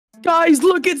Guys,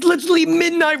 look, it's literally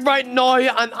midnight right now,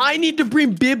 and I need to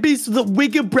bring Bibi so that we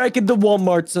can break into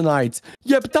Walmart tonight.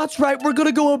 Yep, that's right. We're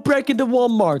gonna go and break into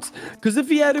Walmart. Because if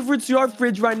we head over to our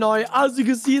fridge right now, as you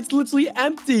can see, it's literally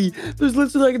empty. There's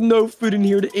literally like no food in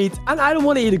here to eat, and I don't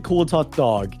want to eat a cold hot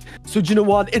dog. So do you know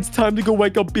what? It's time to go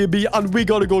wake up Bibi, and we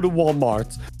gotta go to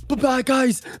Walmart. But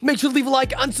guys, make sure to leave a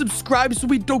like and subscribe so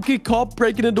we don't get caught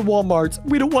breaking into Walmart.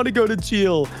 We don't want to go to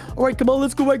jail. All right, come on,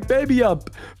 let's go wake Baby up.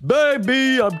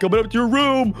 Baby, I'm coming up to your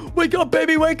room. Wake up,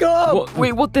 baby, wake up.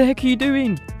 Wait, what the heck are you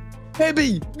doing?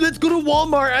 Baby, let's go to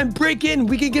Walmart and break in.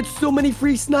 We can get so many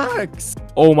free snacks.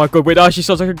 Oh my god, wait, that actually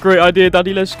sounds like a great idea,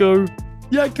 Daddy. Let's go.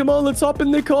 Yeah, come on, let's hop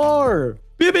in the car.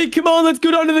 Baby, come on, let's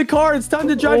go down to the car. It's time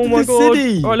to drive to the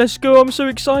city. All right, let's go. I'm so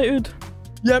excited.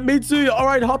 Yeah, me too. All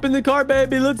right, hop in the car,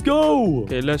 baby. Let's go.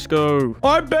 Okay, let's go.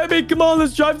 All right, baby, come on.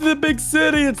 Let's drive to the big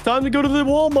city. It's time to go to the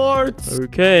Walmart.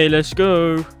 Okay, let's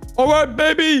go. All right,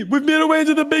 baby. We've made our way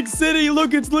into the big city.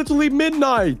 Look, it's literally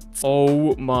midnight.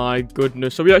 Oh, my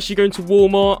goodness. Are we actually going to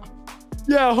Walmart?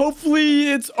 Yeah,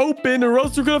 hopefully it's open or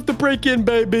else we're going to have to break in,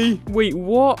 baby. Wait,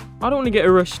 what? I don't want to get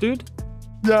arrested.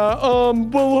 Yeah,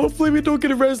 well, hopefully we don't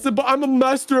get arrested, but I'm a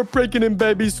master at breaking in,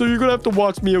 baby, so you're gonna have to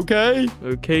watch me, okay?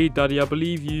 Okay, Daddy, I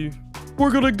believe you.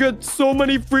 We're gonna get so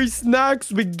many free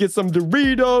snacks. We can get some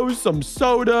Doritos, some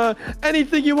soda,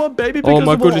 anything you want, baby, because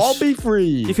it will all be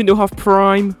free. Do you think they'll have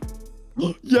Prime?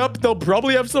 Yep, they'll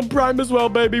probably have some Prime as well,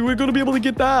 baby. We're gonna be able to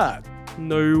get that.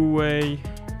 No way.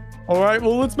 All right,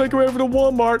 well, let's make our way over to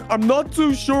Walmart. I'm not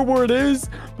too sure where it is,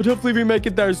 but hopefully we make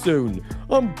it there soon.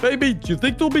 Baby, do you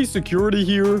think there'll be security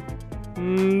here?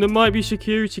 There might be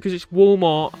security because it's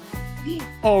Walmart.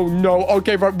 Oh, no.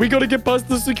 Okay, right. We gotta get past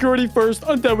the security first,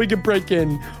 and then we can break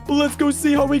in. But let's go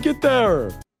see how we get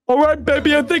there. All right,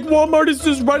 baby, I think Walmart is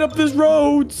just right up this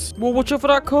road. Well, watch out for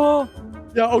that car.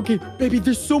 Yeah, okay. Baby,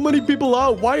 there's so many people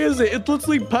out. Why is it? It's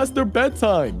literally past their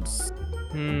bedtimes.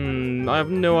 I have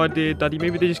no idea, Daddy.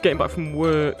 Maybe they're just getting back from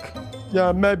work.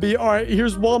 Yeah, maybe. All right,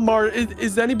 here's Walmart.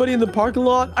 Is anybody in the parking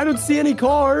lot? I don't see any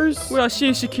cars. Well, I see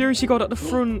a security guard at the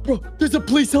front. Bro, there's a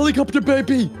police helicopter,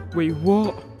 baby. Wait,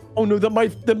 what? Oh, no, that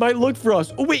might look for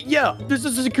us. Oh, wait, yeah. There's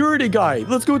a security guy.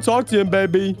 Let's go talk to him,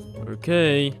 baby.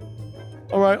 Okay.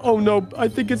 All right. Oh, no. I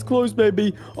think it's closed,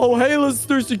 baby. Oh, hey,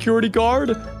 Mr. Security Guard.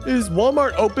 Is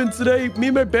Walmart open today? Me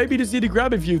and my baby just need to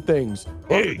grab a few things.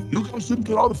 Hey, you guys shouldn't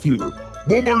get out of here.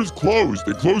 Walmart is closed.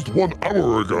 They closed 1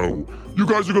 hour ago. You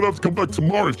guys are going to have to come back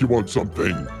tomorrow if you want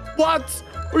something. What?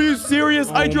 Are you serious?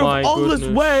 I drove all this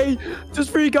way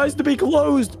just for you guys to be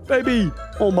closed, baby.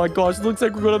 Oh, my gosh. Looks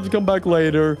like we're going to have to come back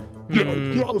later. Yeah,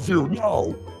 get out of here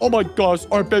now. Oh, my gosh.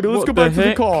 All right, baby. Let's go back to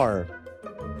the car.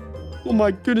 Oh,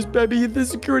 my goodness, baby. The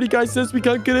security guy says we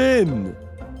can't get in.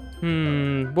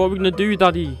 What are we going to do,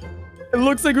 Daddy? It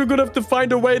looks like we're going to have to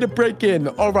find a way to break in.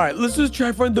 All right, let's just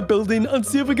try find the building and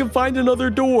see if we can find another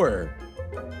door.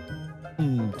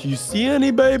 Do you see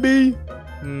any, baby?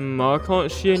 I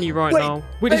can't see any right now.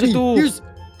 Wait, there's a door. Here's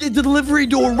the delivery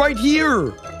door right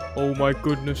here. Oh, my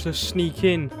goodness. Let's sneak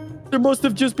in. There must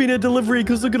have just been a delivery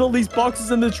because look at all these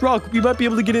boxes in the truck. We might be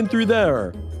able to get in through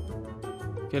there.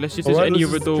 Okay, let's see if there's any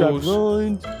other doors.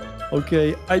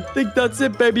 Okay, I think that's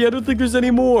it, baby. I don't think there's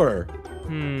any more.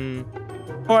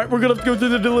 All right, we're going to have to go through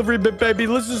the delivery bit, baby.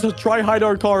 Let's just try hide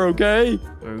our car, okay?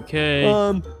 Okay.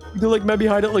 We can, like, maybe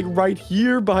hide it, like, right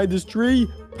here behind this tree.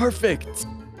 Perfect.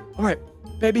 All right,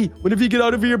 baby, whenever you get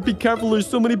out of here, be careful. There's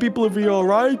so many people over here, all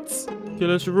right? Okay,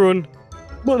 let's run.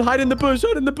 Come on, hide in the bush,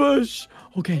 hide in the bush.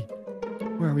 Okay,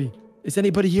 where are we? Is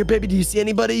anybody here, baby? Do you see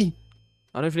anybody?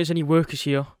 I don't think there's any workers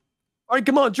here. All right,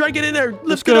 come on, try get in there.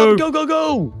 Let's go.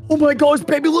 Go. Oh, my gosh,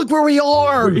 baby, look where we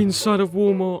are. We're inside of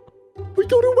Walmart. We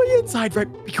got our way inside,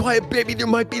 right? Be quiet, baby. There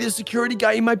might be the security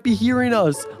guy. He might be hearing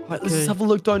us. All right, let's just have a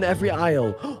look down every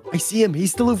aisle. I see him.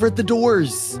 He's still over at the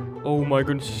doors. Oh, my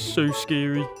goodness. This is so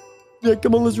scary. Yeah,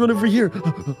 come on. Let's run over here.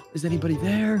 Is anybody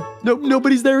there? Nope,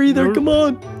 nobody's there either. Nope. Come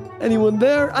on. Anyone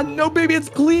there? No, baby, it's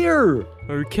clear.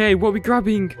 Okay, what are we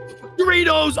grabbing?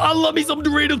 Doritos. I love me some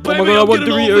Doritos, baby. Oh, my God, I want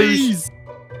Doritos.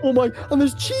 Oh, my. And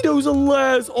there's Cheetos and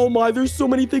Lay's. Oh, my. There's so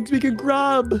many things we can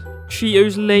grab.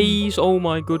 Cheetos, Lay's. Oh,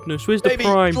 my goodness. Where's the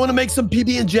Prime? Do you want to make some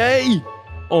PB&J?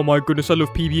 Oh, my goodness. I love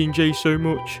PB&J so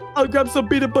much. I'll grab some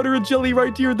peanut butter and jelly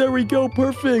right here. There we go.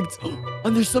 Perfect.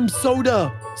 And there's some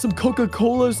soda, some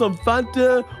Coca-Cola, some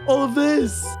Fanta, all of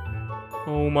this.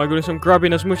 Oh, my goodness. I'm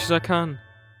grabbing as much as I can.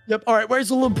 Yep. All right. Where's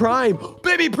the little Prime?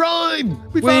 Baby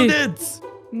Prime. We found it.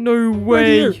 No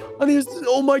way. Right here. And here's,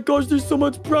 oh my gosh, there's so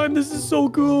much Prime. This is so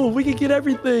cool. We can get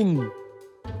everything.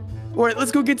 All right,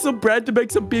 let's go get some bread to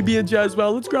make some PB&J as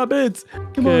well. Let's grab it.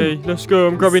 Come on. Okay, let's go.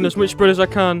 I'm grabbing as much bread as I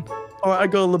can. All right, I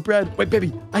got a little bread. Wait,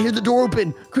 baby, I hear the door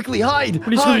open. Quickly, hide.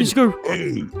 Let's go, hide. let's go.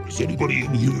 Hey, is anybody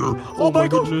in here? Oh my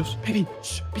gosh. goodness. Baby,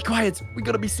 shh, be quiet. We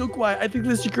gotta be so quiet. I think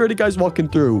the security guy's walking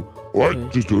through.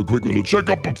 What? Just do a quick little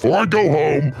checkup before I go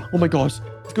home. Oh my gosh.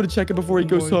 Let's go to check it before he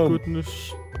goes Oh my home.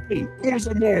 goodness. Hey, what was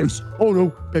that noise? Oh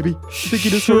no, baby. I think he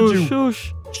just heard you.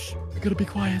 Shush. Shh, we gotta be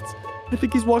quiet. I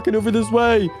think he's walking over this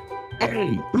way.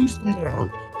 Hey, who's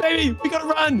there? Baby, we gotta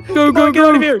run. Go, Come go, on, get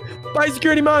out go. of here. Bye,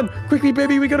 security man. Quickly,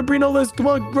 baby, we gotta bring all this. Come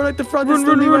on, run at the front. Run, It's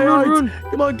the run, Leeway run, Heights.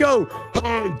 run. Come on, go.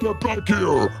 Hey, get back here.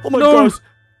 Oh my No. gosh.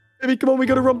 Baby, come on, we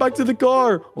gotta run back to the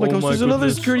car. Oh my Oh gosh, my there's another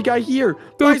goodness. security guy here. Go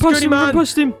Bye, past security him, go man.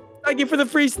 past him. Thank you for the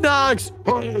free snacks.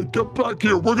 Hey, get back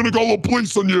here. We're gonna call the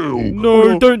police on you. No,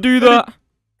 no. don't do that.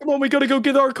 Come on, we gotta go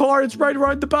get our car. It's right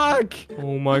around the back.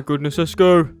 Oh my goodness, let's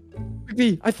go.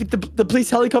 Quickly, I think the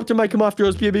police helicopter might come after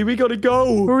us, baby. We gotta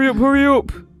go. Hurry up, hurry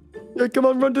up. Yeah, come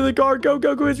on, run to the car. Go,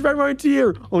 go, go. It's right around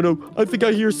here. Oh no, I think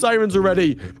I hear sirens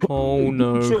already. Oh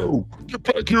no. So, get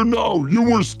back here now. You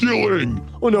were stealing.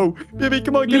 Oh no, baby,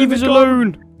 come on, get Leave in us the car.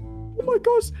 alone. Oh my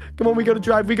gosh. Come on, we gotta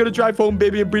drive. We gotta drive home,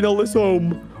 baby, and bring all this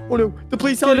home. Oh no, the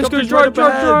police Yeah, let's go, helicopter's right drive,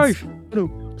 up ahead. drive. Oh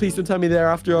no, please don't tell me they're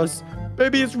after us.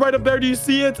 Baby, it's right up there. Do you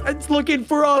see it? It's looking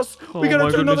for us. We Oh gotta my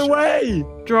turn goodness. another way.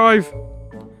 Drive.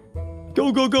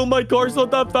 Go, go, go. My car's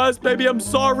not that fast, baby. I'm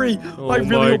sorry. Oh I really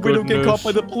my hope we don't get caught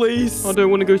by goodness. the police. I don't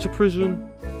want to go to prison.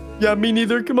 Yeah, me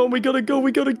neither. Come on, we gotta go.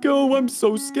 We gotta go. I'm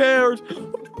so scared.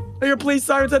 I hear police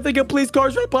sirens. I think a police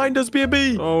car's right behind us,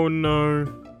 baby. Oh no.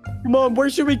 Come on, where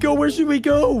should we go? Where should we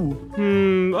go?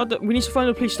 We need to find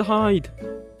a place to hide.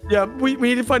 Yeah, we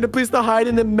need to find a place to hide,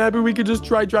 and then maybe we could just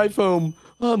drive home.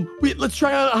 Let's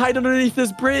try to hide underneath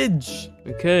this bridge.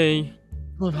 Okay.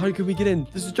 Come on, how can we get in?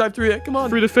 This is drive through it. Come on.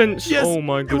 Through the fence. Yes, Oh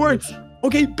my it worked. goodness.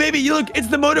 Okay, baby, you look, it's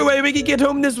the motorway. We can get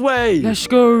home this way. Let's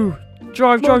go.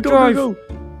 Drive, Come on, drive, drive.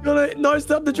 Go. Now it's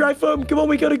time to drive home. Come on,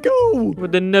 we gotta go.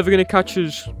 But they're never gonna catch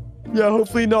us. Yeah,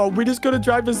 hopefully not. We just gotta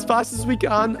drive as fast as we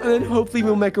can, and then hopefully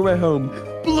we'll make our way home.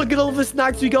 But look at all the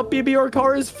snacks we got, baby. Our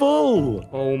car is full.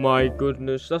 Oh my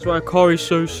goodness. That's why our car is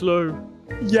so slow.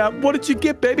 Yeah, what did you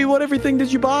get, baby? What everything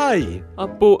did you buy? I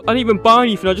didn't even buy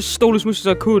anything. I just stole as much as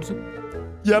I could.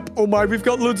 Yep, oh my, we've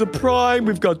got loads of Prime,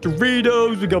 we've got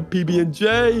Doritos, we've got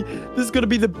PB&J. This is gonna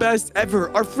be the best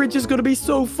ever. Our fridge is gonna be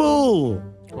so full.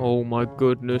 Oh my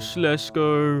goodness. Let's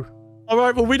go. All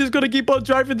right, well, we just gotta keep on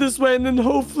driving this way, and then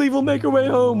hopefully we'll make our way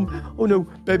home. Oh no,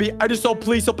 baby, I just saw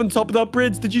police up on top of that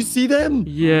bridge. Did you see them?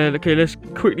 Yeah, okay, let's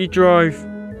quickly drive.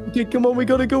 Okay, come on, we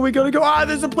gotta go. Ah,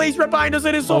 there's a police right behind us,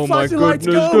 and it's so Oh my flashing lights.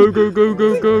 goodness.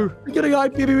 Go. Go. We gotta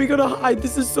hide, baby, we gotta hide.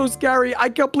 This is so scary. I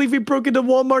can't believe we broke into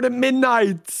Walmart at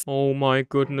midnight. Oh my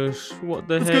goodness. What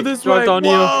the Let's heck? go this Drive way. down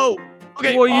here. Whoa.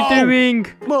 Okay, What are you doing?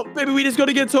 Come on, baby, we just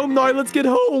gotta get home now. Let's get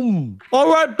home. All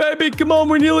right, baby, come on.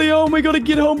 We're nearly home. We gotta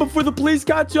get home before the police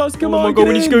catch us. Come Oh on, my god, get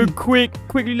we need to in. go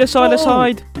quickly. Let's hide, let's Oh,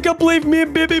 hide. I can't believe me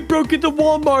and baby broke into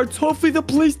Walmart. Hopefully the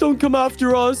police don't come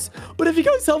after us. But if you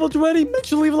guys haven't already, make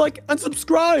sure to leave a like and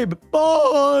subscribe.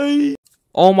 Bye.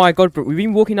 Oh my god, bro. We've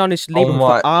been walking down this neighborhood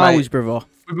for hours, mate. brother.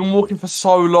 We've been walking for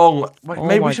so long. Wait, Oh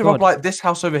maybe my we should have God. like this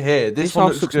house over here. This one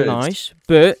house looks good. nice,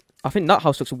 but I think that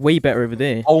house looks way better over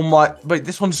there. Oh my! Wait,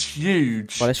 this one's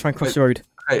huge. Right, let's try and cross the road.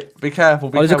 Okay, be careful.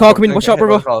 Be Oh, there's a careful, car coming. don't Watch get out, hit by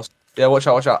brother. cars. Yeah, watch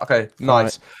out. Okay,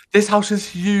 nice. This house is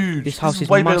huge. This house is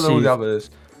way bigger than all the massive. others.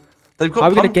 They've How got are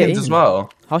we gonna get pumpkins as in?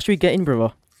 well. How should we get in,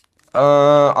 brother?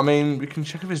 I mean, we can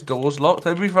check if his door's locked.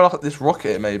 Maybe we throw like this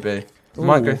rocket. Maybe we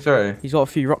might go Ooh. through. He's got a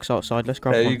few rocks outside. Let's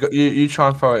grab Yeah, one. you try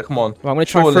and throw it. Come on. Right, I'm gonna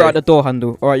try and throw it Surely. out the door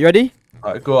handle. All right, you ready?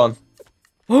 Alright, go on.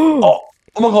 Oh,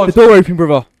 Oh my god! the door open,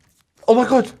 brother. Oh my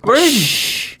god! We're in.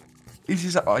 Shh.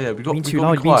 Oh yeah, we got. Being we too got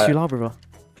loud. to be Being quiet. too loud, brother.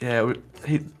 Yeah,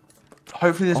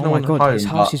 hopefully there's Oh no my one god, home. this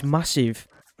house but is massive.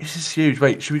 this is huge.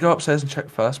 Wait, should we go upstairs and check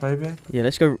first, maybe? Yeah,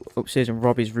 let's go upstairs and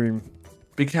rob his room.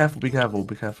 Be careful, be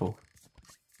careful.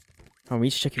 Oh, we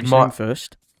need to check if he's Might- home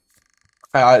first.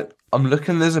 I'm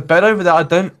looking. There's a bed over there. I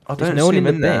don't There's no one see in him the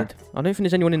in there. bed. I don't think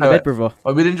there's anyone in the Oh, bed, brother.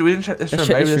 Oh, we didn't check this Let's room.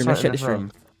 check Maybe this there's room, let's something check in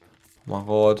this Oh my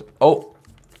god.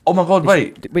 Oh my god.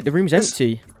 Wait. Wait, the room's This-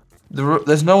 empty.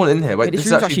 There's no one in here. Wait, Wait, this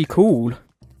this room's is actually cool.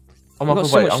 Oh my We've got god.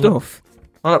 so Wait. much I'm gonna-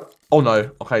 stuff. Oh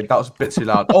no. Okay, that was a bit too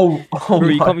loud. Oh Bro,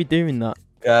 you my. can't be doing that.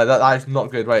 Yeah, that is not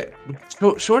good. Wait.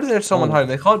 Surely there's someone Oh. home.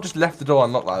 They can't just left the door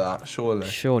unlocked like that. Surely.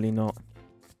 Surely not.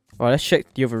 Alright, let's check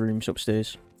the other rooms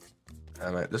upstairs. Yeah,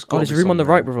 mate. Oh, there's a room on the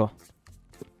right, brother.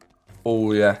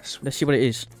 Oh yes. Let's see what it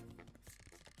is.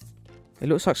 It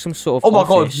looks like some sort of Oh my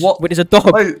god, office. what- Wait, there's a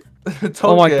dog. Wait.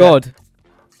 Oh my Dog, yeah. god.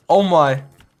 Oh my.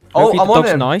 Hopefully I'm the on dog's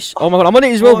him. nice. Oh my god, I'm on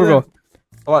it as well, I'm on brother.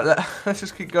 Alright, let's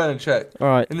just keep going and check.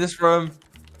 Alright. In this room.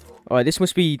 Alright, this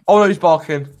must be... Oh no, he's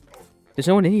barking. There's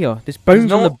no one in here. There's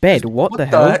bones on the bed. What the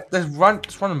hell? There's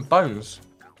random bones.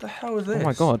 What the hell is this? Oh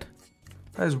my god.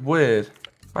 That is weird.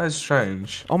 That is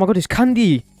strange. Oh my god, it's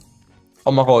candy.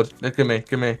 Oh my god. Give me.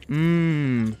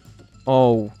 Mmm.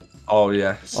 Oh. Oh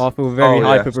yes. Oh, I feel very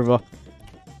hyper, brother.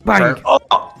 Bang.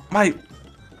 Oh, mate.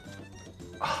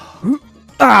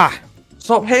 Ah.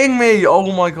 Stop hitting me!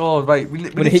 Oh my god, wait. I'm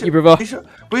gonna hit you, brother.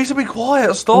 We need to be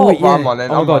quiet. Stop. Oh, wait, yeah. I'm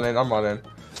running. Oh, I'm running.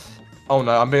 Oh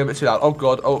no, I'm being a bit too loud. Oh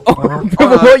god. Oh,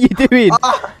 brother, what are you doing?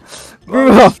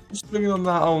 Brother. Swinging on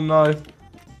that. Oh no. Wait.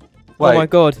 Oh my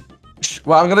god.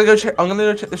 Well, I'm gonna go check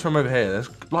this room over here. There's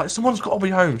like someone's got to be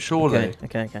home, surely.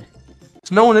 Okay.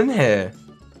 There's no one in here.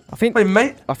 I think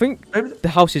maybe the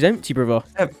house is empty, brother.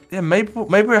 yeah, maybe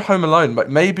we're home alone, but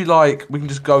maybe like we can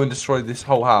just go and destroy this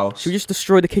whole house. Should we just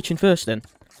destroy the kitchen first then?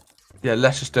 Yeah,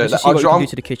 let's just do it. Let's see what we can do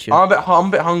to the kitchen. I'm a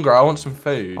bit hungry. I want some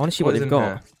food. I want to see what they've got.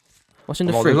 Here? What's in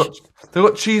the fridge? They've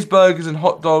got cheeseburgers and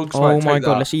hot dogs. Oh my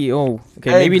god, let's eat it all.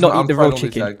 Okay, maybe not eat the raw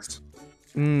chicken.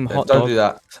 Hot dog. Don't do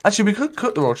that. Actually, we could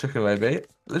cook the raw chicken maybe.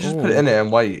 Let's just put it in here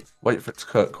and wait for it to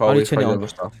cook while we throw the other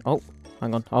stuff. Oh,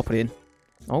 hang on, I'll put it in.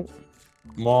 Oh.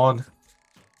 Come on.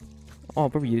 Oh,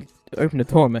 bro, you open the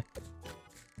door, man.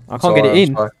 I can't get it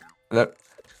in. Look.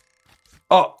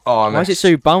 Oh, why is it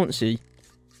so bouncy?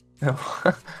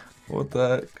 What the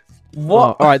heck?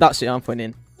 What? Oh, alright, that's it, I'm putting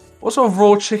in. What sort of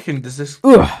raw chicken does this...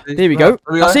 There we go.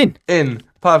 That's in. Perfect.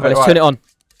 Right, let's turn it on.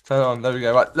 Turn it on, there we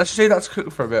go. Right, let's see that to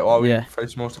cook for a bit while we throw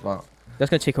some more stuff out. That's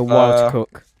going to take a while to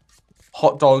cook.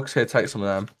 Hot dogs, here, take some of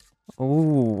them.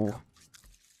 Ooh.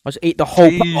 I just ate the whole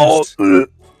pack.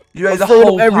 You ate the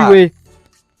whole pack? Everywhere.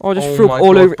 Oh, I just threw up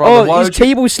all over. Oh, his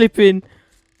table's slipping.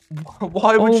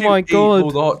 Why would you eat all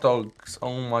the hot dogs?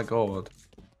 Oh my god.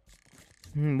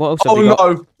 What else have we got?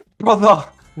 Oh no, brother.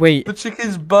 Wait. The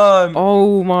chicken's burned.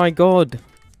 Oh my god.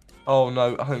 Oh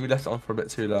no, I think we left it on for a bit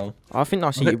too long. I think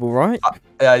that's eatable, right?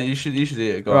 Yeah, you should eat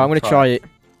it. Go on, I'm gonna try it.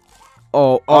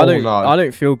 Oh, I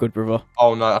don't feel good, brother.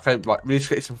 Oh no, okay, right, we need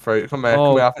to get some fruit. Come here,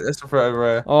 come here. I think there's some fruit over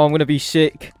here. Oh, I'm gonna be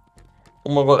sick.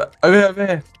 Oh my god, over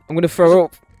here. I'm gonna throw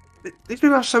up. These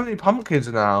people have so many pumpkins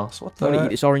in the house. What the? I'm gonna eat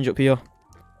this orange up here.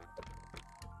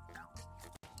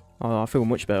 Oh, I feel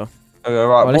much better. Okay,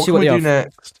 right. Let's see what we do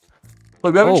next.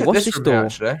 Wait, we haven't checked what's this door? room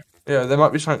actually. Yeah, there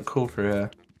might be something cool through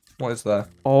here. What is there?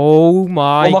 Oh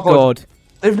my god.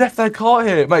 They've left their car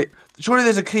here, mate. Surely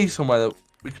there's a key somewhere that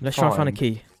we can Let's try and find a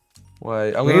key.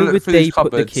 Wait, I'm gonna look through these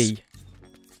cupboards. Where would they put the key?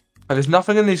 Oh, there's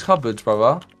nothing in these cupboards,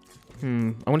 brother.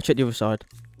 I'm gonna check the other side.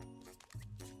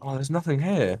 Oh, there's nothing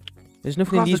here. There's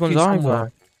nothing in these ones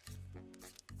either.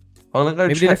 I'm gonna go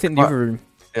maybe check. Maybe they left it in the other room.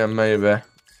 Yeah, maybe.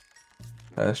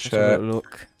 Let's check.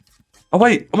 Look. Oh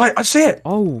wait, I see it.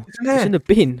 Oh, it's in the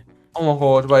bin. Oh my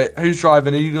god, wait, who's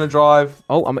driving? Are you gonna drive?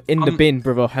 Oh, I'm in the bin,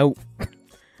 brother. Help.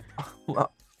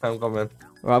 I'm coming.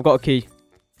 Right, I've got a key.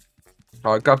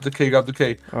 Alright, grab the key.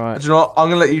 Alright. Do you know what? I'm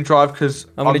gonna let you drive because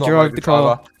I'm gonna drive the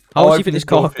car. How much do you think this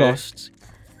car costs?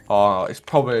 Oh, it's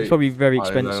probably very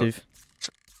expensive.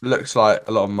 Looks like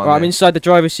a lot of money. Right, I'm inside the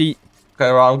driver's seat. Okay,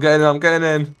 right, I'm getting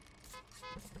in.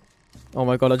 Oh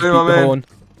my god, I just beat the horn.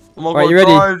 Oh my right, god, you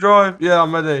ready? Drive. Yeah,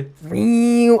 I'm ready.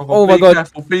 Oh my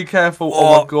god. Be careful.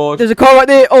 Oh my god. There's a car right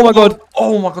there. Oh my god.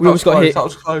 Oh my god, we almost got hit. That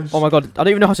was close. Oh my god, I don't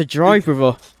even know how to drive,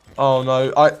 brother. Oh no,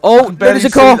 there's a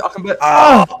car.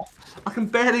 I can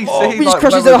barely see. We just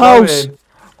crashed into the house.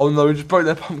 Oh no, we just broke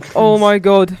their pumpkins. Oh my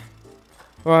god.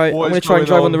 Right, I'm gonna try and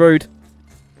drive on the road.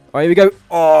 Alright, here we go.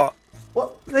 Oh.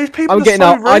 What? These people I'm getting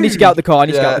out. Rude. I need to get out the car.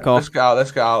 Let's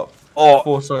get out.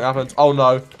 Before something happens. Oh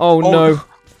no. Oh no.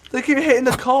 They keep hitting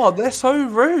the car. They're so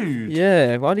rude.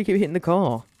 Yeah, why do you keep hitting the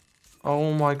car?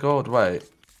 Oh my god, wait.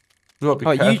 You gotta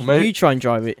be careful, mate. You try and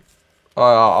drive it.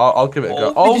 I'll give it a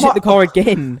go. They just hit the car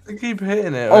again. They keep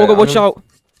hitting it. Oh god, watch out.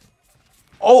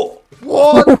 Oh,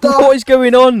 what the? What is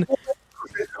going on?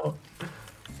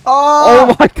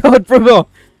 Oh my god, brother.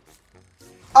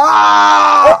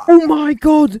 Oh my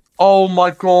god. Oh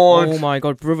my god. Oh my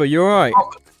god, brother, you alright?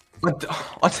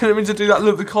 I didn't mean to do that.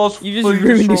 Look, the car's you just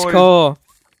ruined this car.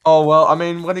 Oh well, I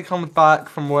mean, when he comes back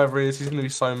from wherever he is, he's gonna be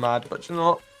so mad. But you know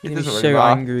what? He's so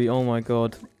angry. Oh my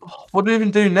god. What do we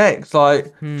even do next?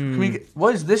 Like, can we?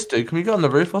 What does this do? Can we go on the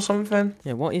roof or something?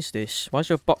 Yeah. What is this? Why is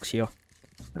there a box here?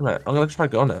 Wait, I'm gonna try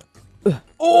to go on it.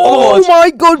 Oh my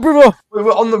god, brother!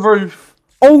 We're on the roof.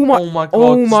 Oh my god!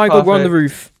 Oh my god! We're on the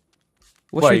roof.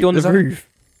 What should we do on the roof?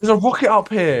 There's a rocket up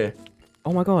here.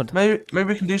 Oh my god. Maybe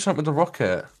we can do something with the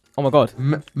rocket. Oh my god.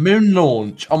 Moon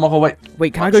launch. Oh my god, wait.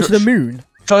 Wait, can I go to the moon?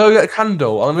 Shall I go get a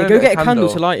candle? I'm gonna go get a candle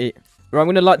to light it. Right, I'm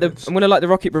gonna light the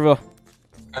rocket, brother.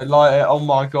 Light it. Oh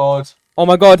my god. Oh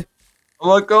my god. Oh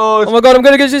my god. Oh my god, I'm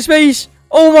gonna go to space.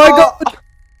 Oh my god.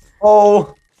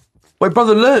 Oh. Wait,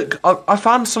 brother, look. I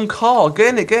found some car. Get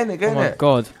in it, get in it, get in Oh my it.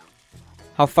 god.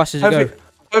 How fast does it go?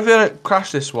 Hopefully I don't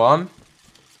crash this one.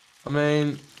 I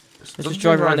mean... Let's just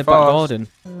drive around the back garden.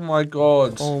 Oh my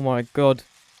god. Oh my god.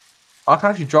 I can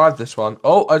actually drive this one.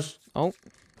 Oh,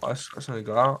 I suddenly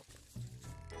got out.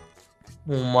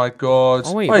 Oh my god.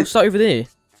 Oh wait, what's that over there?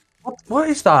 What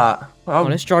is that? Oh,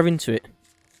 let's drive into it.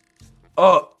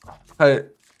 Oh, hey.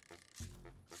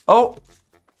 Oh,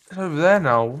 it's over there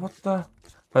now. What the?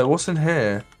 Wait, what's in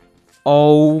here?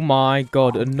 Oh my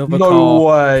god, another car. No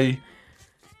way.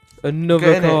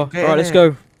 Another car. Alright, let's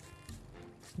go.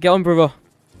 Get on, brother.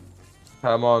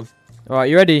 Come on. Alright,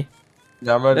 you ready?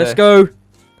 Yeah, I'm ready. Let's go.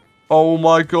 Oh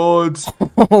my god.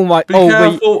 Oh my. Be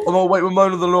careful. Oh wait, we're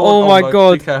mowing the lawn. Oh my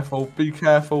god. Be careful. Be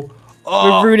careful.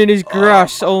 We're ruining his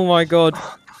grass. Oh my god.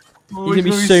 He's gonna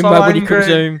be so mad when he comes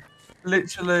home.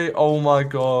 Literally. Oh my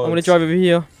god. I'm gonna drive over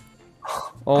here.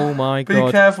 Oh my god.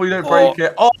 Be careful, you don't break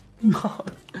it. Oh no.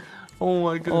 Oh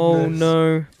my goodness. Oh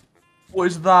no. What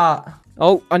is that?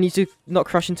 Oh, I need to not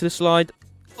crash into the slide.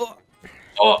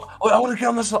 Oh, I want to get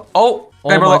on the slide. Oh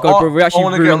my god, bro, we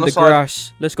actually ruined the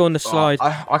grass. Let's go on the slide.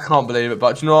 I can't believe it,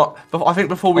 but you know what? I think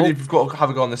before we leave, we've got to have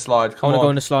a go on the slide. Come on. I want to go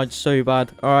on the slide so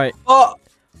bad. Alright. Oh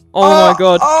my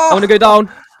god. I want to go down.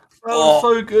 That was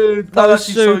so good. That was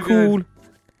so cool. Good.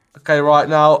 Okay, right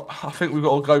now, I think we've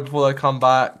got to go before they come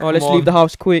back. Alright, let's leave the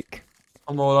house quick.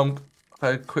 Come on,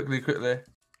 okay, quickly.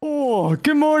 Oh,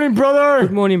 good morning, brother.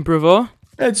 Good morning, brother.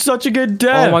 It's such a good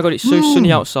day. Oh my god, it's so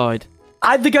sunny outside.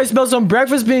 I think I smell some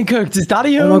breakfast being cooked. Is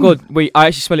Daddy home? Oh my god, wait, I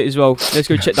actually smell it as well. Let's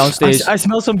go check downstairs. I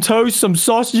smell some toast, some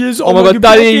sausages. Oh my god,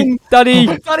 Daddy! Daddy!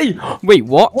 Oh, Daddy! Wait,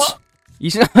 what?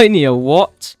 He's not in here,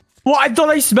 what? What? I thought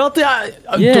I smelled it.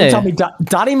 Yeah. Don't tell me.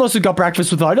 Daddy must have got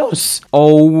breakfast without us.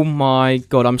 Oh my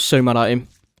god, I'm so mad at him.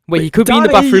 Wait, he could be in the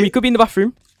Daddy! bathroom. He could be in the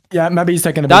bathroom. Yeah, maybe he's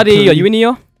taking a Daddy, big poo. are you in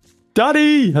here?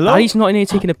 Daddy, hello? Daddy's not in here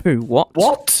taking a poo. What?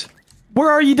 What? Where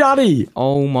are you, Daddy?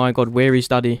 Oh my god, where is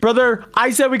Daddy? Brother,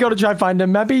 I said we gotta try and find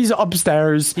him. Maybe he's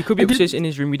upstairs. He could be upstairs in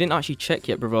his room. We didn't actually check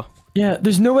yet, brother. Yeah,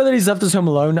 there's no way that he's left us home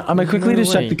alone. I'm gonna quickly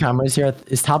just check the cameras here.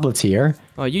 His tablet's here.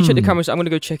 Oh, you check the cameras. I'm gonna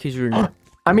go check his room.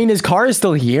 I mean, his car is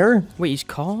still here. Wait, his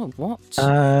car? What?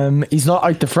 He's not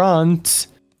out the front.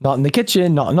 Not in the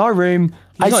kitchen. Not in our room.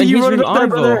 I not see in you his running room up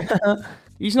there, either. brother.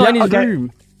 He's not in his okay.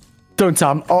 room. Don't,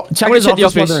 Tom. Oh, check I'm his gonna check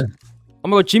office, the office. brother. Oh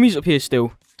my god, Jimmy's up here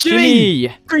still. Jimmy!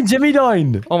 Bring Jimmy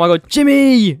down. Oh my god,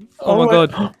 Jimmy! Oh my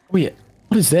god. Wait,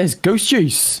 what is this? Ghost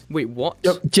juice. Wait, what?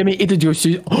 Yo, Jimmy, eat the ghost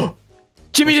juice.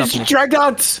 Jimmy What's just drank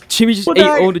that. Jimmy just What ate the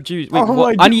heck? all the juice. Wait, Oh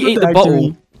what? my And he ate the God,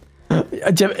 bottle.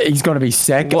 Jimmy, he's gonna be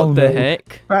sick. What oh, the no.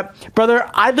 heck? Right, brother,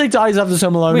 I think Daddy's after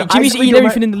some alone. Wait, Jimmy's eating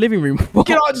everything in the living room. What?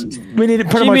 Get on! We need to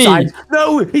put Jimmy. him outside.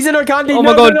 No, he's in our candy. Oh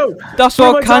no, my god, no, no. that's Put him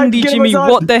our outside. candy, Get him Jimmy.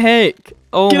 outside. What the heck?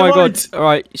 Oh Get my him god. out.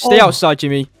 Alright, stay Oh. outside,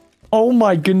 Jimmy. Oh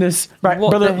my goodness. Right,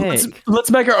 What brother, the heck?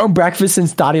 let's make our own breakfast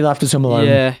since Daddy left us home alone.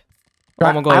 Yeah. Oh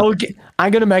Right, my god.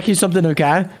 I'm gonna make you something,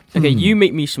 okay? Okay, you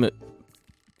make me some.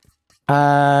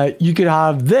 You could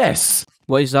have this.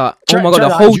 What is that? Try- Oh my god, try a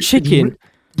that. whole chicken.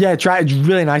 Yeah, try it. It's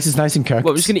really nice. It's nice and cooked.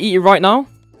 What, we're just gonna eat it right now?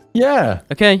 Yeah.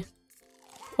 Okay.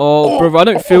 Oh, brother, I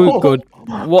don't feel good.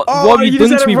 What have you done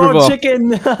just to had me, a raw brother?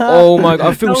 Chicken. Oh my god,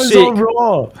 I feel That was sick. all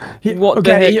raw. What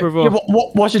the heck, brother?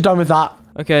 Wash it down with that.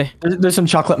 Okay. There's some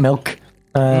chocolate milk.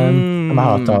 I'm a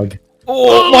hot dog.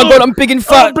 Oh my god, I'm big and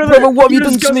fat, brother. What have you you're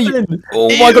done to me? disgusting. Oh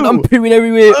my god, I'm Ew. pooing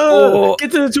everywhere. Oh.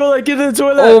 Get to the toilet. Get to the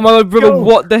toilet. Oh my god, brother, Go.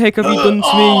 what the heck have you done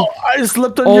to me? I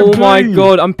slipped on your Oh poo. my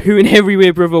god, I'm pooing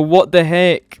everywhere, brother. What the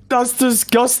heck? That's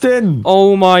disgusting.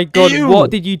 Oh my god, Ew. what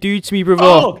did you do to me, brother?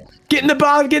 Oh, get in the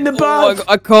bath. Get in the Oh my bath.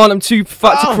 god, I can't. I'm too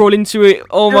fat to Oh. crawl into it.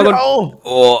 Oh my god. Oh,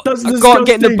 Oh, that's I can't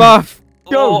get in the disgusting. bath.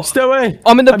 go. Oh, Stay away.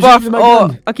 I'm in the I'm bath. shooting my Oh,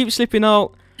 gun. I keep slipping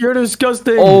out. You're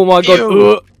disgusting. Oh my god. Ew.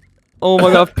 Ugh. Oh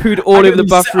my god, I've pooed all I'm over gonna the be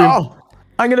bathroom. Oh,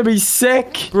 I'm gonna be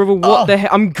sick. Brother, what the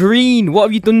heck? I'm green. What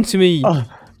have you done to me?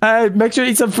 Make sure you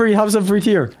eat some fruit. Have some fruit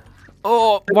here.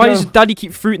 Oh, why No. does Daddy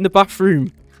keep fruit in the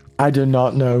bathroom? I do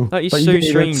not know. That is but you so can eat it.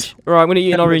 strange. Alright, I'm gonna eat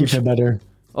an It'll make you orange. feel better.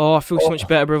 Oh, I feel so much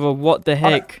better, brother. What the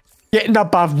heck? Get in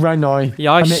that bath right now.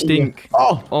 Yeah, I I'm eating stink. it.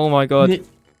 Oh, Oh my god. you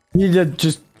need to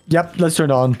just. Yep, let's turn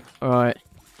it on. Alright.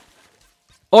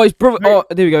 Oh, it's brother. Oh,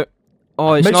 there we go.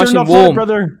 Oh, it's Make nice sure and it's not flooded, warm.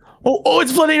 brother. Oh,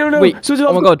 it's flooding. Oh no. Wait. Switch it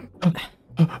Oh off. my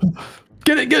god.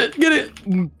 Get it.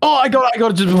 Oh, I got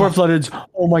it just before it flooded.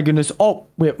 Oh my goodness. Oh,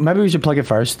 wait, maybe we should plug it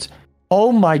first.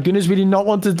 Oh my goodness, we did not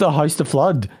want the house to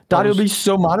flood. Daddy will be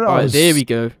so mad at Alright, us. there we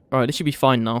go. Alright, this should be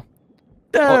fine now.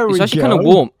 There Oh, we it's go. actually kind of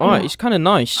warm. Alright, it's kind of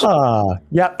nice.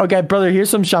 Yeah, okay, brother, here's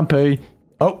some shampoo.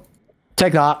 Oh,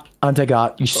 take that and take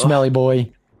that, you smelly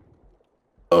boy.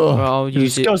 Ugh, I'll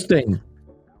use it. disgusting.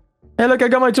 Hey, look, I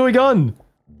got my toy gun.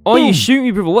 Oh, you Boom. shoot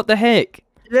me, brother. What the heck?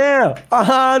 Yeah.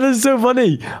 That's so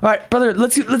funny. All right, brother,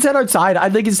 let's head outside. I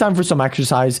think it's time for some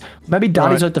exercise. Maybe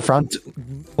Daddy's out the front,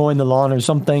 mowing the lawn or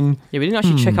something. Yeah, we didn't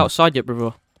actually check outside yet,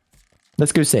 brother.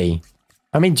 Let's go see.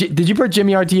 I mean, did you put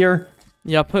Jimmy out here?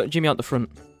 Yeah, I put Jimmy out the front.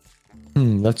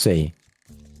 Let's see.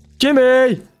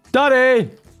 Jimmy! Daddy!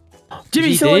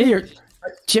 Jimmy's still in here.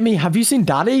 Jimmy, have you seen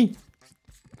Daddy?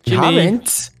 You Jimmy.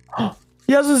 haven't?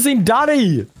 He hasn't seen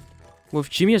Daddy. Well, if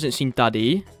Jimmy hasn't seen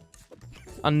Daddy,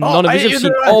 and none of us have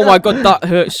seen... Oh my god, that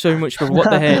hurts so much, brother. What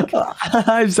the heck?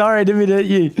 I'm sorry, I didn't mean to hit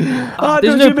you.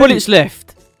 There's no bullets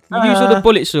left. You used all the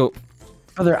bullets up.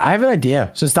 Brother, I have an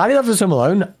idea. Since Daddy left us home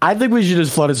alone, I think we should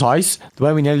just flood his house the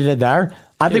way we nearly did there.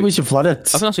 I think we should flood it.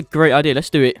 I think that's a great idea. Let's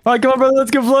do it. All right, come on, brother.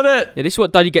 Let's go flood it. Yeah, this is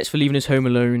what Daddy gets for leaving us home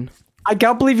alone. I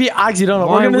can't believe he actually done it.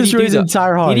 Why We're going to would he destroy do his that?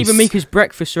 entire house. He didn't even make his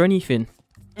breakfast or anything.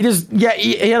 He just, yeah,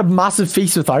 he had a massive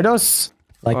feast without us.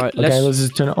 Like, All right, okay, let's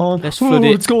just turn it on. Let's flood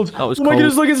it. It's cold. That was oh my cold.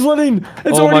 goodness, look, it's flooding.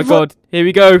 It's Oh my god. Here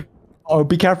we go. Oh,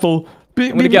 be careful. Be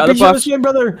gonna get out of the sure to bath. swim,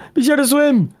 brother. Be sure to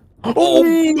swim. Oh,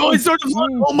 it started to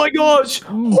flood. Oh my gosh.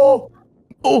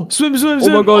 Oh, swim. Oh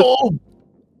my god.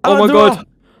 Oh my god.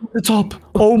 The top.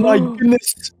 Oh my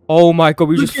goodness. Oh my god,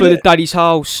 we just flooded Daddy's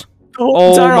house.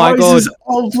 Oh my my god. god. Is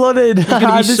all flooded. He's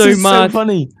gonna be This so is mad. so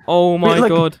funny. Oh my Wait, look.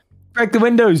 god. Break the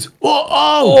windows.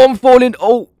 Oh, I'm falling.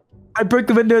 Oh. I broke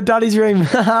the window of Daddy's room.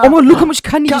 Oh my, look how much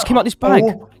candy just came out this bag.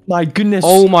 Oh my goodness.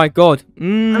 Oh my god. I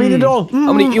mean it all. I'm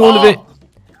gonna eat all of it.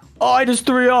 Oh, I just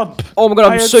threw up. Oh my god,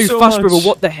 I I'm had so so fast, brother. much.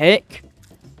 What the heck?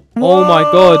 Oh my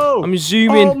god. I'm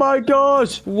zooming. Oh my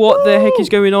gosh. What the heck is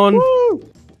going on? Woo.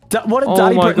 What did Oh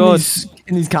Daddy my put god.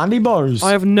 in these candy bars?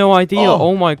 I have no idea.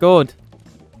 Oh my god.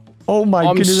 Oh my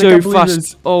I'm goodness, I so can't believe fast.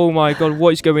 this. Oh my god,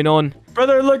 what is going on?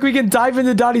 Brother, look, we can dive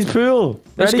into Daddy's pool.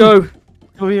 Let's Ready? go.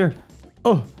 Over here.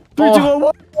 Oh, 3, 2,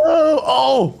 1.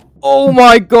 Oh. Oh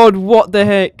my god, what the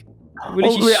heck? We're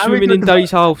literally wait, I'm swimming gonna- in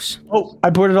Daddy's house. Oh, I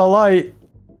poured it all out.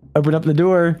 Open up the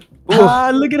door.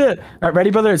 Oh. Look at it. All right, ready,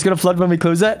 brother? It's going to flood when we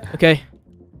close it. Okay.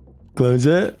 Close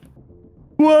it.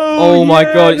 Whoa. Oh my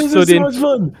yeah, god, it's this is so flooding. much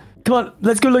fun. Come on,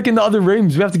 let's go look in the other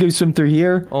rooms. We have to go swim through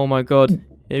here. Oh my god.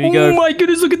 Here we Oh go. my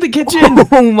goodness, look at the kitchen.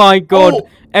 Oh my god. Oh.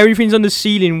 Everything's on the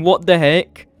ceiling. What the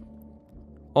heck?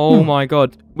 Oh my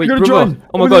god. Wait, We're brother. gonna drown.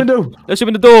 Oh my What are we god. gonna do? Let's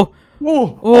open the door.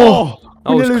 Oh, that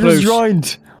we was nearly close. just drowned.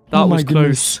 That Oh my was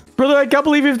goodness. close. Brother, I can't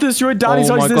believe we've destroyed Daddy's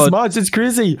Oh house my this god. much. It's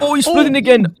crazy. Oh, he's flooding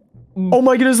again. Oh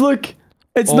my goodness, look.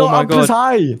 It's Oh not my up as god.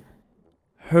 high.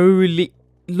 Holy.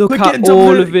 Look Look, get at on top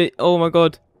all of of it. Oh my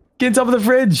god. Get on top of the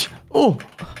fridge. Oh.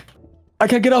 I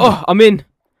can't get up. Oh, I'm in.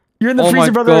 You're in the oh my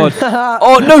freezer, brother. god.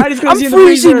 Oh no, I just couldn't I'm see in the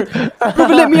freezing. freezer.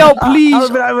 Brother, let me out, please.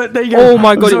 There you go. Oh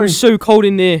my I'm god, it sorry. was so cold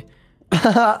in there.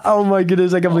 Oh my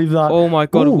goodness, I can't believe that. Oh my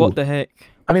god, Ooh. what the heck?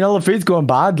 I mean, all the food's going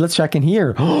bad. Let's check in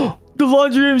here. The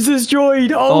laundry room's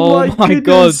destroyed. Oh my my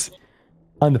goodness.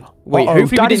 And Wait, uh-oh, hopefully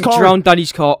we Daddy's didn't car. drown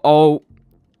Daddy's car. Oh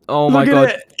my Look at god.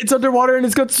 it. It's underwater and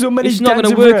it's got so many It's not dents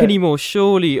gonna over work it. anymore,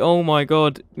 surely. Oh my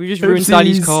god. We just ruined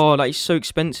Daddy's Oopsies. car. Like, it's so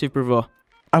expensive, brother.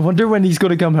 I wonder when he's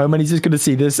gonna come home and he's just gonna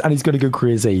see this and he's gonna go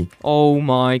crazy. Oh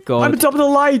my I'm god. on top of the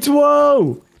light.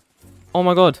 Whoa! Oh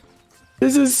my god.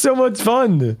 This is so much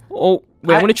fun. Oh,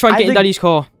 wait, I'm gonna try and I get in think- Daddy's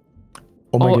car.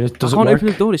 Oh my goodness, I does it can't work? open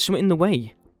the door. There's something in the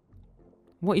way.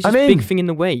 What is I'm this in. big thing in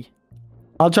the way?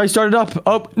 I'll try to start it up.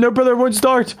 Oh no, brother, it won't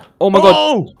start. Oh my god.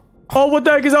 Oh! Oh, what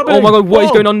the heck is happening? Oh my god, what is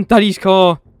Whoa. going on in Daddy's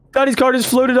car? Daddy's car just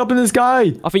floated up in the sky.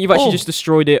 I think you've actually Oh. just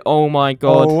destroyed it. Oh my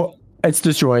god. Oh, it's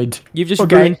destroyed. You've just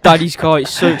Okay. ruined Daddy's car.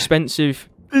 It's so expensive.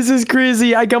 This is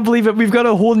crazy. I can't believe it. We've got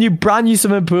a whole new, brand new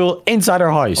swimming pool inside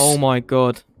our house. Oh my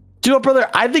god. Do you know what, brother?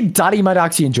 I think Daddy might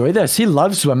actually enjoy this. He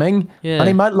loves swimming. Yeah. And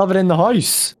he might love it in the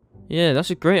house. Yeah, that's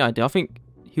a great idea. I think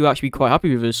he'll actually be quite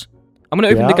happy with us. I'm gonna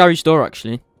open the Yeah. garage door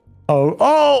actually.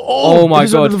 Oh my it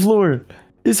is under God. the floor.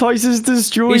 His house is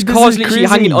destroyed. His This car's is literally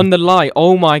crazy. hanging on the light.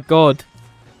 Oh my god.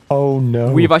 Oh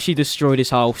no. We've actually destroyed his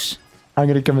house. I'm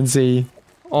gonna come and see.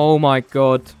 Oh my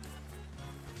god.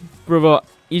 Brother,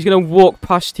 he's gonna walk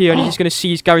past here and he's just gonna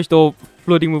see his garage door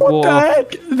flooding with What water. the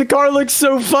heck? The car looks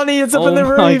so funny. It's up Oh on the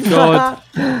my roof. God.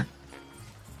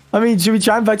 I mean, should we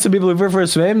try and invite some people over for a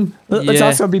swim? Let's Yeah.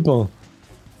 ask some people.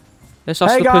 Let's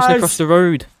ask Hey, the person guys. across the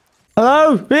road.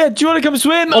 Hello? Yeah, do you want to come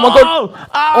swim? Oh my God.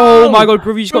 Oh my god,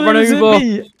 brother, you just got run Brother, it's hit over.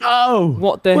 me. Oh.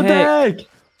 What the What heck? the heck?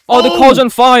 Oh, the car's on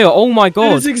fire. Oh my It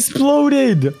god. has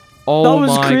exploded. Oh that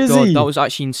was my crazy. god, that was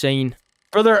actually insane.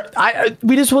 Brother,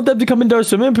 we just want them to come into our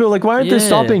swimming pool. Like, why aren't they Yeah.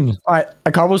 stopping? All right,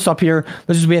 a car will stop here.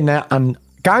 Let's just wait in there and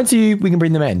guarantee you we can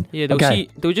bring them in. Yeah, they'll okay. see.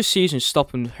 They'll just see us and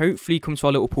stop and hopefully come to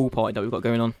our little pool party that we've got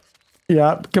going on.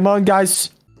 Yeah, come on,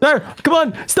 guys. There, come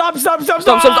on. Stop. Stop!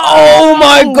 Oh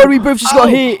my god, we both just got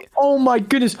hit. Oh my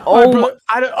goodness. Oh All right,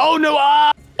 my- brother, oh no.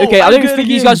 Ah! Okay, I I'm don't good think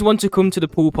these again. guys want to come to the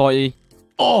pool party.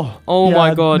 Oh Oh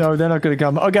my god. No, they're not gonna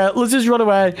come. Okay, let's just run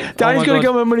away. Danny's gonna God.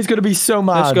 come in and he's gonna be so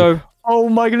mad. Let's go. Oh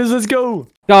my goodness, let's go.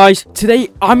 Guys, today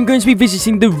I'm going to be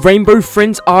visiting the Rainbow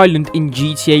Friends Island in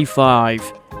GTA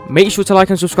 5. Make sure to like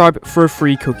and subscribe for a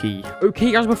free cookie.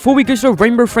 Okay guys, before we go to the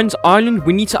Rainbow Friends Island,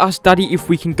 we need to ask Daddy if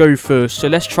we can go first. So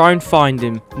let's try and find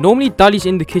him. Normally Daddy's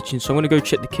in the kitchen, so I'm going to go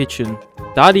check the kitchen.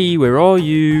 Daddy, where are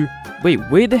you? Wait,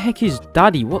 where the heck is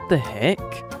Daddy? What the heck?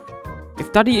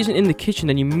 If Daddy isn't in the kitchen,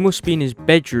 then he must be in his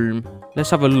bedroom.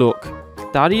 Let's have a look.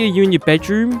 Daddy, are you in your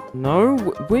bedroom? No?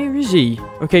 Where is he?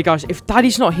 Okay, guys, if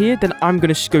Daddy's not here, then I'm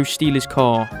going to go steal his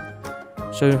car.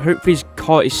 So hopefully his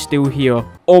car is still here.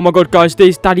 Oh my god, guys,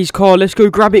 there's Daddy's car. Let's go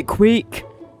grab it quick.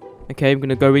 Okay, I'm going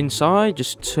to go inside.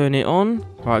 Just turn it on.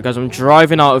 Alright, guys, I'm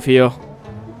driving out of here.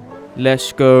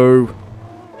 Let's go.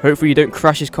 Hopefully you don't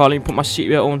crash his car. Let me put my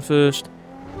seatbelt on first.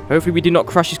 Hopefully we do not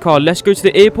crash his car. Let's go to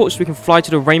the airport so we can fly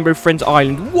to the Rainbow Friends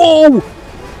Island. Whoa!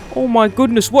 Oh my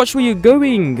goodness, watch where you're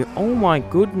going. Oh my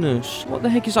goodness. What the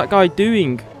heck is that guy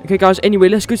doing? Okay, guys, anyway,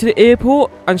 let's go to the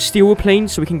airport and steal a plane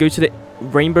so we can go to the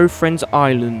Rainbow Friends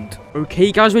Island.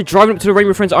 Okay, guys, we're driving up to the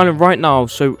Rainbow Friends Island right now.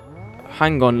 So,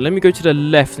 hang on. Let me go to the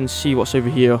left and see what's over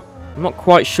here. I'm not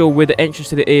quite sure where the entrance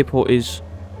to the airport is.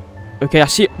 Okay, I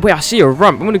see... Wait, I see a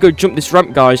ramp. I'm going to go jump this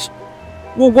ramp, guys.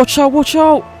 Whoa, watch out, watch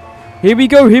out. Here we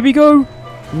go, here we go.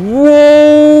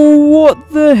 Whoa, what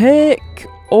the heck?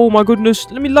 Oh my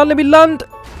goodness. Let me land, let me land.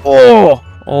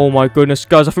 Oh my goodness,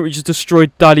 guys. I think we just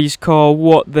destroyed Daddy's car.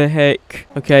 What the heck?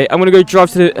 Okay, I'm going to go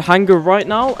drive to the hangar right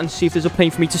now and see if there's a plane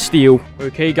for me to steal.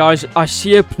 Okay, guys. I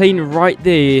see a plane right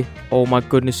there. Oh my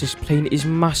goodness, this plane is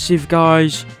massive,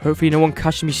 guys. Hopefully no one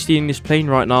catches me stealing this plane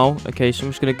right now. Okay, so I'm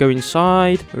just going to go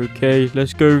inside. Okay,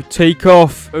 let's go take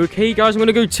off. Okay, guys, I'm going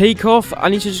to go take off. I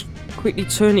need to just quickly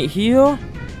turn it here.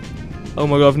 Oh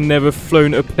my god, I've never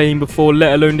flown a plane before,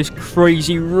 let alone this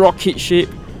crazy rocket ship.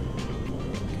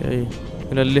 Okay, I'm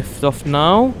gonna lift off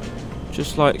now.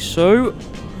 Just like so.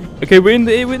 Okay, we're in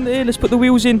the air, we're in the air. Let's put the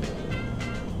wheels in.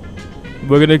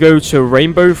 We're gonna go to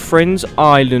Rainbow Friends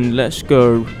Island. Let's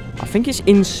go. I think it's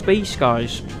in space,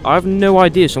 guys. I have no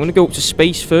idea, so I'm gonna go up to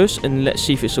space first and let's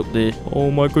see if it's up there. Oh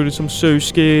my goodness, I'm so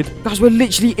scared. Guys, we're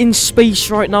literally in space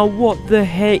right now. What the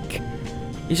heck?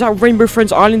 Is that Rainbow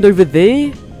Friends Island over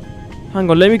there? Hang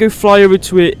on, let me go fly over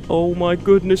to it. Oh my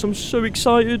goodness, I'm so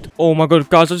excited. Oh my god,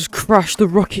 guys, I just crashed the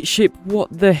rocket ship.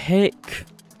 What the heck?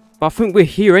 But I think we're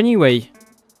here anyway.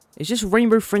 Is this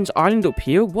Rainbow Friends Island up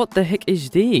here? What the heck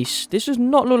is this? This does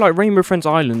not look like Rainbow Friends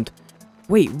Island.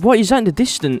 Wait, what is that in the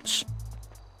distance?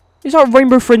 Is that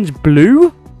Rainbow Friends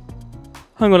Blue?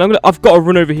 Hang on, I've got to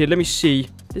run over here. Let me see.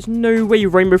 There's no way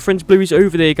Rainbow Friends Blue is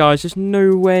over there, guys. There's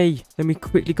no way. Let me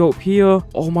quickly go up here.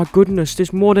 Oh my goodness,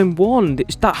 there's more than one.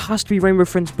 That has to be Rainbow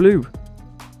Friends Blue.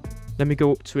 Let me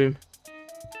go up to him.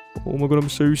 Oh my god, I'm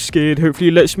so scared. Hopefully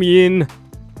he lets me in.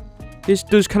 This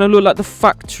does kind of look like the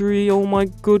factory. Oh my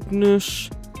goodness.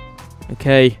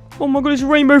 Okay. Oh my god, it's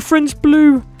Rainbow Friends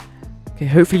Blue. Okay,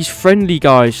 hopefully he's friendly,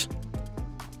 guys.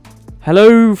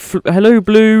 Hello, hello,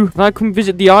 Blue. Can I come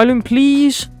visit the island,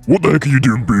 please? What the heck are you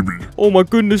doing, baby? Oh my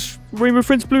goodness, Rainbow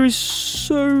Friends Blue is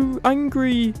so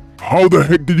angry. How the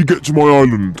heck did you get to my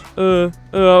island? I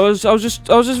was just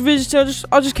visiting.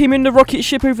 I just came in the rocket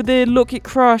ship over there. Look, it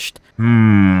crashed.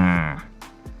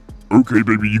 Okay,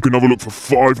 baby, you can have a look for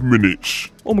 5 minutes.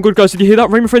 Oh my god, guys, did you hear that?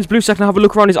 Rainbow Friends Blue said I can have a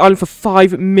look around his island for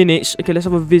 5 minutes. Okay, let's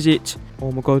have a visit. Oh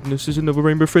my goodness, there's another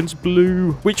Rainbow Friends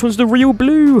Blue. Which one's the real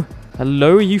Blue?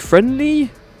 Hello, are you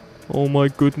friendly? Oh my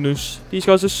goodness, these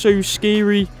guys are so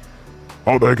scary.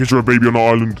 How the heck is there a baby on the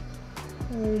island?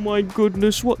 Oh my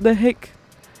goodness, what the heck?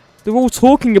 They're all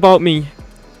talking about me.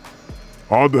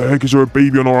 How the heck is there a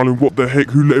baby on our island? What the heck?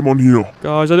 Who let him on here?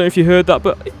 Guys, I don't know if you heard that,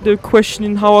 but they're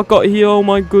questioning how I got here. Oh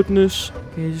my goodness.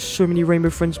 Okay, there's so many Rainbow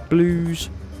Friends Blues.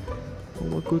 Oh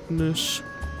my goodness.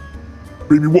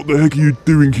 Baby, what the heck are you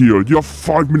doing here? You have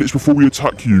 5 minutes before we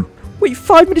attack you. Wait,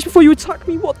 5 minutes before you attack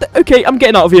me? What the... Okay, I'm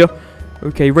getting out of here.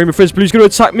 Okay, Rainbow Friends Blue's gonna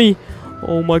attack me.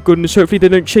 Oh my goodness, hopefully they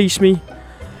don't chase me.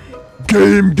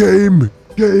 Game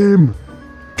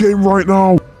right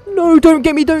now. No, don't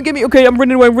get me. Okay, I'm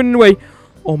running away.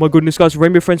 Oh my goodness, guys,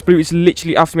 Rainbow Friends Blue is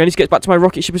literally after me. I need to get back to my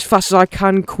rocket ship as fast as I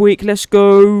can. Quick, let's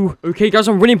go. Okay, guys,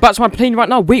 I'm running back to my plane right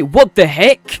now. Wait, what the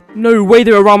heck? No way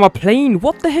they're around my plane.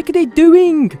 What the heck are they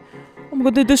doing? Oh my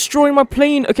god, they're destroying my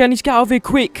plane. Okay, I need to get out of here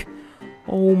quick.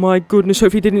 Oh my goodness,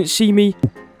 hopefully they didn't see me.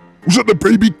 Was that the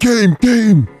baby?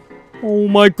 Game. Oh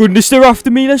my goodness, they're after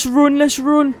me. Let's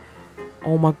run.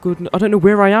 Oh my goodness, I don't know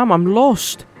where I am. I'm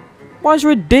lost. Why is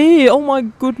there a deer? Oh my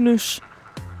goodness.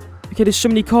 Okay, there's so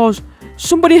many cars.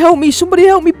 Somebody help me,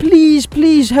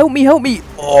 please help me.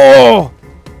 Oh!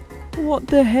 What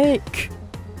the heck?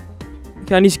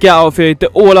 Okay, I need to get out of here. They're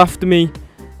all after me.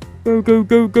 Go, go,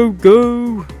 go, go,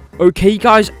 go. Okay,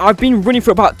 guys, I've been running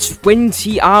for about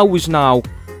 20 hours now.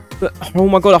 But, oh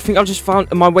my god, I think I've just found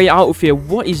my way out of here.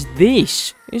 What is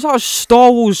this? Is that a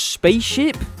Star Wars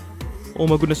spaceship? Oh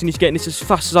my goodness, I need to get in this as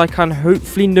fast as I can.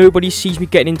 Hopefully nobody sees me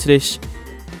getting into this.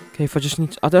 Okay, if I just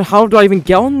need to, I don't know, how do I even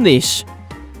get on this?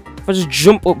 If I just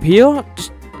jump up here,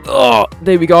 just, oh,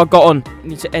 there we go, I got on. I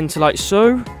need to enter like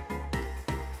so.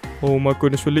 Oh my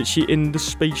goodness, we're literally in the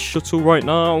space shuttle right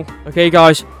now. Okay,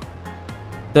 guys,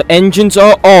 the engines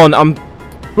are on. I'm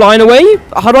flying away.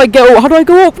 How do I get up? How do I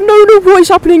go up? No, no, what is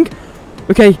happening?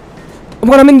 Okay, oh my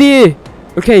god, I'm in the air.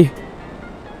 Okay.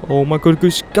 Oh my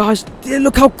goodness, guys,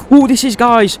 look how cool this is,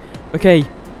 guys. Okay,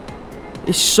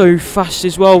 it's so fast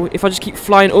as well. If I just keep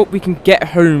flying up, we can get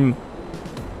home.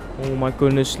 Oh my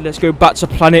goodness, let's go back to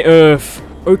planet Earth.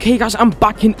 Okay, guys, I'm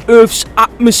back in Earth's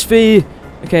atmosphere.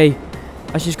 Okay,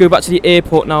 let's just go back to the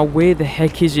airport now. Where the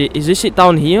heck is it? Is this it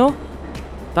down here?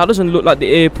 That doesn't look like the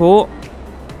airport.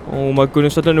 Oh my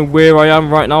goodness, I don't know where I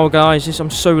am right now, guys. I'm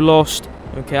so lost.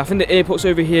 Okay, I think the airport's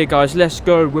over here, guys. Let's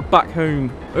go. We're back home.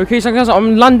 Okay, so guys,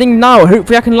 I'm landing now.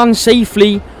 Hopefully I can land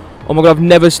safely. Oh my god, I've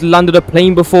never landed a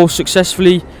plane before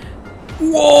successfully.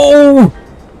 Whoa!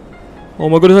 Oh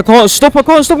my goodness, I can't stop. I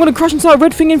can't stop. I'm going to crash into that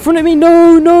red thing in front of me.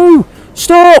 No, no.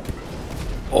 Stop.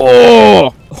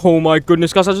 Oh! Oh my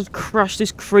goodness, guys. I just crashed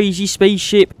this crazy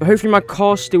spaceship. But hopefully my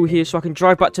car's still here so I can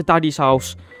drive back to Daddy's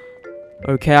house.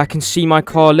 Okay, I can see my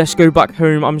car. Let's go back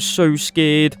home. I'm so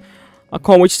scared. I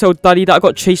can't wait to tell Daddy that I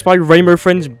got chased by Rainbow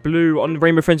Friends Blue on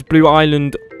Rainbow Friends Blue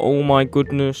Island. Oh my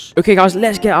goodness. Okay, guys,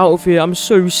 let's get out of here. I'm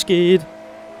so scared.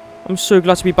 I'm so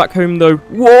glad to be back home, though.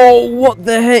 Whoa, what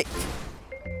the heck?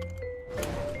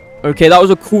 Okay, that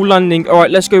was a cool landing. All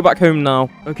right, let's go back home now.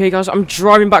 Okay, guys, I'm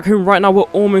driving back home right now. We're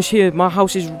almost here. My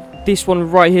house is this one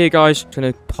right here, guys. I'm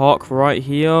gonna park right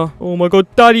here. Oh my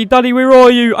god, Daddy, Daddy, where are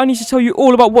you? I need to tell you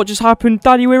all about what just happened.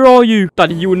 Daddy, where are you?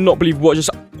 Daddy, you will not believe what just...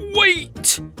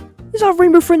 Wait! Is that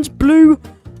Rainbow Friends Blue?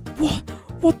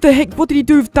 What the heck? What did he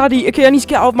do with Daddy? Okay, I need to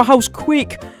get out of my house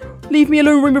quick. Leave me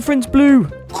alone, Rainbow Friends Blue.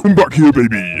 Come back here,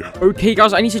 baby. Okay,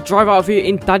 guys, I need to drive out of here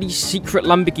in Daddy's secret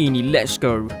Lamborghini. Let's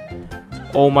go.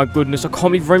 Oh my goodness, I can't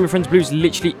believe Rainbow Friends Blue is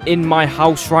literally in my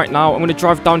house right now. I'm going to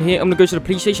drive down here. I'm going to go to the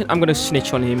police station. I'm going to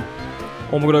snitch on him.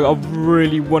 Oh my god, I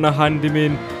really want to hand him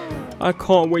in. I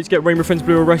can't wait to get Rainbow Friends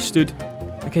Blue arrested.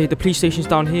 Okay, the police station's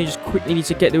down here. Just quickly need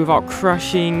to get there without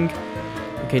crashing.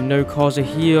 Okay, no cars are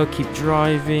here. Keep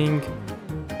driving.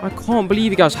 I can't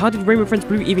believe it, guys. How did Rainbow Friends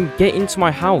Blue even get into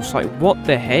my house? Like, what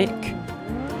the heck?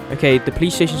 Okay, the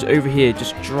police station's over here.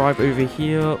 Just drive over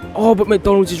here. Oh, but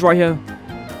McDonald's is right here.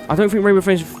 I don't think Rainbow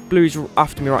Friends Blue is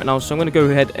after me right now, so I'm going to go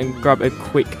ahead and grab a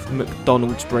quick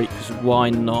McDonald's break, because why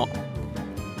not?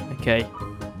 Okay.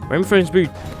 Rainbow Friends Blue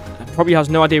probably has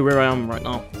no idea where I am right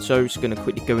now, so just going to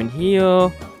quickly go in here.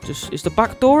 Just, is the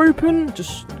back door open?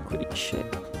 Just quickly check.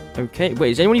 Okay,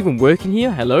 wait, is anyone even working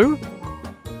here? Hello?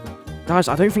 Guys,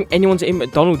 I don't think anyone's in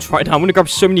McDonald's right now. I'm going to grab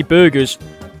so many burgers.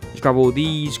 Just grab all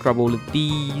these, grab all of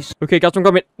these. Okay, guys, I'm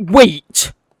grabbing...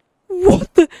 Wait!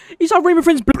 What the... Is that Rainbow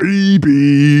Friends Blue?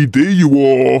 Baby, there you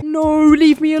are. No,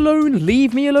 leave me alone.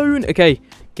 Leave me alone. Okay,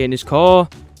 get in this car.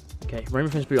 Okay,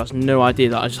 Rainbow Friends Blue has no idea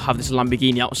that I just have this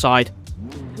Lamborghini outside.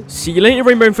 See you later,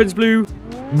 Rainbow Friends Blue.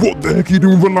 What the heck are you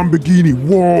doing with a Lamborghini?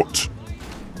 What?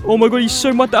 Oh my god, he's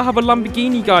so mad that I have a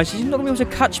Lamborghini, guys. He's not going to be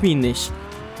able to catch me in this.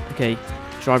 Okay,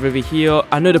 drive over here.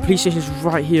 I know the police station is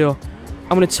right here.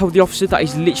 I'm going to tell the officer that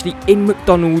he's literally in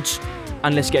McDonald's.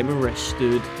 And let's get him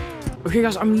arrested. Okay,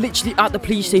 guys, I'm literally at the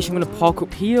police station. I'm going to park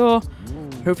up here.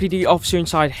 Hopefully the officer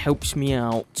inside helps me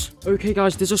out. Okay,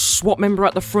 guys, there's a SWAT member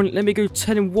at the front. Let me go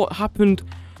tell him what happened.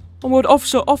 Oh my god,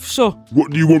 officer. What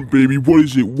do you want, baby? What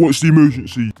is it? What's the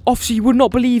emergency? Officer, you would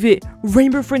not believe it.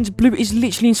 Rainbow Friends Blue is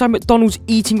literally inside McDonald's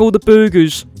eating all the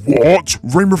burgers. What?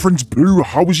 Rainbow Friends Blue?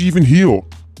 How is he even here?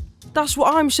 That's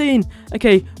what I'm saying.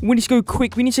 Okay, we need to go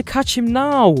quick. We need to catch him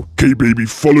now. Okay, baby,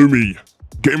 follow me.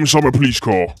 Get him inside my police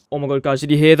car. Oh my god, guys,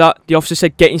 did you hear that? The officer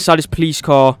said get inside his police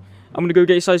car. I'm gonna go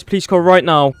get inside his police car right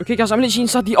now. Okay, guys, I'm literally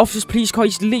inside the officer's police car.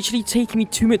 He's literally taking me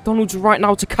to McDonald's right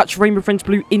now to catch Rainbow Friends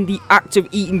Blue in the act of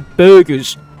eating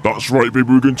burgers. That's right, baby.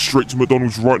 We're going straight to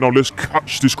McDonald's right now. Let's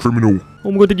catch this criminal. Oh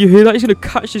my god, did you hear that? He's gonna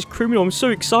catch this criminal. I'm so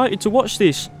excited to watch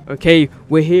this. Okay,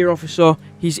 we're here, officer.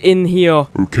 He's in here.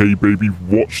 Okay, baby.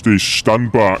 Watch this.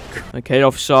 Stand back. Okay,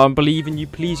 officer, I'm believing you.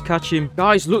 Please catch him.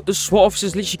 Guys, look, the SWAT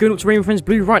officer's literally going up to Rainbow Friends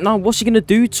Blue right now. What's he gonna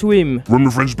do to him?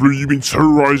 Rainbow Friends Blue, you've been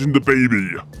terrorizing the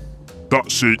baby.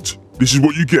 That's it. This is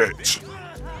what you get.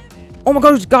 Oh my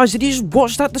god, guys, did you just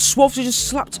watch that? The SWAT officer just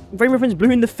slapped Rainbow Friends Blue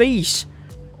in the face.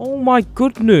 Oh my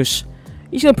goodness.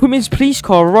 He's gonna put me in his police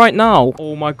car right now.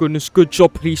 Oh my goodness, good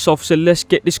job, police officer. Let's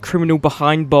get this criminal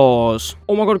behind bars.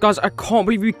 Oh my god, guys, I can't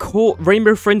believe we caught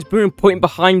Rainbow Friends Boo and put him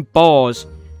behind bars.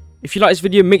 If you like this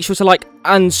video, make sure to like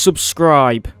and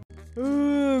subscribe.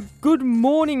 Good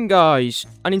morning, guys.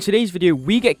 And in today's video,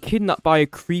 we get kidnapped by a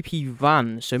creepy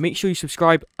van. So make sure you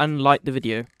subscribe and like the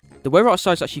video. The weather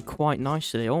outside is actually quite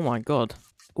nice today. Oh my god.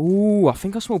 Ooh, I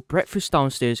think I smell breakfast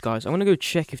downstairs, guys. I'm gonna go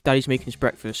check if Daddy's making his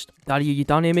breakfast. Daddy, are you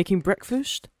down here making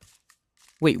breakfast?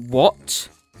 Wait, what?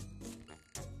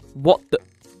 What the?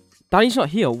 Daddy's not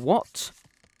here. What?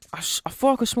 I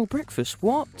thought I could smell breakfast.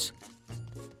 What?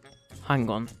 Hang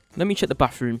on. Let me check the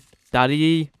bathroom.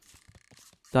 Daddy?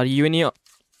 Daddy, you in here?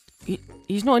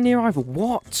 He's not in here either.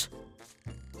 What?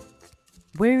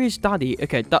 Where is Daddy?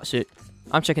 Okay, that's it.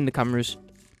 I'm checking the cameras.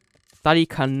 Daddy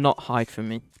cannot hide from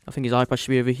me. I think his iPad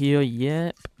should be over here.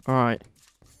 Yep. Alright.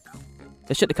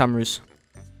 Let's check the cameras.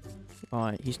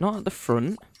 Alright, he's not at the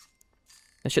front.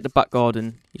 Let's check the back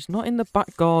garden. He's not in the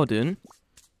back garden.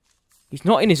 He's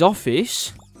not in his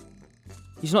office.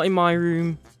 He's not in my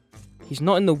room. He's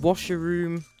not in the washer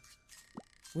room.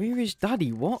 Where is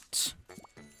Daddy? What?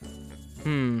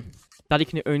 Daddy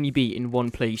can only be in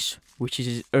one place, which is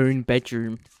his own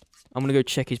bedroom. I'm gonna go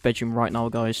check his bedroom right now,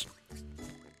 guys.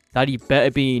 Daddy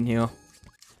better be in here.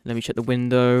 Let me check the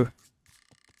window.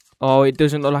 Oh, it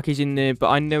doesn't look like he's in there, but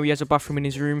I know he has a bathroom in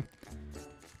his room.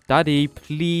 Daddy,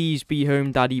 please be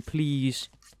home, Daddy, please.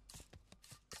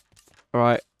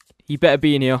 Alright, he better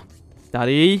be in here.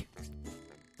 Daddy?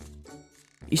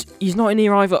 He's not in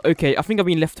here either. Okay, I think I've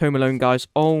been left home alone, guys.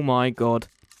 Oh my god.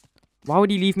 Why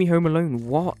would he leave me home alone?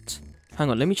 What? Hang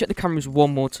on, let me check the cameras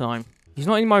one more time. He's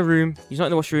not in my room. He's not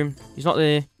in the washroom. He's not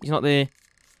there. He's not there.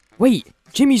 Wait,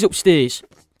 Jimmy's upstairs.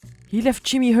 He left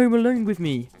Jimmy home alone with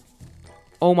me.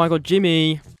 Oh my god,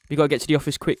 Jimmy. We gotta get to the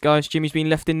office quick, guys. Jimmy's been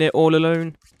left in there all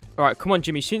alone. Alright, come on,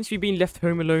 Jimmy. Since we've been left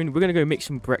home alone, we're gonna go make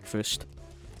some breakfast.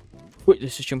 Wait,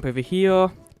 let's just jump over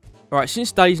here. Alright,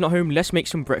 since Daddy's not home, let's make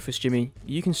some breakfast, Jimmy.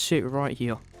 You can sit right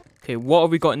here. Okay, what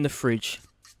have we got in the fridge?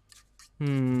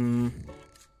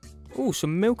 Oh,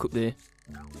 some milk up there.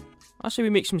 I say we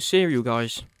make some cereal,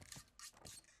 guys.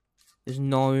 There's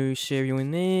no cereal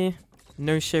in there.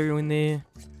 No cereal in there.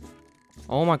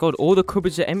 Oh my god, all the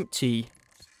cupboards are empty.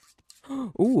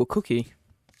 Ooh, a cookie.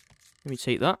 Let me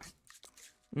take that.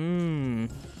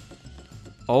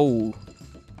 Oh.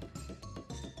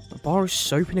 A bar of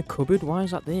soap in a cupboard? Why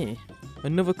is that there?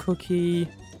 Another cookie.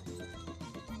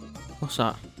 What's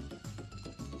that?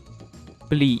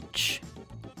 Bleach.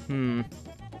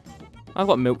 I've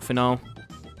got milk for now.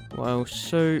 Well,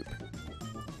 soap.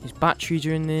 His batteries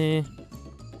are in there.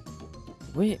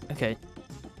 Wait, okay.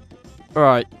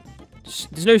 Alright.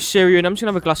 There's no cereal, and I'm just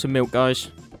gonna have a glass of milk,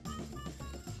 guys.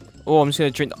 Oh, I'm just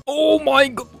gonna drink that. Oh my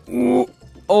god.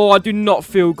 Oh, I do not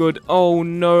feel good. Oh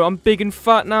no, I'm big and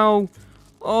fat now.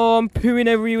 Oh, I'm pooing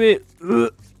everywhere.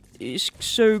 Ugh. It's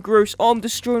so gross. Oh, I'm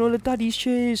destroying all of Daddy's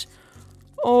chairs.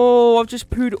 Oh, I've just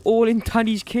pooed all in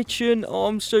Daddy's kitchen. Oh,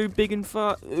 I'm so big and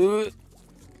fat. Ugh.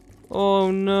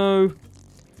 Oh no.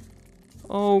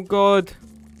 Oh god.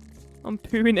 I'm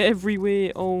pooing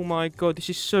everywhere. Oh my god, this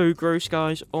is so gross,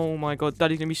 guys. Oh my god,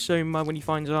 Daddy's gonna be so mad when he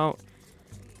finds out.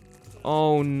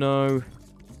 Oh no.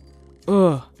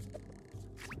 Ugh.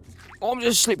 Oh, I'm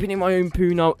just slipping in my own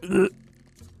poo now. Ugh.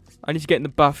 I need to get in the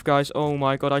bath, guys. Oh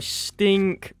my god, I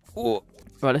stink. Oh.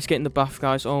 Right, let's get in the bath,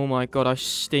 guys. Oh my god, I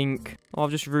stink. Oh,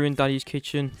 I've just ruined Daddy's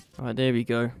kitchen. Alright, there we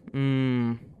go.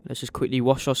 Let's just quickly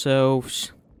wash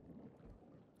ourselves.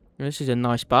 This is a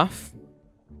nice bath.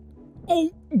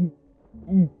 Oh!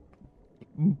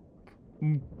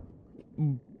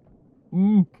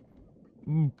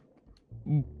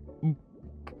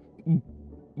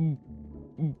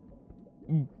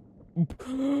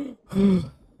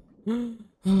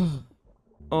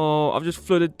 Oh, I've just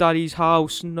flooded Daddy's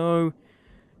house. No.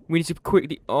 We need to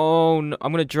quickly... Oh, no.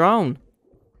 I'm going to drown.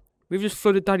 We've just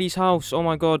flooded Daddy's house. Oh,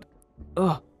 my God.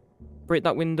 Ugh. Break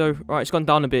that window. Right, it's gone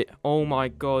down a bit. Oh, my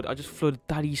God. I just flooded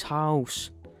Daddy's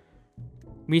house.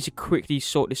 We need to quickly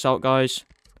sort this out, guys.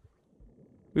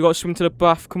 We got to swim to the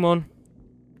bath. Come on.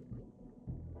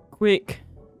 Quick.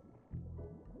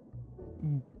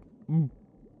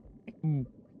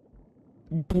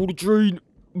 Pull the drain.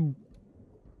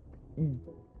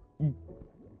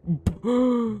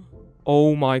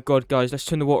 Oh my god, guys. Let's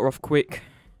turn the water off quick.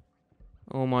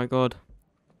 Oh my god.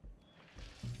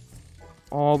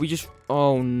 Oh, we just...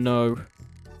 Oh no.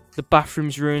 The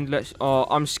bathroom's ruined. Let's... Oh,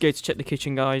 I'm scared to check the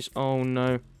kitchen, guys. Oh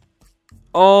no.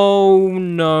 Oh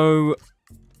no.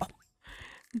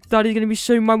 Daddy's gonna be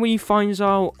so mad when he finds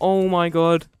out. Oh my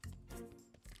god.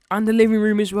 And the living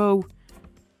room as well.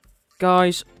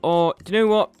 Guys, do you know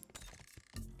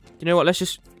what? Let's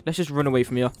just run away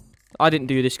from here. I didn't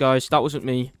do this, guys. That wasn't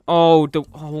me. Oh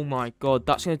my god,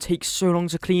 that's gonna take so long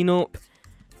to clean up.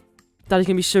 Daddy's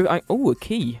gonna be so. Oh, a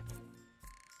key.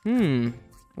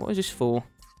 What is this for?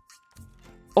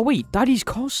 Oh wait, Daddy's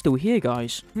car's still here,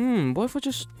 guys. What if I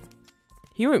just?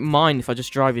 He won't mind if I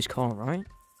just drive his car, right?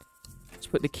 Let's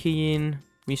put the key in.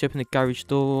 We need to open the garage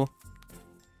door.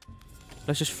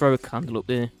 Let's just throw a candle up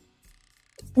there.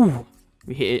 Ooh,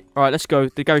 we hit it. Alright, let's go.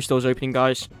 The garage door's opening,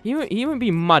 guys. He won't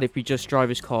be mad if we just drive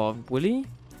his car, will he?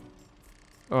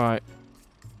 Alright.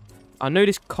 I know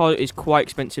this car is quite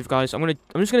expensive, guys. I'm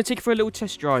just gonna take it for a little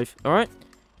test drive, alright?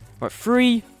 Right,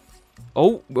 3.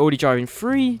 Oh, we're already driving.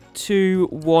 3, 2,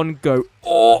 1, go.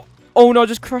 Oh no, I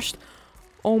just crashed.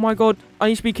 Oh my god, I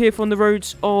need to be careful on the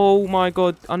roads. Oh my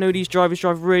god, I know these drivers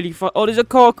drive really fast. Oh, there's a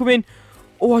car coming.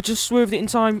 Oh, I just swerved it in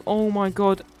time. Oh my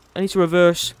god, I need to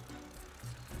reverse.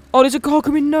 Oh, there's a car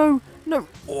coming. No.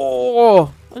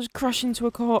 Oh, I just crashed into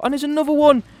a car. And there's another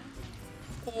one.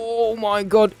 Oh my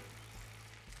god.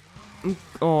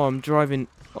 I'm driving.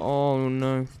 Oh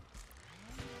no.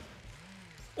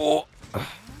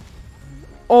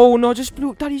 Oh no, I just blew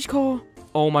up Daddy's car.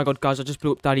 Oh my god, guys, I just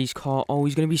blew up Daddy's car. Oh,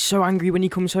 he's going to be so angry when he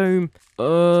comes home.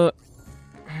 I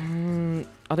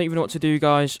don't even know what to do,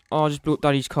 guys. Oh, I just blew up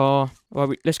Daddy's car.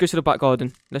 Right, let's go to the back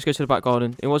garden.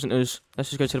 It wasn't us. Let's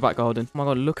just go to the back garden. Oh my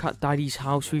god, look at Daddy's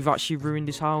house. We've actually ruined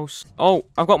his house. Oh,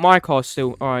 I've got my car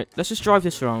still. Alright, let's just drive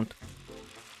this around.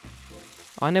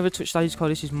 I never touched Daddy's car.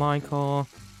 This is my car.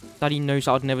 Daddy knows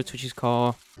that I'd never touch his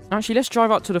car. Actually, let's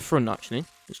drive out to the front, actually.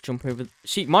 Let's jump over.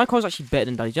 See, my car's actually better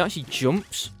than Daddy's. It actually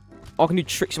jumps. Oh, I can do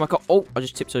tricks in my car. Oh, I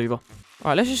just tipped over.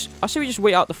 Alright, I say we just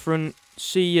wait out the front.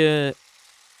 See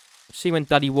when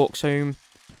Daddy walks home.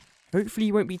 Hopefully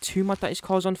he won't be too mad that his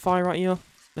car's on fire right here.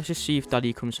 Let's just see if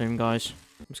Daddy comes home, guys.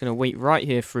 I'm just going to wait right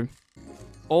here for him.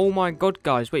 Oh my god,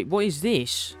 guys. Wait, what is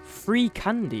this? Free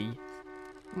candy?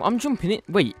 I'm jumping it.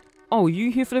 Wait. Oh, are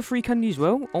you here for the free candy as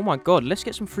well? Oh my god, let's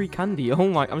get some free candy. Oh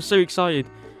my, I'm so excited.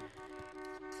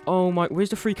 Oh my, where's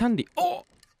the free candy? Oh!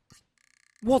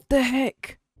 What the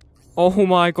heck? Oh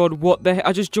my god, what the heck?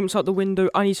 I just jumped out the window.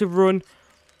 I need to run.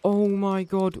 Oh my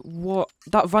god, what?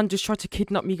 That van just tried to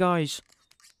kidnap me, guys.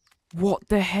 What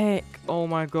the heck? Oh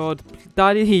my god.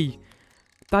 Daddy!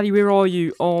 Daddy, where are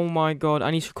you? Oh my god, I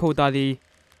need to call Daddy.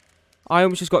 I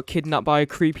almost just got kidnapped by a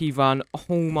creepy van.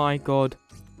 Oh my god.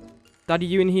 Daddy,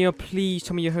 you in here? Please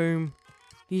tell me you're home.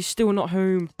 He's still not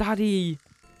home. Daddy!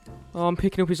 Oh, I'm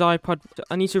picking up his iPad.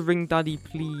 I need to ring Daddy,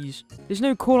 please. There's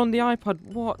no call on the iPad.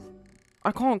 What?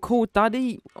 I can't call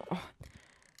Daddy. Oh.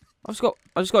 I just got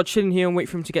to chill in here and wait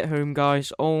for him to get home,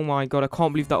 guys. Oh my god, I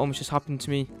can't believe that almost just happened to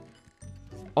me.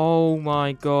 Oh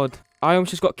my god. I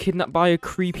almost just got kidnapped by a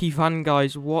creepy van,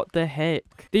 guys. What the heck?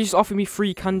 They just offered me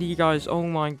free candy, guys. Oh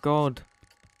my god.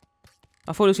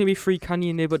 I thought there was going to be free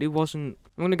candy in there, but it wasn't.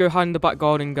 I'm going to go hide in the back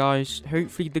garden, guys.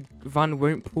 Hopefully the van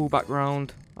won't pull back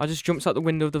round. I just jumped out the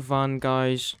window of the van,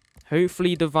 guys.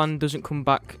 Hopefully the van doesn't come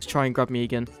back to try and grab me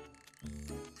again.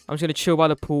 I'm just going to chill by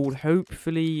the pool.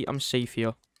 Hopefully I'm safe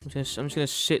here. I'm just going to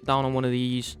sit down on one of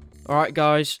these. Alright,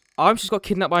 guys. I've just got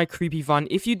kidnapped by a creepy van.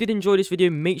 If you did enjoy this video,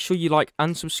 make sure you like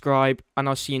and subscribe. And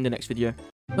I'll see you in the next video.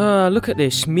 Look at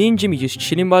this. Me and Jimmy just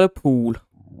chilling by the pool.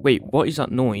 Wait, what is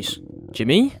that noise?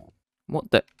 Jimmy?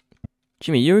 What the?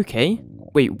 Jimmy, you okay?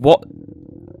 Wait, what?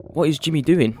 What is Jimmy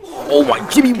doing? Oh my,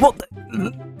 Jimmy, what the?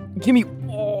 Jimmy,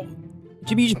 oh.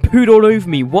 Jimmy just pooed all over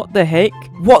me. What the heck?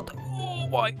 What? Oh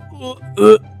my.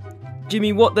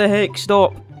 Jimmy, what the heck?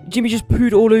 Stop. Jimmy just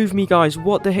pooed all over me, guys.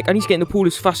 What the heck? I need to get in the pool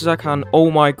as fast as I can.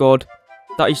 Oh my god.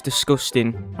 That is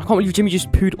disgusting. I can't believe Jimmy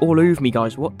just pooed all over me,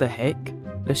 guys. What the heck?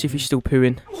 Let's see if he's still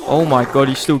pooing. Oh my god,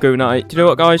 he's still going at it. Do you know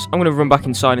what, guys? I'm going to run back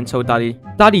inside and tell Daddy.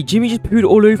 Daddy, Jimmy just pooed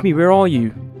all over me. Where are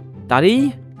you?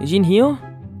 Daddy? Is he in here?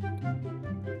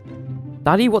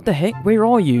 Daddy, what the heck? Where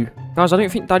are you? Guys, I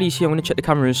don't think Daddy's here. I'm going to check the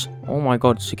cameras. Oh my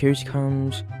god, security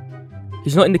cams.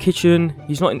 He's not in the kitchen.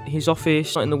 He's not in his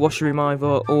office. Not in the washroom either.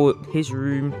 Or his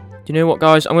room. Do you know what,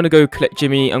 guys? I'm going to go collect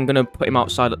Jimmy. I'm going to put him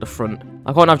outside at the front.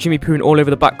 I can't have Jimmy pooing all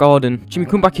over the back garden. Jimmy,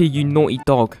 come back here, you naughty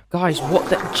dog. Guys, what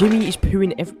the? Jimmy is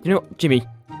pooing you know what? Jimmy.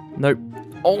 Nope.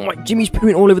 Oh my, Jimmy's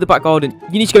pooing all over the back garden.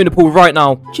 You need to go in the pool right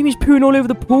now. Jimmy's pooing all over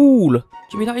the pool.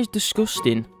 Jimmy, that is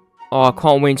disgusting. Oh, I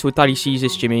can't wait until Daddy sees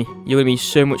this, Jimmy. You're going to be in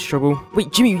so much trouble.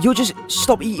 Wait, Jimmy, you're just...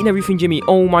 Stop eating everything, Jimmy.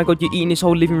 Oh my god, you're eating this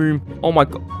whole living room. Oh my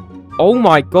god. Oh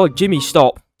my god, Jimmy,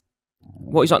 stop.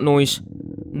 What is that noise?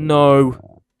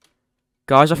 No.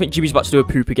 Guys, I think Jimmy's about to do a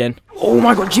poop again. Oh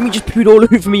my god, Jimmy just pooed all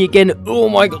over me again. Oh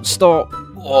my god, stop.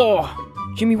 Oh.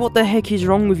 Jimmy, what the heck is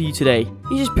wrong with you today?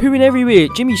 You're just pooing everywhere.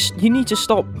 Jimmy, you need to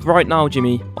stop right now,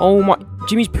 Jimmy. Oh my...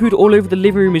 Jimmy's pooed all over the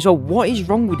living room as well. What is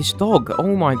wrong with this dog?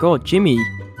 Oh my god, Jimmy.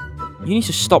 You need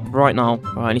to stop right now.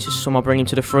 Alright, I need to somehow bring him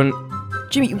to the front.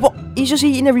 Jimmy, what? He's just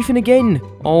eating everything again.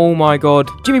 Oh my god.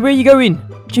 Jimmy, where are you going?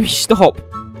 Jimmy, stop.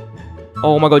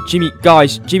 Oh my god, Jimmy.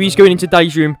 Guys, Jimmy's going into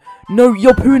Daddy's room. No,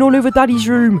 you're pooing all over Daddy's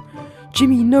room.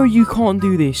 Jimmy, no, you can't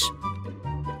do this.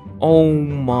 Oh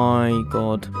my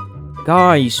god.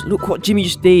 Guys, look what Jimmy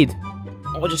just did.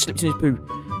 Oh, I just slipped in his poo.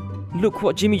 Look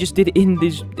what Jimmy just did in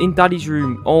Daddy's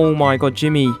room. Oh my god,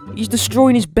 Jimmy. He's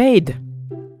destroying his bed.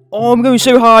 Oh, I'm going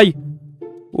so high.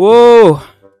 Whoa.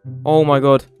 Oh my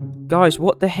god. Guys,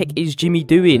 what the heck is Jimmy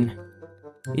doing?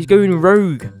 He's going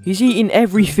rogue. He's eating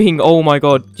everything. Oh my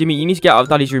god. Jimmy, you need to get out of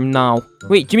Daddy's room now.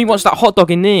 Wait, Jimmy wants that hot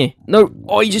dog in there. No.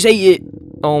 Oh, he just ate it.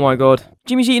 Oh my god.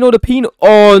 Jimmy's eating all the peanut.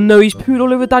 Oh no, he's pooed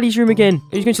all over Daddy's room again.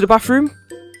 He's going to the bathroom.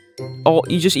 Oh,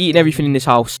 he's just eating everything in this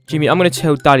house. Jimmy, I'm going to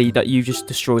tell Daddy that you've just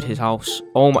destroyed his house.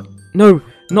 Oh my... No,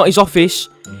 not his office.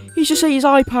 He's just ate his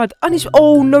iPad. And his...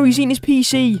 Oh no, he's eating his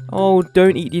PC. Oh,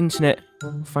 don't eat the internet.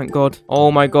 Thank God.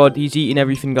 Oh my god, he's eating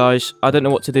everything, guys. I don't know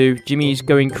what to do. Jimmy's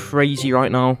going crazy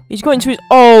right now. He's got into his...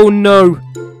 Oh no.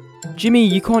 Jimmy,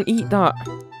 you can't eat that.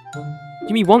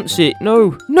 Jimmy wants it.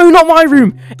 No. No, not my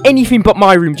room. Anything but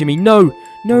my room, Jimmy. No.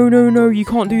 No, no, no. You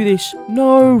can't do this.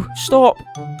 No. Stop.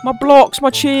 My blocks.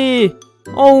 My chair.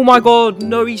 Oh my god.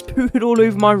 No, he's pooed all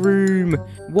over my room.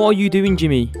 What are you doing,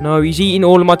 Jimmy? No, he's eating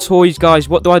all of my toys, guys.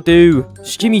 What do I do?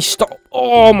 Jimmy, stop.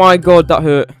 Oh my god, that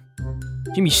hurt.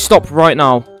 Jimmy, stop right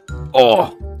now.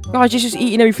 Oh. Guys, he's just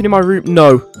eating everything in my room.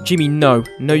 No. Jimmy, no.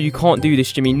 No, you can't do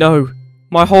this, Jimmy. No.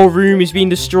 My whole room is being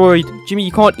destroyed. Jimmy,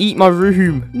 you can't eat my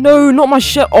room. No, not my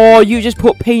shelf. Oh, you just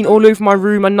put paint all over my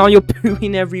room and now you're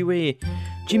pooing everywhere.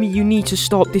 Jimmy, you need to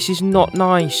stop. This is not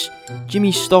nice.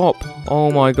 Jimmy, stop.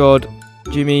 Oh my god.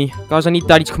 Jimmy. Guys, I need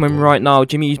Daddy to come in right now.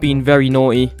 Jimmy is being very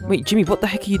naughty. Wait, Jimmy, what the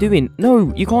heck are you doing?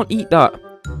 No, you can't eat that.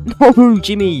 No,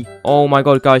 Jimmy. Oh my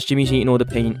god, guys, Jimmy's eating all the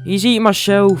paint. He's eating my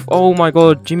shelf. Oh my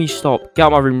god, Jimmy, stop. Get out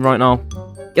of my room right now.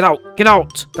 Get out! Get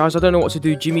out! Guys, I don't know what to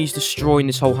do. Jimmy's destroying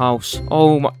this whole house.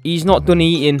 Oh my... He's not done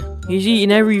eating. He's eating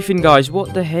everything, guys.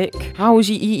 What the heck? How is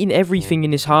he eating everything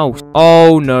in this house?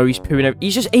 Oh no, he's pooing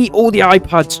He's just ate all the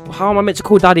iPads. How am I meant to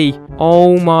call Daddy?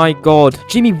 Oh my god.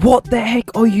 Jimmy, what the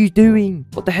heck are you doing?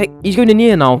 What the heck? He's going in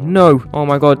here now. No. Oh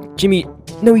my god. Jimmy...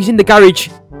 No, he's in the garage.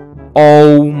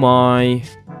 Oh my...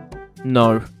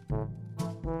 No.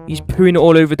 He's pooing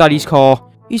all over Daddy's car.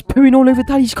 He's pooing all over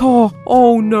Daddy's car.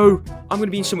 Oh no. I'm going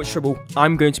to be in so much trouble.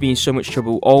 I'm going to be in so much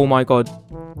trouble. Oh my god.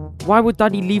 Why would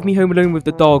Daddy leave me home alone with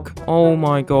the dog? Oh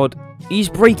my god. He's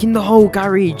breaking the whole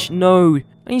garage. No. And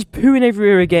he's pooing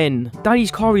everywhere again.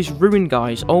 Daddy's car is ruined,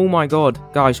 guys. Oh my god.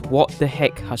 Guys, what the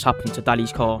heck has happened to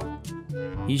Daddy's car?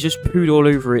 He's just pooed all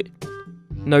over it.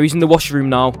 No, he's in the washroom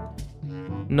now.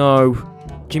 No.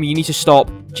 Jimmy, you need to stop.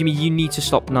 Jimmy, you need to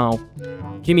stop now.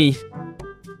 Jimmy.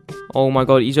 Oh my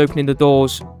god, he's opening the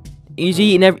doors. He's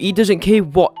eating he doesn't care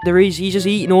what there is. He's just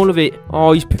eating all of it.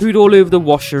 Oh, he's pooed all over the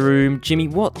washroom. Jimmy,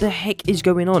 what the heck is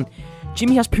going on?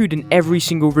 Jimmy has pooed in every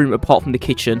single room apart from the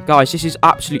kitchen. Guys, this is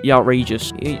absolutely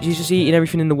outrageous. He's just eating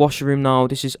everything in the washroom now.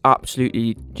 This is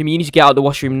absolutely... Jimmy, you need to get out of the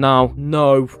washroom now.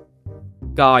 No.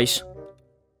 Guys.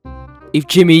 If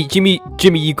Jimmy,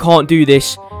 you can't do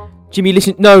this. Jimmy,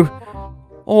 listen. No.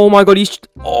 Oh my god, he's...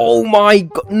 Oh my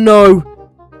god, no.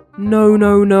 No,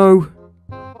 no, no.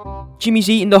 Jimmy's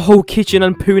eating the whole kitchen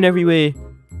and pooing everywhere.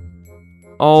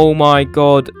 Oh my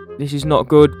god. This is not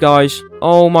good, guys.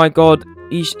 Oh my god.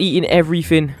 He's eating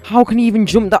everything. How can he even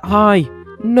jump that high?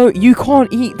 No, you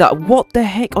can't eat that. What the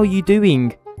heck are you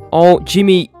doing? Oh,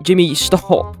 Jimmy,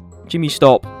 stop. Jimmy,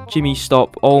 stop. Jimmy,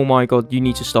 stop. Oh my god, you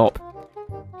need to stop.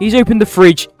 He's opened the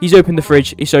fridge. He's opened the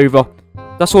fridge. It's over.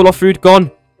 That's all our food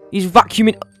gone. He's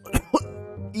vacuuming.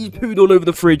 He's pooed all over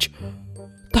the fridge.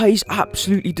 That is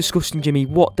absolutely disgusting, Jimmy.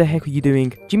 What the heck are you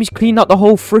doing? Jimmy's cleaned out the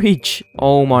whole fridge.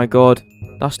 Oh my god.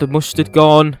 That's the mustard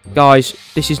gone. Guys,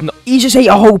 this is not... He just ate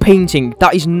a whole painting.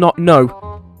 That is not...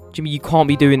 No. Jimmy, you can't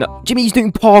be doing that. Jimmy, he's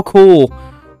doing parkour.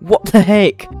 What the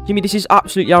heck? Jimmy, this is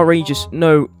absolutely outrageous.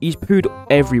 No, he's pooed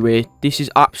everywhere. This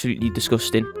is absolutely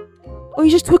disgusting. Oh, he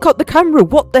just took out the camera.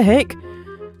 What the heck?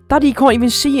 Daddy can't even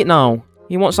see it now.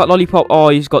 He wants that lollipop. Oh,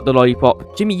 he's got the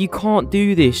lollipop. Jimmy, you can't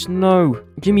do this. No.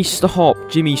 Jimmy, stop.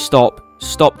 Jimmy, stop.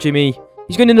 Stop, Jimmy.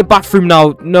 He's going in the bathroom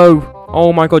now. No.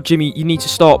 Oh my god, Jimmy, you need to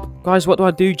stop. Guys, what do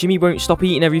I do? Jimmy won't stop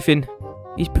eating everything.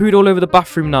 He's pooed all over the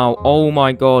bathroom now. Oh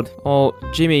my god. Oh,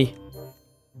 Jimmy.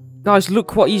 Guys,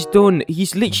 look what he's done.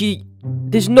 He's literally...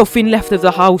 There's nothing left of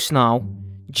the house now.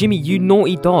 Jimmy, you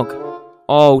naughty dog.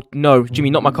 Oh, no. Jimmy,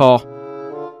 not my car.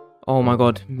 Oh my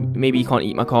god. Maybe he can't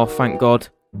eat my car. Thank god.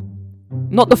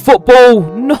 Not the football!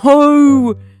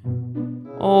 No!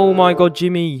 Oh my god,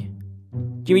 Jimmy.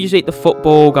 Jimmy just ate the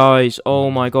football, guys.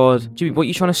 Oh my god. Jimmy, what are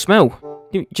you trying to smell?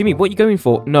 Jimmy, what are you going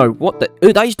for? No, what the?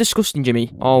 Oh, that is disgusting,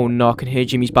 Jimmy. Oh no, I can hear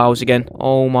Jimmy's bowels again.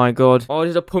 Oh my god. Oh,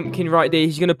 there's a pumpkin right there.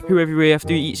 He's gonna poo everywhere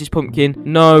after he eats his pumpkin.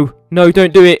 No, no,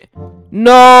 don't do it.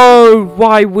 No!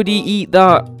 Why would he eat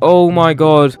that? Oh my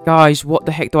god. Guys, what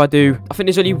the heck do I do? I think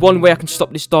there's only one way I can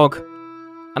stop this dog.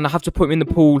 And I have to put him in the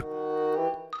pool.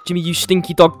 Jimmy, you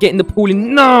stinky dog, get in the pool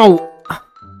and no!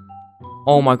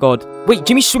 Oh my god. Wait,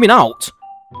 Jimmy's swimming out?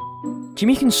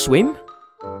 Jimmy can swim?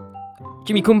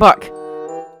 Jimmy, come back.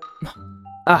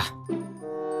 Ah.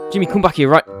 Jimmy, come back here,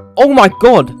 right? Oh my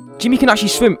god! Jimmy can actually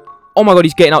swim. Oh my god,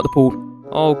 he's getting out the pool.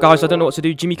 Oh, guys, I don't know what to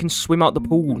do. Jimmy can swim out the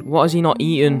pool. What has he not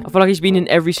eaten? I feel like he's been in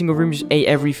every single room, just ate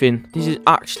everything. This is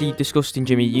actually disgusting,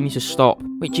 Jimmy. You need to stop.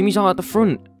 Wait, Jimmy's out at the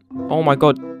front. Oh my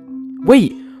god.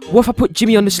 Wait, what if I put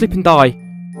Jimmy on the slip and die?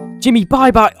 Jimmy,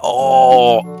 bye-bye.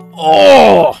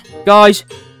 Oh. Guys,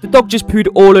 the dog just pooed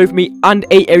all over me and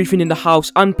ate everything in the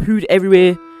house and pooed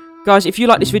everywhere. Guys, if you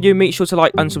like this video, make sure to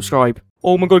like and subscribe.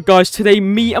 Oh my god, guys, today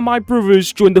me and my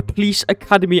brothers joined the police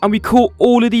academy and we caught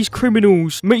all of these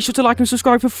criminals. Make sure to like and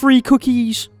subscribe for free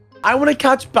cookies. I want to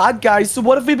catch bad guys, so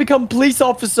what if we become police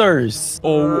officers?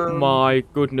 Oh my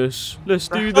goodness. Let's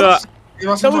do that.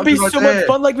 That would be so much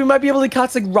fun. Like, we might be able to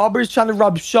catch, like, robbers trying to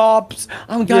rob shops.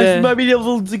 And guys, we might be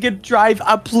able to drive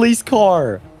a police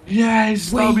car. Yes,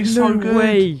 that would be so good.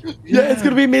 Way. Yeah, it's going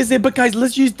to be amazing. But, guys,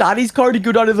 let's use Daddy's car to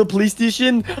go down to the police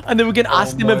station. And then we can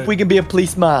ask him if we can be a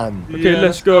policeman. Okay,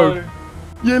 let's go.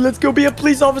 Yeah, let's go be a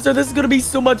police officer. This is going to be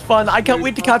so much fun. I can't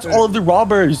wait to catch all of the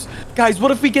robbers. Guys, what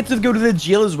if we get to go to the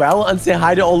jail as well and say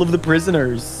hi to all of the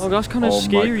prisoners? Oh, that's kind of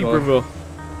scary, brother.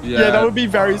 Yeah, that would be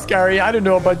very scary. I don't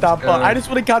know about that, but I just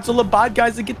want to catch all the bad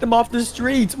guys and get them off the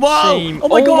streets. Whoa! Same. Oh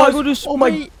my god! Goodness, oh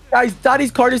my, guys, Daddy's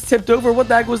car just tipped over. What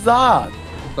the heck was that?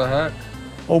 What the heck?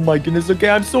 Oh my goodness. Okay,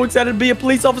 I'm so excited to be a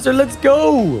police officer. Let's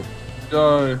go.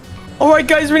 Go. All right,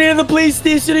 guys, we're near the police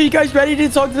station. Are you guys ready to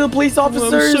talk to the police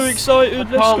officers? I'm so excited.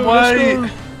 Let's go.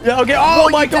 Yeah. Okay. Oh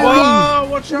my god!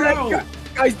 Whoa, watch out!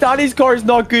 Guys, Daddy's car is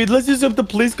not good. Let's just hope the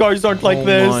police cars aren't like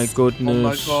this. Oh my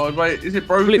goodness. Oh my god, wait, is it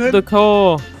broken? Flip the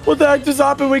car. What the heck just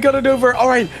happened? We got it over. All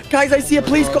right, guys, I see a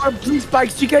police car, police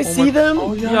bikes. Do you guys see them?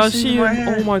 Oh, Yeah, I see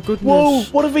them. Oh my goodness. Whoa,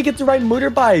 what if we get to ride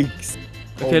motorbikes?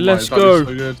 Okay, let's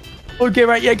go. Okay,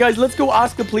 right, yeah, guys, let's go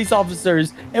ask the police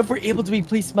officers if we're able to be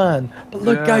policemen. But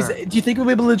look, guys, do you think we'll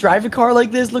be able to drive a car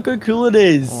like this? Look how cool it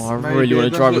is. Oh, I really want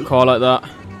to drive a car like that.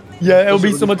 Yeah, it'll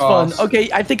be so much fun. Okay,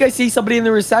 I think I see somebody in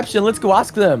the reception. Let's go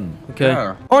ask them. Okay.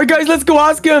 Yeah. All right, guys, let's go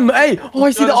ask him. Hey, oh, I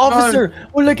see the officer.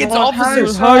 Oh, look, it's the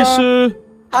officer. Hi, sir.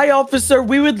 Hi, officer.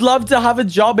 We would love to have a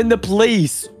job in the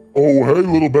police. Oh, hey,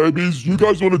 little babies. You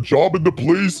guys want a job in the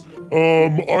police?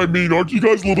 I mean, aren't you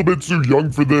guys a little bit too young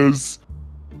for this?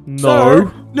 No.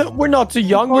 Sir, no, we're not too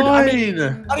young.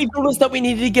 Daddy told us that we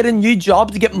needed to get a new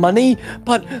job to get money,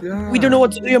 but we don't know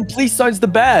what to do, and police sounds the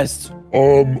best.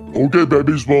 Okay,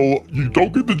 babies. Well, you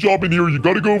don't get the job in here. You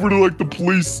gotta go over to, like, the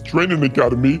police training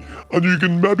academy, and you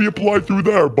can maybe apply through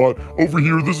there. But over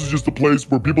here, this is just a place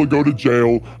where people go to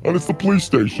jail, and it's the police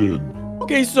station.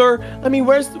 Okay, sir. I mean,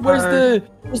 where's the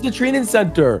training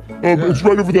center? It's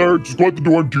right over there. Just go out the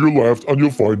door and to your left, and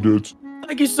you'll find it.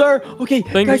 Thank you, sir. Okay,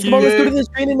 guys, come on, let's go to this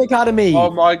training academy.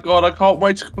 Oh my god, I can't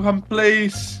wait to become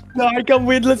police. No, I can't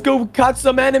wait. Let's go catch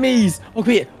some enemies.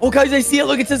 Okay. Oh, guys, I see it.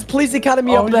 Look, it says police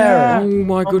academy up there. Oh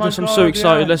my goodness, I'm so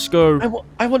excited. Let's go.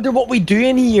 I wonder what we do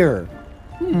in here.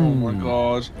 Oh my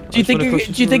god. Do you think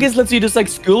it's literally just like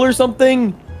school or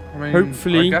something? I mean,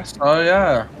 Hopefully. I guess so,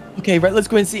 yeah. Okay, right, let's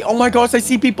go and see. Oh my gosh, I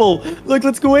see people. Look,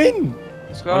 let's go in.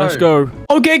 Let's go. Let's go.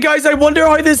 Okay, guys, I wonder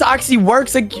how this actually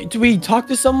works. Like, do we talk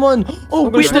to someone? Oh,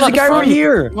 wait, there's a guy over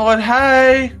here. God,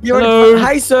 hey. Hello.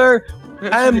 Hi, sir.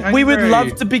 We would angry.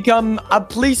 love to become a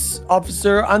police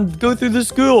officer and go through the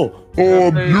school.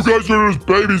 You guys are just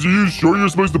babies. Are you sure you're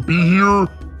supposed to be here?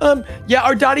 Yeah,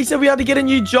 our daddy said we had to get a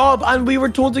new job, and we were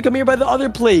told to come here by the other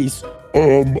place.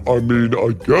 I mean,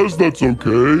 I guess that's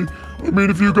okay. I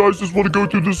mean, if you guys just want to go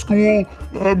through the school,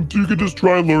 you can just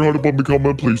try and learn how to become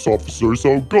a police officer.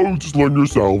 So go, just learn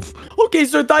yourself. Okay,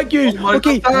 sir, thank you.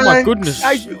 Okay. Oh my goodness.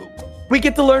 Guys, we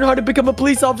get to learn how to become a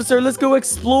police officer. Let's go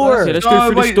explore. Okay, let's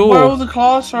go through this door. Where are all the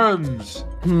classrooms?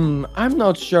 I'm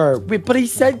not sure. Wait, but he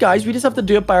said, guys, we just have to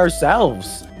do it by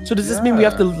ourselves. So does this mean we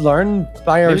have to learn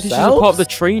by Maybe ourselves? this is a part of the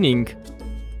training.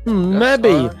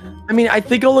 Maybe. I mean, I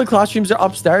think all the classrooms are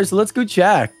upstairs, so let's go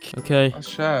check. Okay.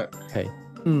 Let's check. Okay.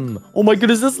 Oh my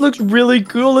goodness, this looks really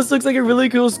cool. This looks like a really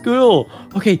cool school.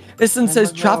 Okay, this one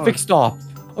says traffic stop.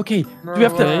 Okay, do we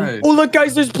have to... way. Oh, look,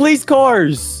 guys, there's police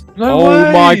cars. No Oh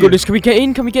way. my goodness, can we get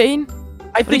in? Can we get in?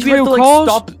 I think these we have to real like cars?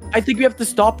 stop. I think we have to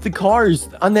stop the cars,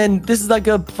 and then this is like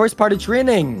a first part of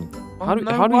training. How do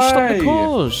No we stop the way.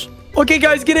 cars? Okay,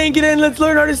 guys, get in. Let's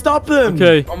learn how to stop them.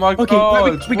 Okay. Oh my Okay, god.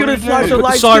 we what gotta do you flash do? our Put the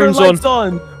lights. sirens get our lights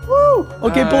on. Woo!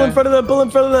 Okay, pull in front of them. Pull in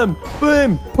front of them.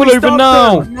 Boom. Pull We over stopped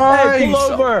now. them. Hey, pull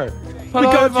Nice. over. Pull We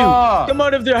got over. you. Come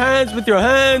out of their hands with your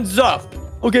hands up.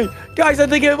 Okay, guys,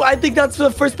 I think that's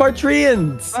the first part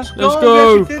trains. Let's Let's go.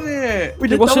 go. We actually did it. We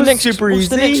did What's that the was next? super What's easy.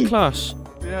 the next class?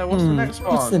 Yeah, what's the next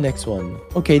one? What's the next one?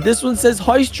 Okay, this one says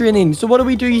house training. So what do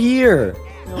we do here?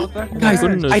 Yeah, what the heck? Guys,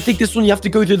 goodness. I think this one you have to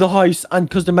go to the house, and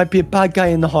because there might be a bad guy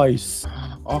in the house.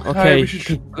 Okay, Okay. we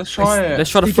should. Let's try it. Let's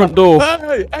try the front door.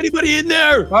 Hey, anybody in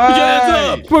there? Put your hands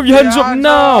up. Put your hands up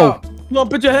now. Come on,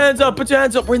 put your hands up. Put your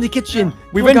hands up. We're in the kitchen.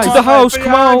 We've Come on, entered guys. the house. Put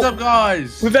Come your hands out. up,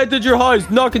 guys. We've entered your house,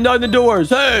 knocking down the doors.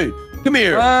 Hey, come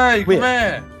here. Hey, Wait. come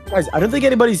here. Guys, I don't think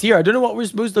anybody's here. I don't know what we're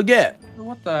supposed to get.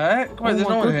 What the heck? Wait, Oh there's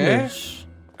my no one here. goodness.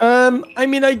 I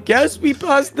mean, I guess we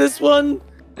passed this one.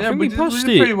 Yeah, think we we did, passed we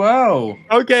did it. pretty well.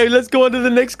 Okay, let's go on to the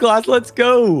next class. Let's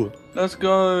go. Let's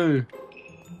go.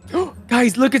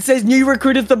 Guys, look, it says new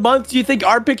recruit of the month. Do you think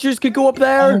our pictures could go up Oh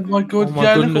there? my god, Oh my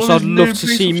yeah, goodness, look at all I'd these love new to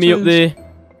police see me up officers. there.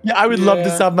 Yeah, I would love to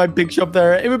Yeah. have my picture up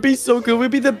there. It would be so cool.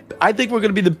 We'd be I think we're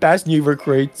gonna be the best new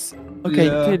recruits. Okay,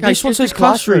 Yeah. Okay, guys, this one here's the says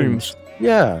classrooms.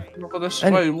 Yeah. Look at this.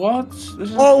 And- Wait, what? This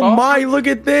is Oh class- my, look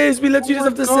at this. We literally Oh just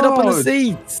have to my sit up on the God.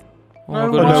 seats. Oh my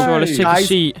No goodness, way. right, let's take a Guys,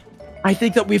 seat. I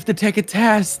think that we have to take a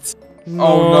test.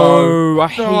 No, I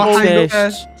hate I hate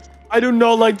tests. I do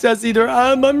not like tests either.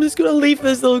 I'm just gonna leave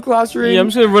this little classroom. Yeah, I'm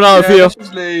just gonna run out of Yeah, here. let's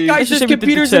just leave. Guys, Let's just there's say we did the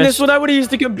computers in this test. one. I would have used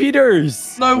the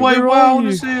computers. No way, Where wow, are I want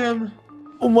you? to see him.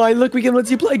 Oh my, look, we can let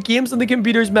you play games on the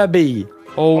computers, maybe.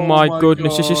 Oh Oh my my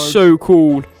goodness, this is God. so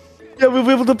cool. Yeah, we'll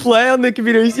be able to play on the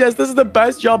computers. Yes, this is the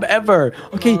best job ever.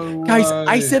 Okay, No guys, I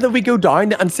way. said that we go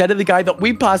down and say to the guy that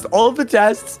we passed all of the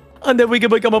tests, and then we can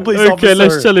become a police officer. Okay,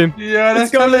 let's tell him. Yeah,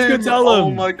 Let's go, let's go him. tell Oh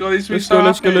him. my god, he's Let's so go,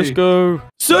 let's go, happy. let's go.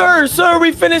 Sir,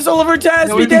 we finished all of our tests.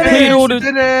 Yeah, we did completed it. all the-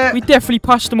 did it. We definitely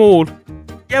passed them all.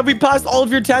 Yeah, we passed all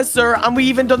of your tests, sir, and we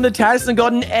even done the test and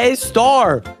got an A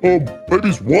star.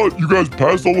 Babies, what? You guys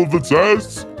passed all of the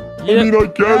tests? I Yeah. mean, I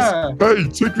guess. Yeah. Hey,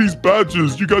 take these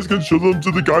badges. You guys can show them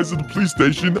to the guys at the police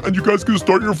station, and you guys can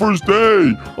start your first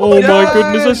day. Oh my Yes!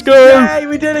 goodness, let's go. Yay,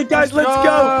 we did it, guys. Let's Let's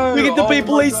go. We get to go. be Oh my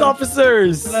police God.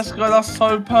 officers. Let's go, that's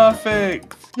so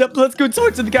perfect. Yep, let's go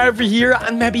talk to the guy over here,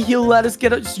 and maybe he'll let us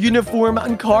get us uniform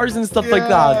and cars and stuff like Yeah.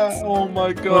 that. Oh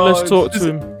my god. Well, let's talk to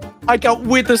him. I can't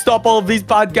wait to stop all of these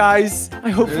bad guys.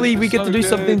 Hopefully This we is get to so do good.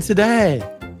 something today.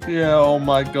 Yeah, oh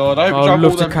my god. I hope I'd we drive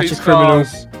love all to them catch a police criminal.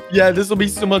 cars. Yeah, this will be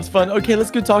so much fun. Okay,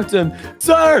 let's go talk to him.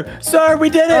 Sir, we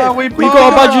did it. Yeah, we got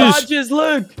our got badges.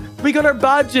 Look, we got our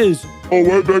badges. Oh,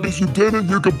 wait, babies, you did it.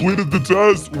 You completed the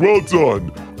test. Well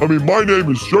done. I mean, my name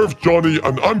is Sheriff Johnny,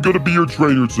 and I'm going to be your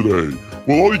trainer today.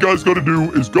 Well, all you guys got to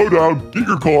do is go down, get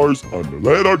your cars, and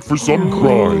lay it out for some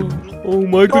crime. Oh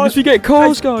my goodness, we get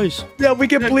cars, guys. Yeah, we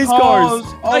get Yeah, police cars.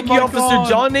 cars. Oh Thank my you, Officer God.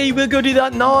 Johnny. We'll go do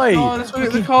that now. Oh, let's go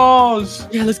get the cars.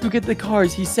 Yeah, let's go get the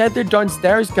cars. He said they're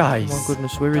downstairs, guys. Oh my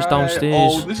goodness, where is Oh,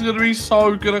 downstairs? this is gonna be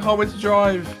so good. I can't wait to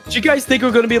drive. Do you guys think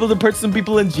we're going to be able to put some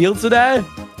people in jail today?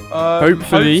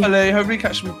 Hopefully. Hopefully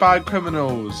catch some bad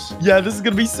criminals. Yeah, this is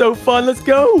going to be so fun. Let's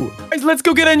go. Guys, let's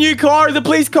go get a new car. The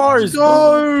police cars.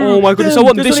 Go! Oh my goodness, I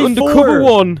want There's this only undercover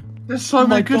 4. one. There's so Oh my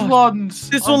many good God. ones.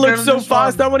 This I'm one looks getting so this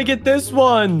fast. one. I want to get this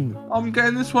one. I'm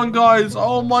getting this one, guys.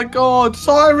 Oh my god,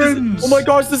 sirens! Oh my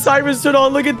gosh, the sirens turn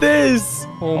on. Look at this.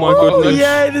 Oh my goodness.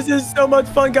 Yeah, this is so much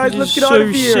fun, guys. This Let's is get out so of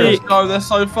here. sick. Let's go, they're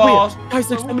so fast. Wait, guys,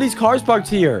 look, somebody's car's parked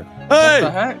here. the Hey,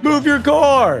 heck? move your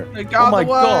car. Hey, get Oh out my of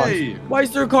the way. gosh. Why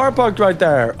is there a car parked right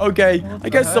there? Okay, I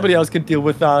guess heck? somebody else can deal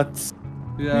with that.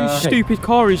 Yeah. Whose stupid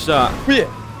car is that? Wait,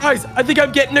 guys, I think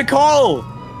I'm getting a call.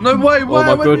 No way, Oh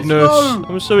my where did goodness. this go?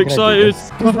 I'm so excited.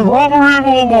 Robbery in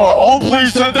Walmart. All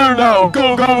police head there now.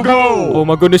 Go, go, go. Oh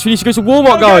my goodness, we need to go to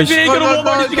Walmart, guys. Okay, Go, go to go,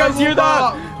 Walmart. go, Did you guys go, hear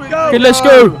that? Walmart. Go. Okay, let's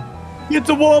go. Get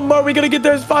to Walmart. We gotta get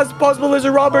there as fast as possible. There's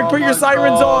a robber. Oh Put your my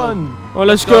sirens God. on. Oh,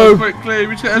 let's Go go. quickly.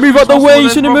 We should Move out the way,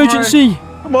 it's an emergency.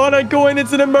 Come on, I'm going.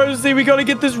 It's an emergency. We gotta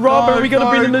get this robber. We gotta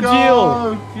bring him to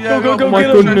jail. Yeah, Go, go, Oh my get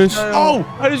him. goodness. Oh,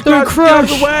 I just Don't crashed. Get out of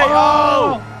crash. the way.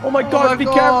 Oh, oh my gosh, my be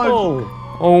God. careful.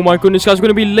 Oh my goodness, guys, we're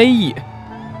gonna be late.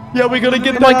 Yeah, we gotta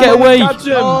get He might that. get away. Catch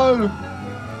him Go.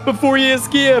 before he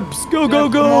escapes. Go, go,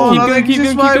 Come go. on, Keep I going, think keep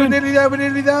this going, way. keep We're going. nearly there. We're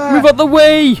nearly there. Move out the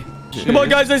way. Come on,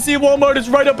 guys. I see Walmart. It's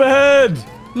right up ahead.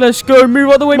 Let's go.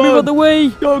 Move out the way. Come Move on. out the way.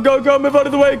 Go, go, go. Move out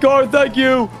of the way, car. Thank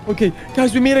you. Okay,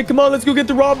 guys, we made it. Come on, let's go get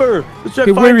the robber. Let's try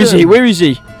Okay, to find where is him. he? Where is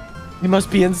he? He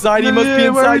must be inside. He Yeah, must be yeah,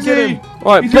 where inside. is Get he? him.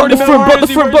 All right, He's block the running front. now. Block Where the is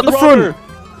he? front. Block Where's the front. robber?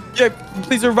 Yeah,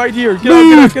 please are right here. Get out, Move.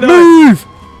 get out, get out. Move.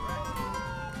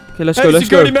 Okay, let's Hey, go, let's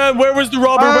go. security man, where was the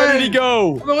robber? Where did he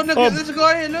go? Look, there's a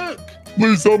guy here, look.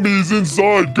 Please tell me he's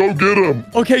inside. Go get him.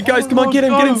 Okay, guys, come on, get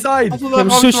him, get inside. I'm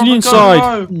searching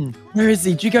inside. Where is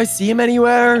he? Do you guys see him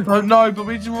anywhere? I don't know, but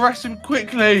we need to arrest him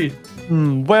quickly.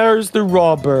 Where's the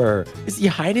robber? Is he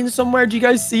hiding somewhere? Do you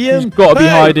guys see him? He's gotta be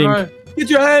hiding. Right. Get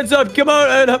your hands up. Come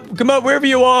out wherever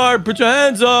you are. Put your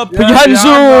hands up. Put your hands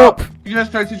up. You're going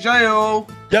to go to jail.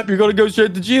 Yep, you're gonna go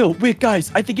straight to jail. Wait,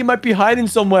 guys, I think he might be hiding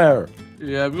somewhere.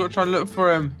 Yeah, we've got to try and look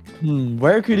for him.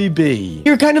 Where could he be?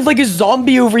 You're kind of like a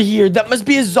zombie over here. That must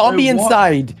be a zombie Wait, what?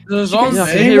 inside. There's a You guys zombie. I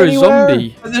see can him hear a anywhere?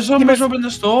 zombie. There's zombies up in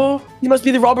the store. He must be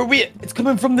the robber. Wait, it's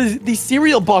coming from the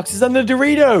cereal boxes and the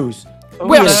Doritos.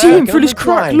 Wait, I yeah. see him Go through this look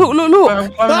crack. fine. Look, look,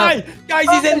 look. Hi, guys,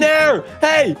 he's in there.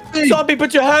 Hey, Hey. zombie,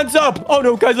 put your hands up. Oh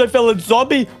no, guys, I fell in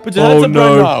zombie. Put your hands Oh up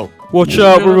right no. now. Watch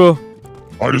out, brother.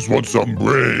 I just want some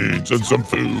brains and some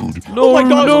food. Oh No, my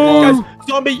gosh, no. guys,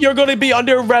 zombie, you're gonna be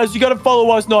under arrest. You gotta follow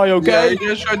us now, Yeah, okay?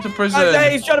 you're straight to prison.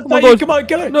 Hey, he's trying to Oh my fight you. God. Come on,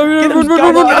 get it. No, no, Get run, him, run,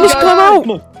 guys, run, run. guys, Alice, guys. come out.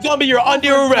 Come on. Zombie, you're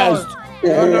under arrest.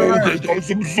 Okay,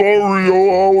 guys, I'm sorry.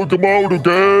 I'll come out,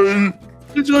 okay?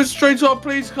 Let's go straight to our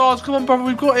police cars. Come on, brother,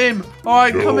 we've got him. All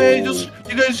right, come here.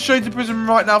 You're going straight to prison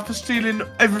right now for stealing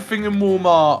everything in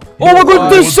Walmart. Oh my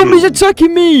god, there's What's zombies it?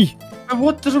 attacking me. And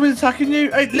what? There's somebody attacking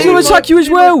you? Hey, He's gonna attack you as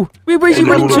well. Where's he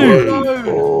running to?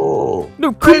 Oh.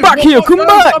 No, come back here, come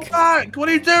back. Come back. What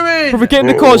are you doing? Brother, get in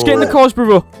the cars,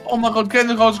 brother. Oh my god, get in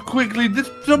the cars quickly. This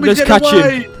zombie's Let's getting catch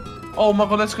away. Oh my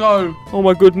god, let's go. Oh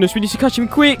my goodness, we need to catch him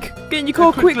quick. Get in your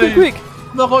car, quick, quick, quick.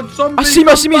 Oh my god, zombie. I see him,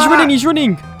 he's running, he's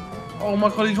running. Oh my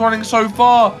god, he's running so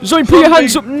far. Zoe, put your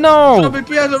hands up now. Zombie, put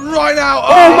your hands up right now.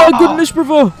 Oh my goodness,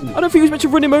 brother. I don't think he was meant to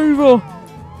run him over.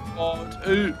 God,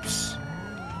 oops.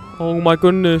 Oh my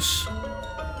goodness.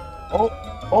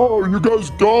 Oh, you guys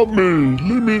got me.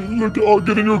 Leave me. Look, I'll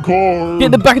get in your car. Get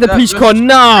in the back of the Yeah, police let's- car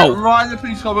now. Right in the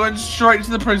police car. We're going straight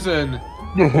to the prison.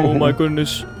 Oh my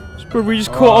goodness. Bro, we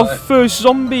just caught our Alright. first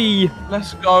zombie.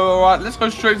 Let's go. All right, let's go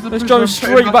straight to the Let's prison. go and put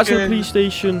straight him back to the in. police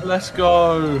station. Let's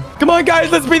go. Come on, guys,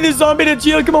 let's bring this zombie to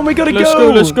jail. Come on, we gotta Let's go.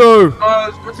 go, let's go.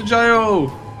 Let's go to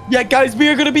jail. Yeah, guys, we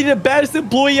are gonna be the best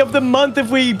employee of the month if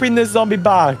we bring this zombie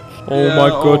back. Oh Yeah, my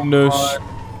goodness. my.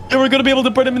 And we're gonna be able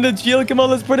to put him in the jail. Come on,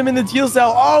 let's put him in the jail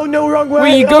cell. Oh no, wrong way.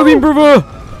 Where you Oh. going, brother?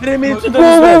 Didn't mean to do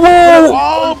Whoa, this. whoa, whoa.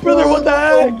 Oh, brother, what the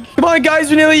heck? Come on, guys,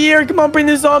 we're nearly here. Come on, bring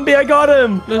the zombie. I got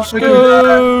him. Let's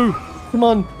go. Come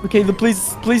on. Okay, the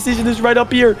police station is right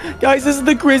up here. Guys, this is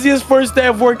the craziest first day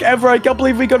of work ever. I can't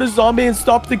believe we got a zombie and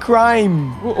stopped the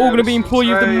crime. We're all gonna be This is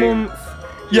employee of the great. month.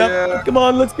 Yep. Yeah. Come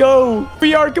on, let's go.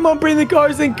 We are. Come on, bring the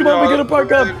cars in. Come on, Yeah, we're gonna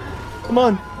park up. okay. Come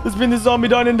on. Let's bring the zombie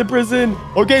down into prison.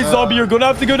 Okay, zombie, you're gonna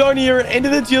have to go down here into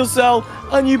the jail cell,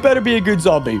 and you better be a good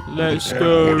zombie. Let's I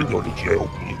go. want to go to jail,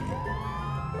 please.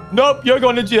 Nope, you're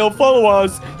going to jail. Follow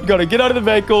us. You gotta get out of the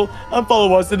vehicle and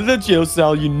follow us into the jail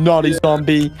cell, you naughty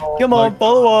zombie. Come on,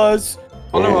 follow us.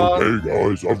 Follow us. Okay,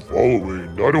 guys, I'm following.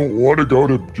 I don't want to go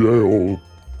to jail.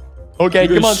 Okay,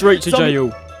 Go come on. straight to zombie.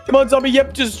 jail. Come on, zombie.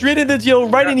 Yep, just straight into jail,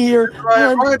 right in here. Right,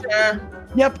 And- right there.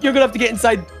 Yep, you're gonna have to get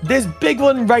inside this big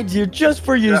one right here just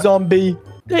for you, Yeah. zombie.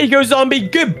 There you go, zombie.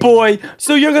 Good boy.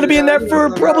 So you're gonna be in there for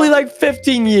probably like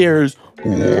 15 years.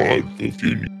 What?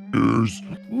 15 years?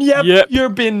 Yep, you're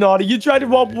being naughty. You tried to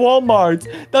rob Walmart.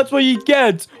 That's what you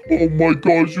get. Oh my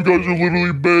gosh, you guys are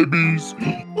literally babies.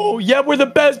 Oh, yeah, we're the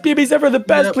best babies ever, the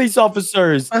best Yep. police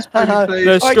officers. Let's go, please.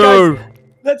 Let's Alright, go. guys,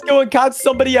 let's go and catch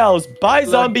somebody else. Bye,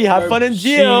 zombie. Have fun in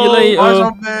See you jail. later. Bye,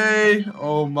 zombie.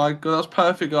 Oh my god, that's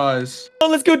perfect, guys. Oh,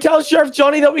 let's go tell Sheriff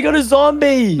Johnny that we got a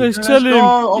zombie. Let's Let's tell him.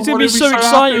 go. He's Oh, gonna be he'll so happy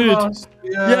excited. with us.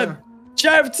 Yeah. Yeah.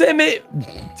 Sheriff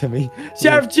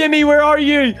Sheriff Jimmy, where are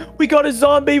you? We got a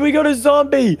zombie. We got a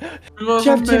zombie. We got a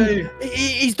Sheriff zombie. Jimmy,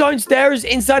 he's downstairs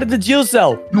inside of the jail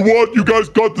cell. You what? You guys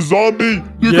got the zombie?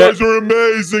 You Yeah. guys are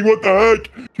amazing. What the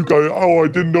heck? You guys, oh, I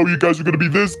didn't know you guys were going to be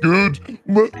this good.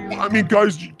 I mean,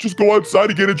 guys, just go outside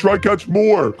again and try and catch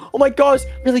more. Oh my gosh.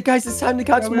 Really, guys, it's time to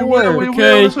catch We more. will, we Okay.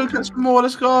 will. Let's go catch some more.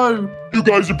 Let's go. You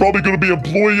guys are probably going to be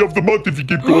employee of the month if you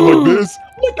keep going like this.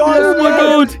 Oh my gosh. Oh my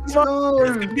god. Let's go.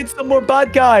 Let's get some more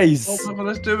bad guys. Oh my god,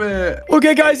 let's do it.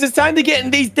 Okay, guys, it's time to get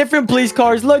in these different police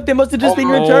cars. Look, they must have just been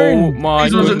Oh, Oh returned. my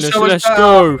These ones look goodness. so much Let's better.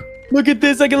 go. Look at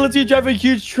this. I can let you drive a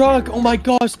huge truck. Oh my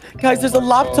gosh. Guys, there's a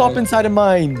laptop inside of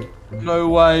mine. No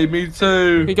way. Me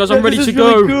too. Hey guys, I'm ready This to is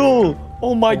really go. cool.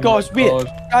 Oh my gosh. Wait, God.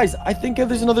 guys, I think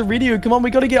there's another radio. Come on, we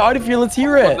gotta get out of here. Let's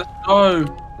hear it. Let's go.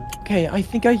 Okay, I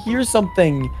think I hear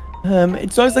something.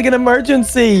 It sounds like an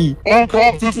emergency. Oh,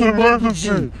 cops, it's an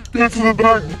emergency. Get to the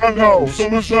back right now.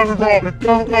 Someone shot a robber.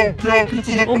 Go, go, go. Get to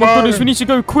the Oh my goodness, we need to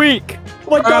go quick.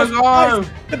 my gosh, go. guys,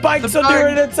 the bank's The under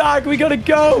bank. an attack. We gotta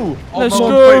go. Let's Come on,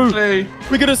 go. Quickly.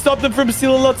 We gotta stop them from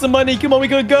stealing lots of money. Come on, we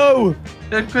gotta go.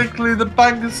 Yeah, quickly. The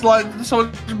bank is like, there's so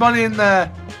much money in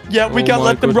there. Yeah, we Oh can't my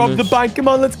let them rob the goodness. bank. Come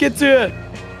on, let's get to it.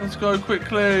 Let's go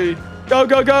quickly. Go,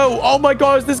 go, go. Oh my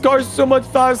gosh, this car is so much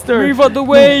faster. Move out the Oh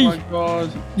way. my god.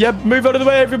 Yep, move out of the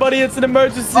way, everybody. It's an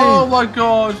emergency. Oh my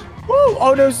god. Woo.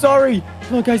 Oh no, sorry.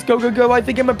 Come on, guys, go, go, go. I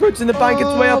think I'm approaching the bank. It's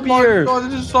way up Oh my here. god,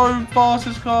 this is so fast,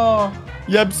 this car.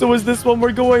 Yep, so is this one.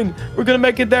 We're going. We're gonna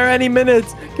make it there any minute.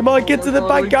 Come on, get my to the God,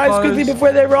 bank, we guys, close. quickly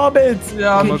before they rob it.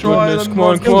 Yeah, I'm my trying. goodness, I'm come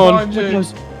on, trying come to on. find you.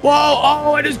 Whoa,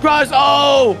 oh, I just crashed.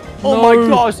 Oh, oh No. my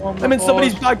gosh. Oh my I'm in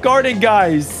somebody's gosh. back garden,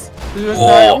 guys.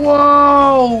 Okay.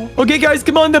 Whoa. Okay, guys,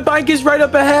 come on. The bank is right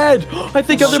up ahead. I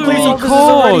think other So police many officers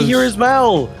are already cars. here as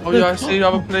well. Oh yeah, I see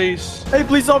other police. Hey,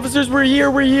 police officers, we're here.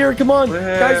 We're here. Come on. We're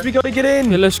here. Guys, we gotta get in.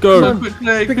 Okay, let's Come go. on.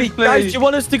 Quickly, Quickly. quickly. Guys, do you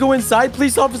want us to go inside,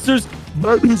 police officers?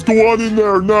 Babies, go on in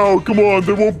there now. Come on,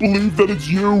 they won't believe that it's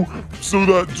you. So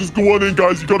that just go on in,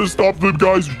 guys. You gotta stop them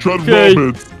guys who try to Okay.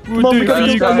 rob it. Come on, we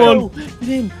gotta you, go. come Go. Get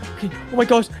in. Okay. Oh my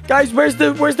gosh, guys, where's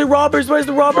the robbers? Where's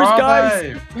the robbers, Where are guys?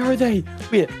 they? Where are they?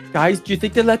 Wait, guys, do you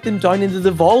think they let them down into the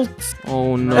vault?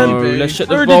 Oh no, Maybe. let's shut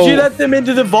the Or vault. did you let them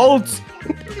into the vault?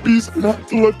 Babies, I had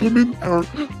to let them in there.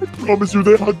 I promise you,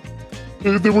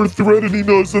 they were threatening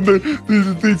us, and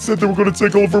they said they were gonna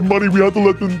take all of our money. We had to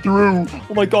let them through.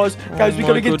 Oh my gosh, guys, we my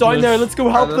gotta get down goodness. there. Let's go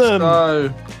help Let's them.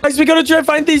 go. Guys, we gotta try and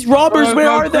find these robbers. Go, Where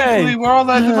go are they? quickly. Where are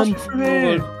they? They must Um, be through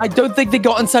here. I don't think they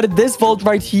got inside of this vault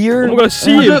right here. Oh my God, I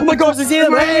see Oh him. my gosh, I see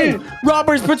them. Hey,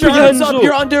 robbers, put your Put your hands hands up. up.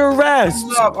 You're under arrest.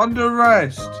 Hands up, under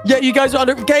arrest. Yeah, you guys are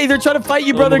under. Okay, they're trying to fight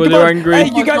you, Oh brother. my God, Come on. they're angry. Hey, Oh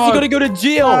you my guys are God. gonna go to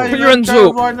jail. Hey, Put your let's hands go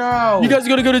up. right now. You guys are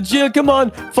gonna go to jail. Come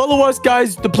on, follow us,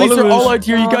 guys. The police Follow are all us. out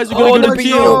here. You guys are Oh gonna go my to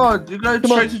jail. god, you're going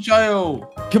Come on. straight to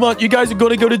jail. Come on, you guys are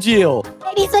gonna go to jail.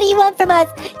 Babies, what do you want from us?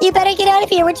 You better get out of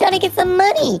here. We're trying to get some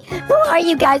money. Who are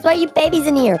you guys? Why are you babies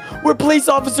in here? We're police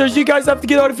officers. You guys have to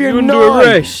get out of here You're under now.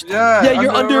 arrest. Yeah,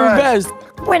 you're under arrest.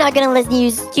 We're not gonna listen to you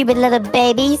stupid little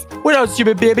babies. We're not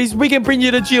stupid babies. We can bring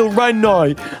you to jail right now.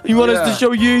 You want us Yeah. to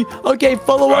show you? Okay,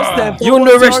 follow us then. You're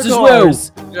Follow under us to arrest our as well.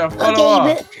 cars. Yeah, Okay, follow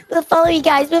up. we'll follow you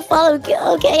guys. We'll follow.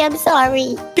 Okay, I'm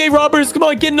sorry. Okay, robbers, come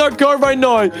on, get in our car right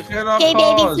now. Get in our Okay,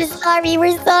 cars. babies, we're sorry.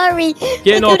 We're sorry.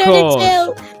 Get in We're our going to cars.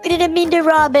 jail. We didn't mean to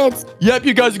rob it. Yep,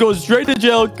 you guys are going straight to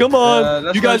jail. Come on.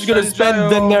 let's You go guys are going to straight to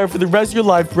spend in jail. there for the rest of your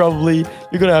life, probably.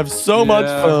 You're going to have so much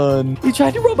Yeah. fun. You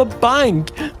tried to rob a bank.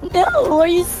 No, are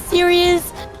you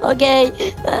serious?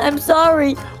 Okay, I'm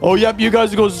sorry. Oh, yep, you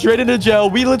guys are going straight into jail.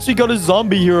 We literally got a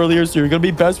zombie here earlier, so you're going to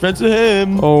be best friends with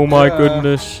him. Oh my Yeah.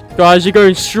 goodness. Guys, you're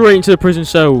going straight into the prison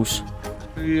cells.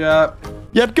 Yeah,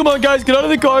 Yep, come on, guys, get out of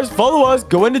the cars. Follow us.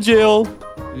 Go into jail.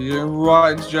 you're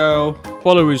right into jail.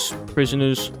 Follow us,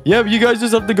 prisoners. Yep, you guys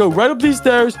just have to go right up these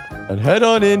stairs and head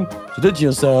on in to the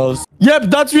jail cells. Yep,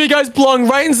 that's where you guys belong,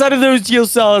 right inside of those jail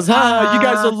cells. Ha, you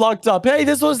guys are locked up. Hey,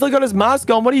 this one's still got his mask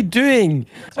on. What are you doing?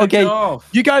 Take Okay, it off.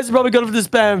 you guys are probably going to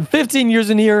spend 15 years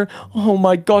in here. Oh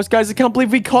my gosh, guys, I can't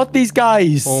believe we caught these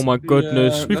guys. Oh my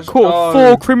goodness. Yeah, We've let's caught go.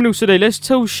 4 criminals today. Let's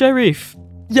tell Sheriff.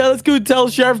 Yeah, let's go tell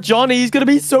Sheriff Johnny. He's going to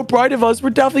be so proud of us. We're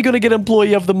definitely going to get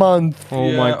Employee of the Month. Oh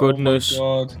Yeah, my goodness.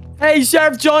 Oh my god. Hey,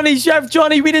 Sheriff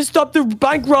Johnny, we didn't stop the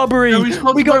bank robbery. Yeah, we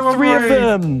stopped we the got bank 3 of robbery.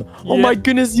 them. Oh Yeah. my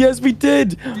goodness, yes, we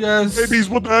did. Yes. Babies,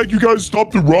 what the heck? You guys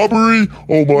stopped the robbery?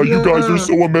 Oh my, you guys Yeah. are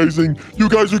so amazing. You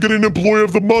guys are getting Employee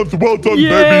of the Month. Well done,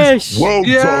 Yes. babies. Well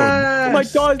done. Yes. Oh my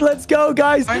god, let's go,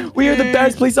 guys. Thank We are the you.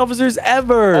 best police officers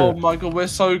ever. Oh my god, we're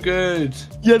so good.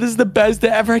 Yeah, this is the best day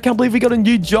ever. I can't believe we got a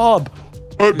new job.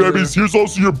 All right, babies, here's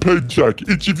also your paycheck.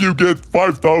 Each of you get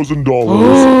 $5,000.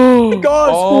 Oh my gosh.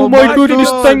 Oh Oh my my goodness,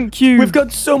 God. thank you. We've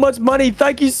got so much money.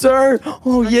 Thank you, sir.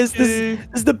 Oh, yes, you. this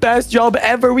is the best job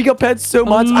ever. We got paid so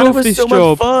much. And it love was this so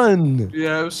job. much fun.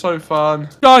 Yeah, it was so fun.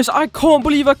 Guys, I can't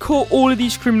believe I caught all of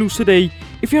these criminals today.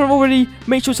 If you haven't already,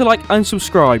 make sure to like and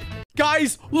subscribe.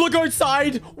 Guys, look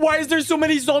outside. Why is there so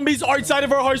many zombies outside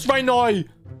of our house right now?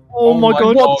 Oh my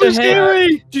god, what the heck?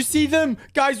 Scary. Do you see them?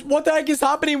 Guys, what the heck is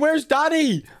happening? Where's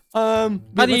Daddy? Wait,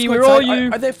 Daddy, let's go where outside. are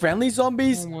you? Are they friendly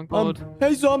zombies? Oh my God.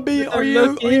 Hey, zombie, are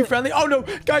look you friendly? Oh no,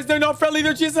 guys, they're not friendly.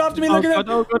 They're chasing after me. Look at God,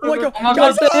 them. oh God, Oh my oh god, God.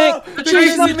 guys, Oh my God, they're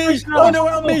chasing chasing me. us now. Oh no,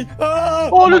 help me.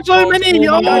 Oh, there's so many.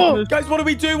 Oh my Oh, Guys, what do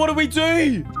we do? What do we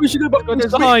do? we should go back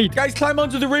inside. Guys, climb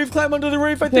onto the roof. Climb onto the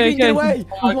roof. I think we can get Okay.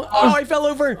 away. Oh, I fell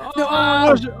over. No.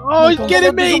 Oh, he's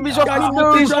getting me. Guys, they're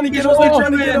trying to get us. They're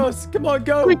trying to get us. Come on,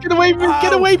 go.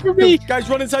 Get away from me. Guys,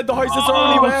 run inside the house. That's our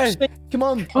only way. Come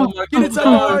on. Oh my Get inside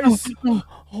the house.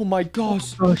 Oh my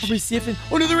gosh. gosh. Are we safe?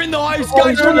 Oh no, they're in the house, Oh,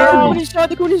 guys. they're Oh, no. going inside.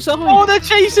 They're going inside. Oh, they're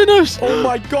chasing us. Oh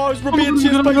my gosh, we're being my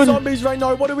chased God, by oh my God. zombies right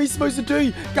now. What are we supposed to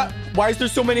do? Why is there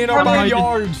so many in our Run,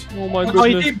 backyard? Oh my I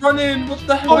goodness. keep running. What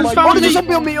the Oh hell? my found God. me. There's a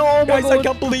zombie on me. Oh my Guys, God. I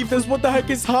can't believe this. What the heck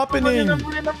is happening?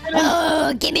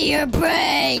 Oh, give me your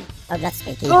brain. Oh, that's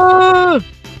spooky. Ah,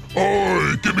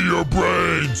 Oi, give me your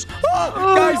brains.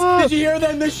 Guys, did you hear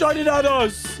them? They shouted at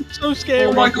us. so scary.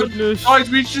 Oh my goodness. Guys,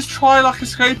 we just try like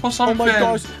escape or Oh something. my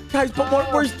gosh. Guys, but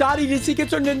where's Daddy? Did he get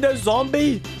turned into a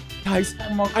zombie? Guys,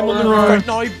 Oh my I'm on the God. roof right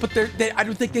now, but I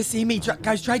don't think they see me.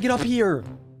 Guys, try to get up here.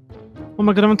 Oh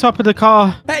my god, I'm on top of the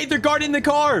car. Hey, they're guarding the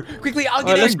car. Quickly, I'll get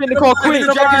Alright, in. let's get in the car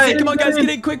quick. Come on, guys, get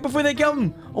in quick before they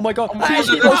come. Oh my God. Hey,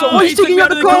 Jesus. oh, Oh, he's taking me out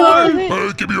of the car.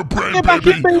 Hey, give me your brain, Get back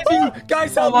in, baby. baby.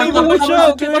 Guys, help my me. God, What am I watch supposed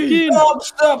out, to get back do? in.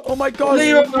 Stop. Oh my God.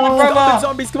 Leave it, my Stop brother. the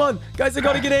zombies. Come on. Guys, I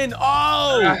gotta get in.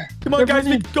 Oh. Come on, guys.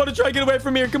 We gotta try to get away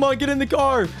from here. Come on, get in the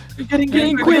car. Get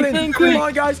in, Quick, quick. Come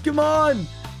on, guys. Come on.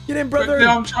 Get in, brother. Quickly,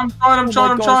 I'm trying. Oh my I'm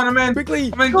gosh. trying. I'm in.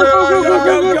 Quickly. I'm in.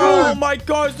 Oh my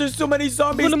gosh, there's so many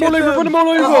zombies. Run them Get all over. them. Run them all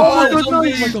over. Oh, my there's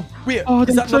goodness. zombies. Oh my God. Wait, Oh, is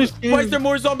they're that so why scary. is there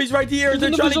more zombies right here?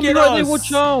 They're There's trying to another get zombie right there.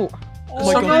 us. Watch out. Oh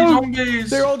my So God. many zombies.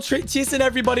 They're all chasing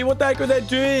everybody. What the heck are they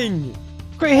doing?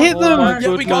 Quick, hit them. my Yeah,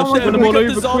 we got goodness, them. run We them got all the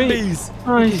over quick. zombies.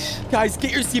 Nice. Guys,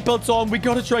 get your seatbelts on. We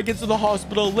gotta try to get to the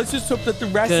hospital. Let's just hope that the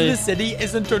rest Okay. of the city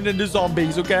isn't turned into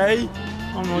zombies, okay?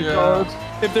 Oh my Yeah. god.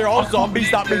 If they're all zombies,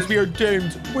 that means we are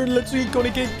doomed. We're literally gonna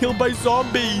get killed by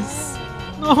zombies.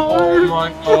 Oh No.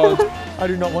 my God. I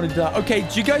do not want to die. Okay,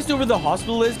 do you guys know where the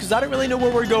hospital is? Because I don't really know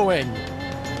where we're going.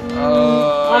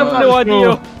 I have Uh, no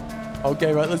idea.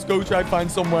 Okay, right, let's go try and find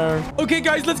somewhere. Okay,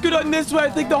 guys, let's go down this way. I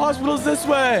think the hospital's this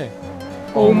way.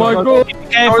 Oh my god. Be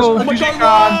careful. Oh my god,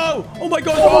 whoa! Oh my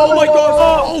god, oh my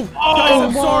god! Oh, guys,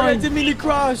 I'm sorry, I didn't mean to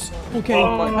crash. Okay,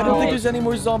 I don't think there's any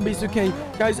more zombies. Okay,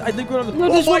 guys, I think we're on the. No,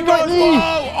 Oh there's my one god! right there.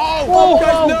 Whoa! Whoa,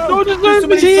 Guys, no! no, there's There's so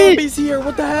many zombies here. zombies here.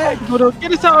 What the heck?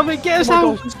 Get us out of it. Get us Oh my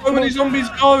out. gosh. so many zombies.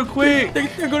 Go quick.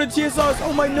 They're gonna chase us.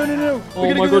 Oh my, no! We're Oh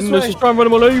gonna my go this goodness. way. Just try and run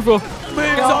them all over. Move,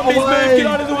 zombies, move! away. Get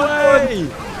out of the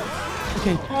way!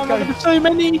 Okay, Oh my god, guys, there's so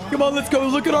many. come on, let's go.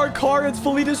 Look at our car. It's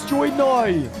fully destroyed now.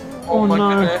 Oh my no.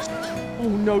 goodness. Oh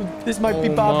no, this might be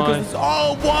Oh bad my. because it's.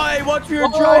 Oh, why? Watch where you're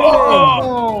driving.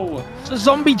 Oh. It's a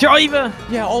zombie driver.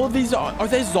 Yeah, all of these are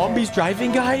they zombies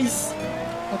driving, guys?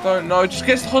 I don't know. Just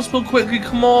get to the hospital quickly.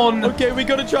 Come on. Okay, we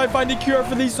gotta try and find a cure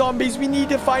for these zombies. We need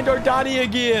to find our daddy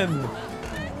again.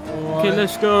 Okay,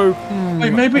 let's go.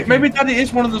 Wait, maybe Daddy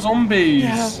is one of the zombies.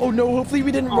 Yeah. Oh no, hopefully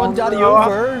we didn't run daddy no.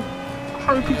 over.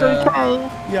 Hope he's okay.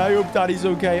 Yeah, I hope daddy's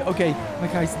okay. Okay, my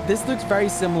guys, this looks very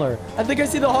similar. I think I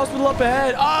see the hospital up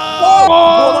ahead. Oh!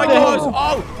 Oh my gosh!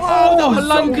 Oh, that was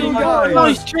so cool, guys.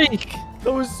 Nice trick.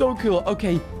 That was so cool.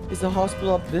 Okay, is the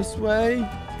hospital up this way?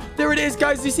 There it is,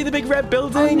 guys. Do you see the big red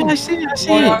building? Yeah, I see it. I see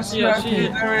Oh, it. I see Yeah, it. see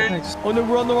it. There it is. Oh no,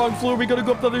 we're on the wrong floor. We gotta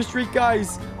go up the other street,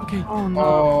 guys. Okay. Oh no.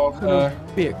 Oh, okay.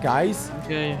 Wait, guys.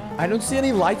 Okay. I don't see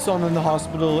any lights on in the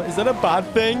hospital. Is that a bad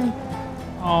thing?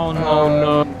 Oh no.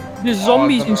 Oh no. There's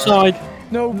zombies don't know. inside.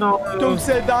 No, No. don't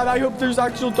say that. I hope there's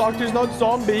actual doctors, not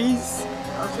zombies.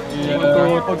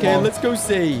 Yeah. Okay, let's go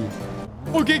see.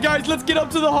 Okay, guys, let's get up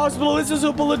to the hospital. Let's just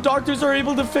hope all the doctors are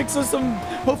able to fix us and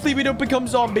hopefully we don't become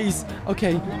zombies.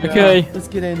 Okay. Okay. Let's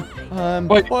get in.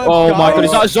 Wait, Oh my god,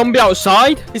 is that a zombie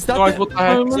outside? Is that Guys, the- what the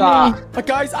heck is that?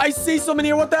 Guys, I see someone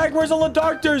here. What the heck? Where's all the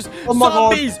doctors? Oh my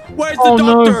God. Zombies! Where's Oh, the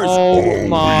no. doctors? Oh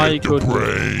my we ate their goodness.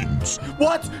 brains.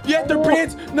 What? You had their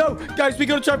brains? No, guys, we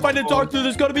gotta try and find a doctor.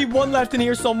 There's gotta be one left in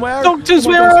here somewhere. Doctors, Oh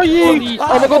my where gosh. are you?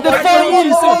 Oh my god, they're my fighting!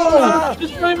 God.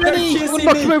 There's so They're many. chasing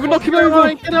Knock me. him over, knock him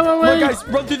over! Get out of Come my on, way. guys,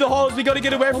 run through the halls. We gotta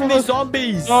get away from these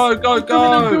zombies. Go, go, I'm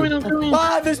go. going.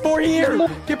 Ah, there's more here.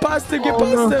 Get past them. Get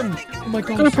past them. Oh my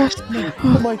Go gosh. past.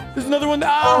 Oh my. There's another one.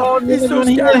 Ah, Oh, he's there's so another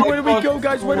one scary. here. Where do we go,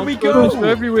 guys? Where do we Goodness, go? they're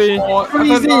everywhere. Oh, I Where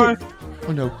is don't know.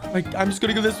 Oh no. I'm just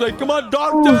gonna go this way. Come on,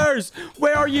 doctors.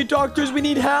 Where are you, doctors? We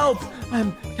need help.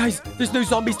 Guys, there's no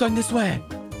zombies down this way.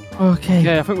 Okay.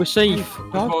 Okay, I think we're safe.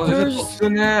 Oh, there's a Doctors. doctor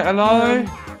in there. Hello?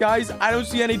 Guys, I don't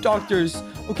see any doctors.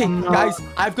 Okay, No. guys,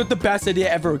 I've got the best idea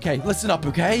ever, okay? Listen up,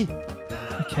 okay?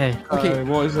 Okay. Okay,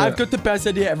 what is it? I've got the best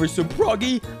idea ever. So,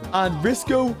 Proggy and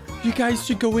Risco, you guys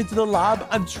should go into the lab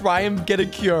and try and get a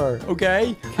cure,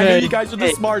 okay? I know Okay. you guys are the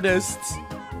smartest.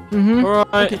 Mm-hmm.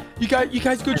 Alright. Okay, you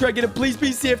guys go try and get it. Please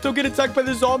be safe. Don't get attacked by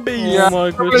the zombies. Oh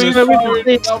my goodness.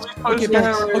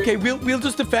 Okay, we'll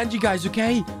just defend you guys,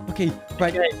 okay? Okay,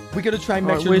 right. We gotta try and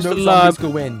make Alright, sure where's no the zombies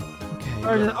lab? go in.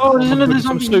 Okay. Oh, there's my another goodness,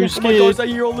 I'm zombie. so here. Oh my scared. gosh, I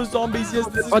hear all the zombies. Yes,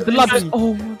 this is The lab is... crazy.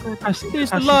 Oh my god. Pass, There's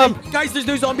the pass. lab. Guys, there's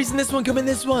no zombies in this one. Come in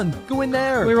this one. Go in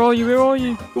there. Where are you? Where are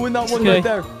you? Go in that one Okay. right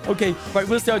there. Okay, right,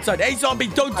 we'll stay outside. Hey, zombie,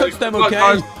 don't touch them, Look, okay?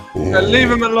 guys, Yeah, leave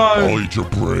him I'll alone. eat your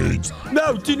brains.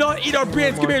 No, do not eat our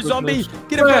brains. Come here, zombie.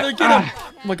 Get him, Come brother. here. Get him.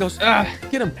 Oh my gosh.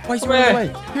 Get him. Why is he Come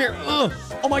running away? Here.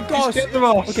 Oh my gosh. get them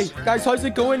off. Okay, guys, how's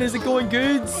it going? Is it going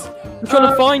good? I'm trying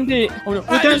to find it. Oh no.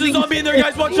 There's a zombie in there,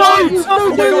 guys. Watch No, out. no, Oh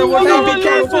my no, god, no, be no,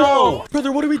 careful. no.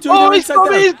 Brother, what are we doing? Oh, They're it's inside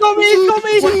got me, there. it's got me,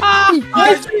 it's got me.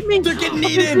 Guys, It's me. they're getting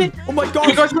eaten. Oh my gosh.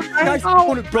 You guys okay? Guys,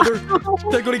 oh no, brother.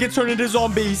 They're going to get turned into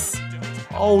zombies.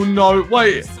 Oh no!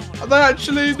 Wait, they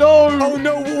actually no. Oh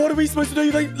no, what are we supposed to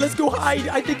do? Like, let's go hide.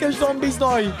 I think there's zombies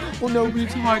now. Oh no, we need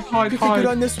to Hide, hide, we can go hide.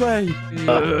 down this way.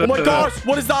 Oh my gosh,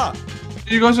 what is that?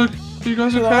 You guys okay?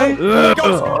 Oh my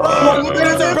gosh.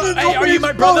 Oh, hey, are you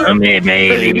my brother? Come here,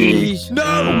 babies. No,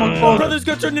 my my God. brother's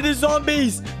gonna turn into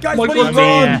zombies. Guys, Oh my what are you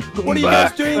God, doing? What are you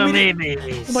guys doing? Come We here, need-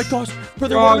 babies. Oh my gosh,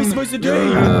 brother, what are we Run. supposed to do?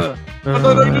 No,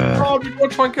 just run. We gotta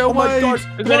try and get Oh my away. gosh,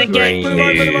 We're gonna run, get run,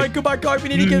 run, you. run, run, go back out. We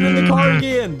need to get in the car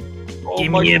again. Oh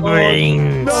Give my me your God.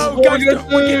 brains. No, What are guys, we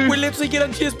gonna do? we're literally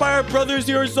getting chased by our brothers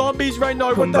who are zombies right now.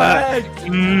 What Come the back.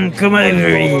 heck? Come over Oh,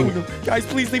 here. no. Guys,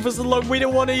 please leave us alone. We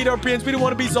don't want to eat our brains. We don't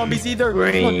want to be zombies either.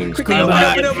 Brains, Quickly, come open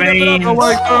back, it, open it, open it, brains. open it. Oh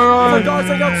my Oh my God. gosh,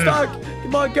 I got stuck.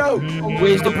 Come on, go.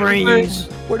 Where's the brains?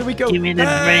 Where do we go? Give me the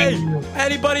Hey, brains.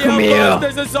 anybody Come help here. us?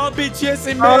 There's a zombie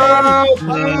chasing me. Help!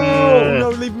 Oh, no,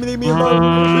 leave me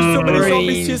alone. There's so many zombies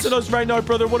Brains. chasing us right now,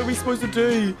 brother. What are we supposed to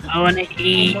do? I want to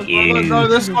eat you. No,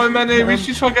 there's so many. We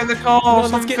should try and get in the car Come or on,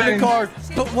 let's something. get in the car.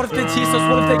 But what if they chase us?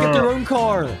 What if they get their own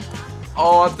car?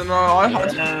 Oh, I don't know. I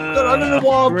don't know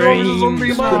why I'm throwing the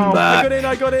zombies Come on, now.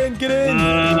 I got in, get in.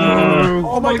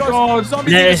 Oh my God.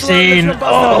 Zombies Let in us this room, in. let's go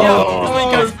bust them out. Oh. Come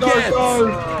on, guys,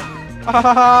 get.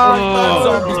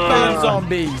 Bad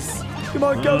zombies. Come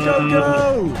on,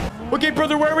 go. Okay,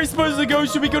 brother, where are we supposed to go?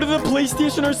 Should we go to the police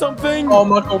station or something? Oh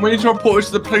my God, we need to report it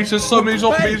to the police. There's so many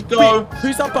zombies. Hey, Go. wait,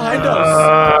 who's that behind us?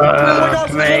 Oh my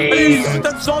gosh, brains. zombies!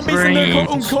 That's zombies in their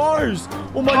own cars!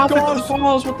 Oh my How big are the gosh!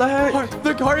 cars? What the heck?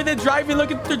 Look, how are they driving?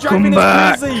 Look at they're driving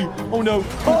back. as crazy! Oh no!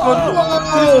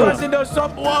 Oh, Whoa. this into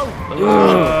some. Whoa!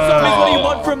 Zombies, what do you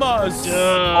want from us? Leave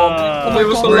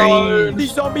us God. alone.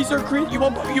 These zombies are crazy. You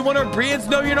want our brains?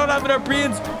 No, you're not having our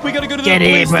brains. We gotta go to the Get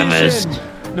police here, brothers. station.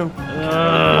 No.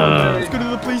 Let's go to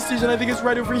the police station. I think it's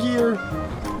right over here.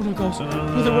 Oh my gosh.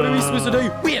 Brother, what are we supposed to do?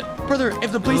 Wait, brother,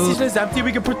 if the police station is empty,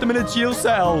 we can put them in a jail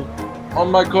cell. Oh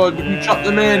my God, you can chuck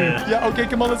them in. Yeah, okay,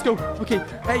 come on, let's go. Okay,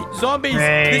 hey, zombies,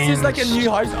 this is Brains. like a new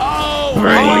house. Oh my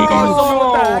Brains. god, zombie,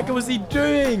 what the heck was he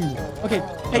doing? Okay,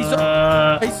 hey,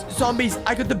 hey, zombies,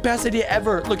 I got the best idea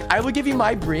ever. Look, I will give you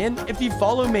my brain if you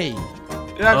follow me.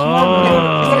 Yeah, come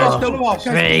Guys, on. no, guys,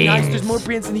 be nice. There's brains. more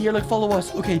brains in here. Like, follow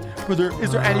us. Okay, brother,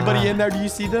 is there anybody in there? Do you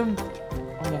see them?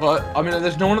 Oh my God. I mean,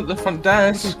 there's no one at the front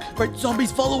desk. Right,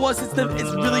 zombies, follow us. It's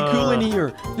really cool in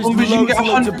here. There's Oh, we can loads get and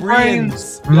loads of 100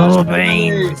 brains. More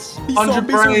brains. These 100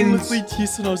 zombies are brains. literally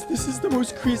chasing us. This is the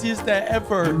most craziest day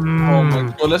ever. Oh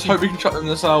my God, let's hope we can chuck them in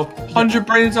the cell. 100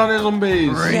 brains down here,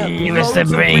 zombies. Yeah, Give us loads the of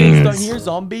brains down brains. here,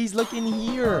 zombies. Look in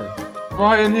here.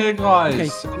 Right in here, guys.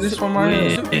 Okay, This so- one right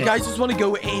here. So you guys just want to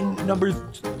go in number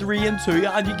 3 and 2,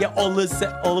 and you get all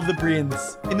of the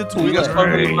brains in the You got toilet. so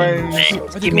many brains.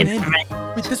 Are they Give me going the in? brains.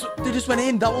 Wait, they just went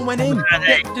in. That one went in. Where are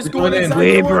they? Yeah, just We're go on going in. inside.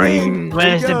 Where go on in. brains?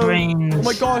 Where's There the you go. brains? Oh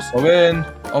my gosh. Go in.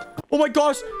 Oh, Oh my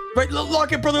gosh. Right,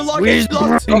 lock it, brother. Lock Where's it. the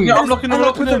Locked. brains? I'm locking him,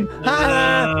 Lock locking him.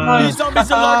 These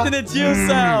zombies are locked in a jail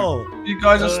cell. you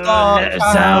guys are Let stuck.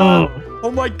 us out. Oh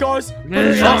my gosh. Let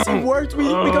us It actually out. worked. We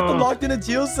got them locked in a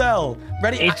jail cell.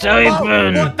 Ready? It's Oh,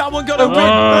 open. what? That one got open.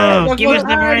 Oh, give us the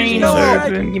Run, brains. no,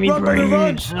 Open. Give me run, brother, run.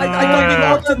 brains. I thought we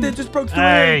locked it. They just broke through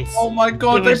Hey. it. Oh my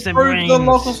God, Give they us the broke the brains.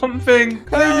 lock or something.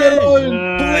 Leave me Hey.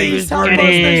 alone. Please help us. Get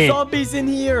There's it. zombies in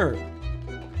here.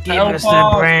 Give Help us us.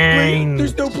 the Wait, brains.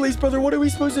 there's no police, brother. What are we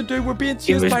supposed to do? We're being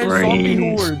Give chased us by zombie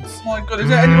brains. hordes. Oh my God, is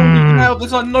there anyone who can help?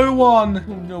 There's like no one.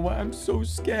 Oh no, I'm so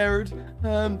scared.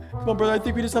 Come on, brother. I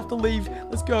think we just have to leave.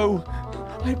 Let's go.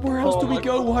 Where else do we my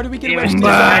go? How do we get Give away us from the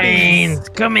zombies? brains.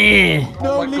 Come here.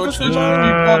 No, Oh my leave God, us just alone.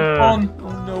 keep on.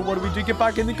 Oh no, what do we do? Get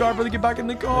back in the car, brother. Get back in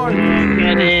the car. Get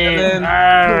in. in.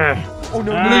 Arr. Oh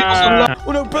no, Leave us alone.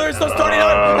 Oh no, brother, it's not starting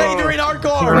out. Hey, they're in our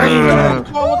car. Brains.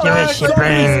 What the Give heck? us your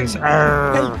brains.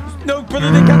 Arr. Hey, no,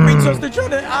 brother, they can't reach us. They're trying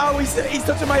to. Ow, he's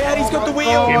touching my head. He's got the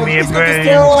wheel. Give me He's a got the brain.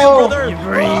 steering wheel, brother. Your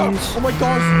brains. Oh my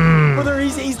gosh, Mm. brother,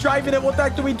 he's driving it. What the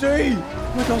heck do we do?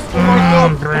 Oh my gosh.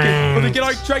 Mm, Okay, brother, brains. get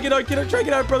out. Try get out. Try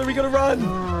get out, brother. We gotta run.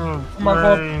 Oh my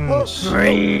God. Brains. Oh,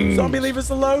 Brains. zombie, leave us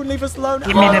alone. Leave us alone.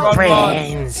 Give me the Ah.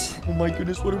 brains. Oh my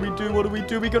goodness, what do we do? What do we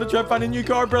do? We gotta try to find a new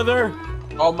car, brother.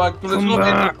 Oh my God, there's Come not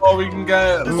back. any car we can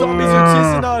get. The zombies are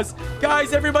chasing us.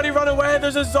 Guys, everybody run away.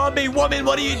 There's a zombie. Woman,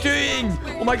 what are you doing?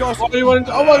 Oh my gosh. What do you want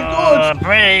to- Oh my God.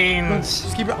 Brains.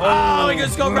 Just keep it. Oh, I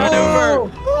just got ran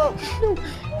over. Oh, no.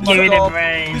 Give me the God. The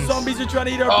brains. zombies are trying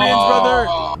to eat our brains, brother.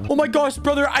 Oh my gosh,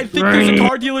 brother. I think there's a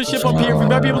car dealership up here. We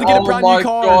might be able to get a brand new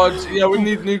car. God. Yeah, we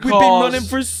need new We've cars. been running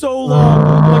for so long.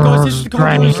 Oh my gosh, this is the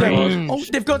car Brains. dealership. Oh,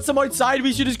 they've got some outside.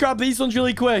 We should just grab these ones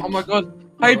really quick. Oh my God.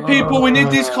 Hey, people, we need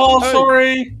these cars. Hey.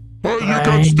 Sorry. Hey, you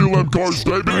can steal them cars,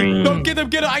 baby. No, get them,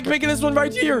 get them. I'm picking this one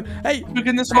right here. Hey, Look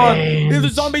at this one. the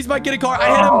zombies might get a car.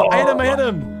 I hit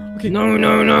him. Okay. No.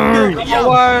 Yeah.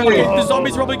 Away. Okay, the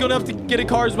zombies are probably gonna have to get a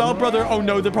car as well, brother. Oh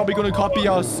no, they're probably gonna copy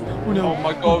us. Oh no. Oh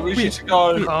my God, we Wait, should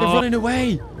go. Wait, they're running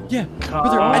away. Yeah,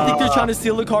 brother, I think they're trying to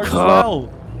steal the cars as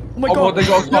well. Oh my Oh, god. what, they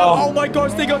got a No, car? oh my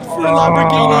gosh, they got free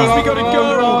Lamborghinis. We gotta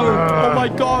go. Oh my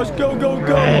gosh, go.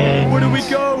 Where do we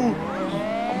go?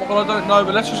 Oh my God, I don't know,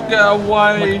 but let's just get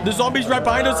away. The zombie's right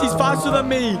behind us. He's faster than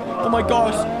me. Oh my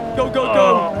gosh. Go.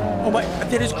 Oh my,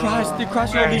 they just crashed. They're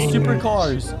crashing all these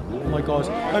supercars. Oh my gosh,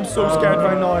 I'm so scared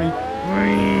right now.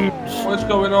 What's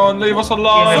going on? Leave us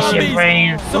alone. Give us your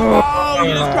brains. Oh,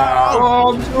 you just crashed.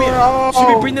 Oh, I'm sorry.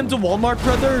 Should we bring them to Walmart,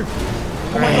 brother?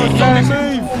 Oh my gosh, zombie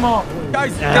move!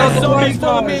 Guys, Yes. zombies,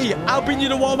 follow me! I'll bring you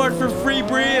to Walmart for free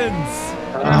brains!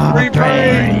 Free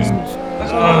brains.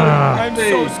 Let's go. I'm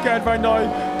so scared right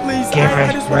now. Please, Give I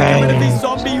us just want to get rid of these brains.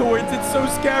 zombie hordes. It's so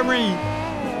scary.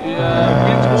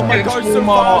 Yeah. Oh my gosh, so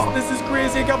fast. This is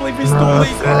crazy. I can't believe we stole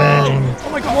these. Oh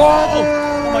my god.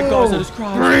 Oh my gosh, I just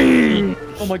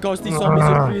crashed. Oh my gosh, these zombies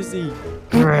are crazy.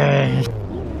 Brains.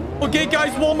 Okay, guys,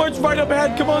 Walmart's right up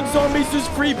ahead. Come on, zombies. There's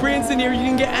free brains in here. You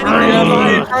can get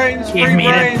anything. Give me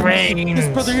the brains. This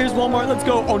brother, here's Walmart. Let's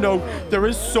go. Oh no, there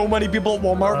is so many people at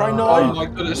Walmart right Oh now. my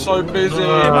God, it's so busy. They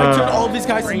might turn all of these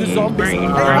guys into zombies.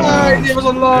 Hey, leave us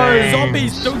alone.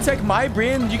 Zombies, don't take my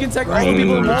brain. You can take all the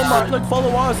people in Walmart. Look, follow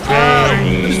us.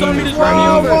 The zombie just ran me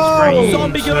over.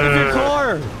 Zombie, get out of your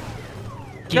car.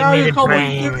 Give me the Oh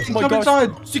brains. my Come gosh.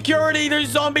 inside. Security, there's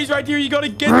zombies right here. You gotta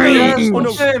get Brains. them. Oh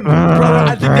no. Him. Brother,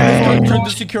 I think they just turned the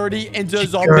security into a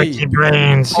Security zombie.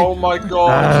 brains. Oh my God.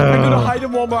 I'm gonna hide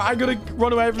in Walmart. I'm gonna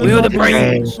run away from We are the zombies.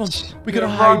 brains. Come on, we gotta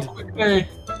Run hide. quickly.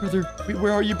 Brother,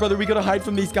 where are you, brother? We gotta hide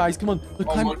from these guys. Come on. Look,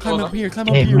 Oh climb my up God. here. Climb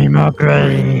up Give here. me more Oh my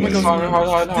brains. gosh.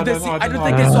 Hide, Did they see? I don't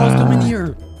think hide. they saw us come in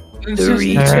here.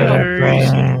 Doritos.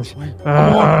 Brains.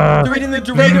 They're eating the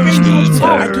Doritos.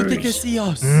 I don't think they see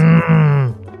us.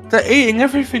 They're eating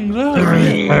everything, look. Look, the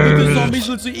Brains. zombies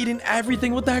literally eating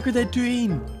everything. What the heck are they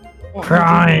doing?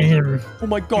 Prime. Oh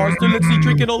my gosh, they're literally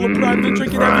drinking all the prime. They're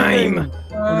drinking everything.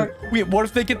 Wait, what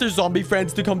if they get their zombie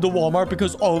friends to come to Walmart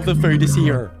because all of the food is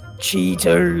here?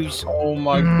 Cheetos. Oh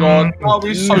my God. Oh,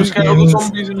 we're so scared of the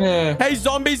zombies in here. Hey,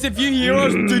 zombies, if you hear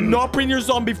us, do not bring your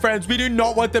zombie friends. We do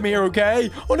not want them here, okay?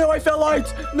 Oh no, I fell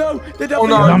out. No, they definitely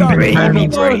no. heard that. Zombie Oh, baby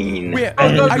no. brain. Wait,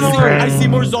 no, I see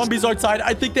more zombies outside.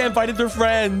 I think they invited their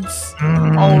friends.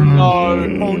 Oh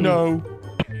no. Oh no.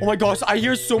 Oh my gosh, I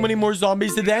hear so many more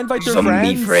zombies. Did they invite their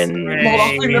Zombie friends? friend. Oh,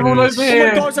 I think they're all over Oh here.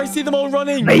 my gosh, I see them all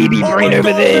running. Baby oh brain my over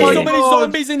gosh, there. There's so many God.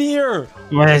 zombies in here.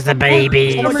 Where's the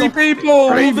baby? So many people.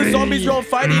 All of the zombies are all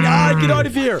fighting. Ah, get out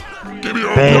of here. Give me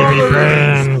your Baby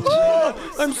brains. Ah,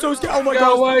 I'm so scared. Oh my Get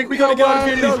gosh. away, We gotta get get out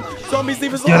of here. away. No. Zombies,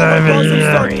 leave us Get alone. Oh my over gosh, I'm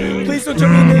stuck. here. Please don't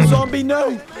turn me into a zombie.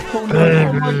 No. Oh no.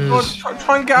 Oh my God.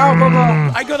 Try and get out,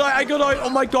 brother. I got out. Oh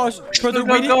my gosh. Brother,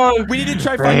 Go. we need to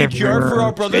try find a cure for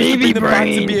our brothers to bring them back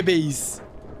to babies.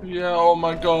 Yeah, oh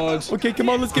my God. Okay, come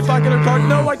on, let's get back in our car.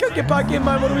 No, I can't get back in,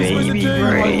 man. What are we supposed to Baby do?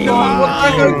 brain. God, what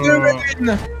am I going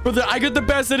to do? Brother, I got the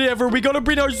best idea ever. We gotta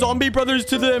bring our zombie brothers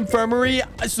to the infirmary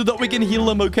so that we can heal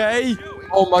them, okay?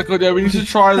 Oh my God, yeah, we need to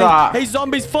try that. Hey,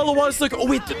 zombies, follow us. Look, oh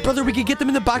wait, brother, we can get them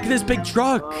in the back of this big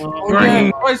truck. Oh,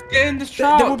 yeah. Guys, get in this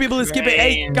truck. Then we'll be able to skip it.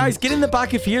 Hey, guys, get in the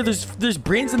back of here. There's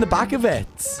brains in the back of it.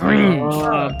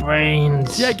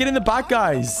 Brains. Yeah, get in the back,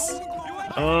 guys.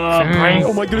 Brains.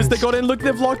 Oh my goodness, they got in. Look,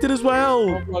 they've locked it as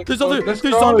well. my There's God, other, let's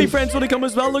there's go. zombie friends want to come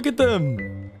as well. Look at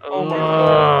them. Oh my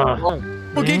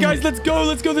God. Okay, guys, let's go.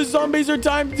 Let's go. The zombies are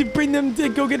time to bring them to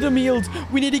go get them healed.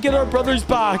 We need to get our brothers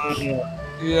back.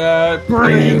 Yeah.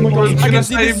 Brains. Oh my gosh, I Gonna can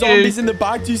see the save zombies you. in the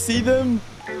back. Do you see them?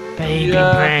 Baby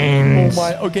Yeah. Oh brains.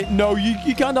 my. Okay, no, you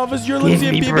can't have us. You're Give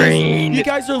literally me babies. brain. You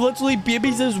guys are literally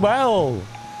babies as well.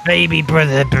 Baby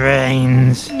brother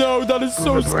brains. No, that is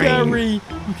so The brain. scary.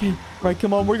 Okay, right,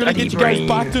 come on. We're gonna Daddy get you guys brain.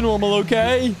 back to normal,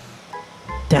 okay?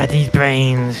 Daddy's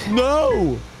brains.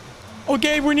 No.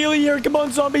 Okay, we're nearly here. Come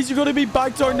on, zombies. You're gonna be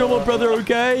back to our normal brother,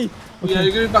 okay? Yeah,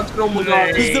 you're going back to normal,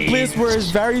 guys. This is the place where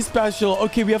it's very special.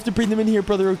 Okay, we have to bring them in here,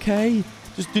 brother, okay?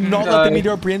 Just do not let them Okay. eat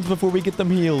our brains before we get them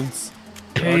healed.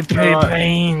 Poo poo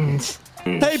brains.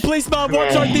 Hey, policeman,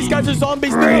 watch out. These guys are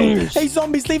zombies. No. Hey,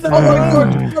 zombies, leave them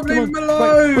alone. Leave him Wait,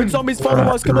 alone. zombies, follow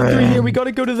us. Come on through here. We got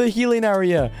to go to the healing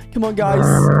area. Come on, guys.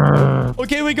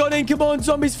 Okay, we got in. Come on,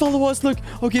 zombies, follow us. Look.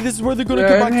 Okay, this is where they're going to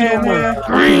come back to normal.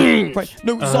 Right.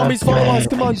 No, zombies, follow us.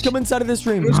 Come on, come inside of this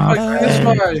room. This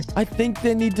way. I think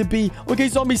they need to be... Okay,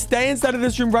 zombies, stay inside of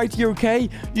this room right here, okay?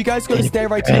 You guys got to stay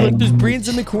right here. Look, there's brains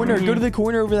in the corner. Go to the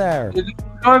corner over there.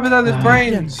 Go over there, there's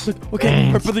brains. Look, okay,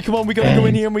 all right, brother, come on. We got to go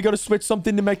in here and we got to switch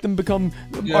something to make them become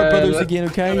our brothers again,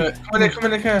 okay?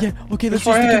 Come in here. Yeah, okay, let's This use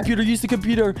right the here. computer. Use the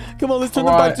computer. Come on, let's turn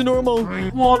them back to normal.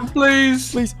 Come on,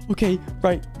 please. Please. Okay,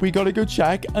 right. We got to go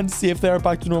check and see if they're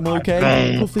back to normal,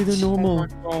 okay? Hopefully they're normal.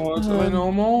 Oh, is that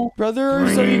normal?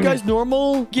 Brothers, are you guys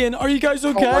normal? Again, are you guys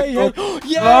okay? God. Hey,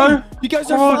 yeah, Hello? you guys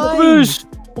are Oh, fine. brothers.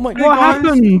 Oh my What God.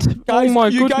 happened? Guys, Oh my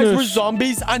you guys were goodness.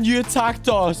 zombies and you attacked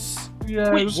us.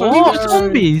 Yeah, Wait, it was so we were scary.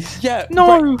 zombies? Yeah.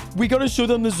 No. right, we gotta show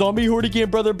them the zombie horde again,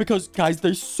 brother, because guys,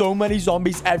 there's so many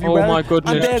zombies everywhere. Oh my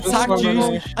goodness. And they Just attacked so you,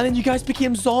 many. and then you guys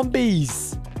became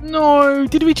zombies. No,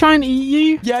 did we try and eat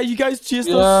you? Yeah, you guys chased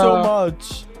us so Yeah.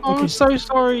 much. Oh, I'm so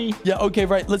sorry. Yeah, okay,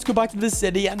 right. Let's go back to the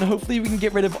city, and hopefully we can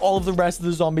get rid of all of the rest of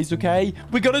the zombies, okay?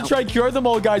 We gotta try and cure them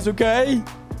all, guys, okay?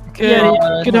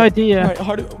 Yeah, good idea.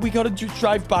 All right, we gotta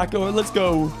drive back. Oh, let's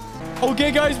go.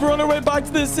 Okay, guys, we're on our way back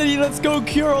to the city. Let's go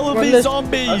cure all of these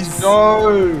zombies. Let's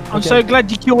go. I'm so glad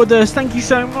you cured us. Thank you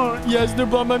so much. Yes, no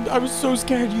problem. I was so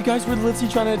scared. You guys were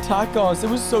literally trying to attack us. It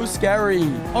was so scary.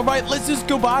 All right, let's just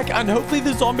go back, and hopefully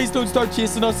the zombies don't start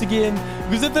chasing us again.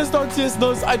 Because if they start chasing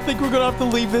us, I think we're going to have to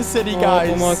leave this city,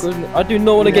 guys. Oh my goodness. I do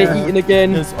not want to get eaten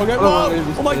again. Yes. Okay. don't Whoa. wanna leave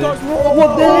this Oh my city. gosh. Whoa.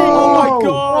 What the Oh my hell?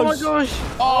 gosh. Oh my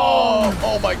gosh.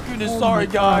 Oh my goodness. Sorry,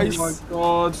 guys. Oh my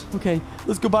god. Okay,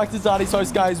 let's go back to Daddy's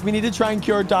house, guys. We need to try and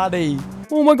cure Daddy.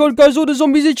 Oh my god, guys, all the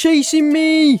zombies are chasing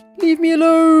me. Leave me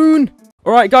alone.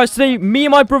 All right, guys, today me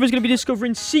and my brother's going to be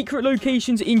discovering secret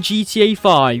locations in GTA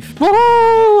 5.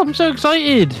 Whoa, I'm so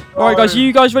excited. All right, guys, are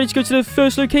you guys ready to go to the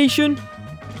first location?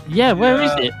 Yeah, where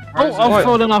is Yeah. it? Where Oh, is it? I've Right.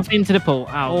 fallen off into the pool.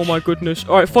 Ouch. Oh my goodness.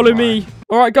 All right, follow me.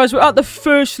 All right, guys, we're at the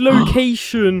first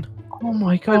location. Oh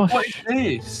my Wait, gosh. what is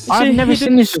this? It's I've a never hidden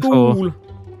seen this before. school.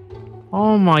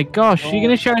 Oh my gosh. You're going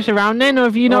to show us around then, or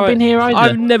have you not Alright, been here either?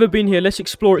 I've never been here. Let's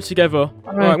explore it together.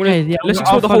 All right, Okay, yeah, let's I'll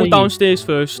explore the follow whole you. downstairs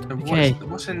first. Okay.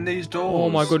 What's in these doors? Oh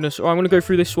my goodness. All right, I'm going to go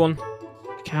through this one.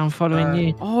 Okay, I'm following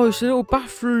you. Oh, it's a little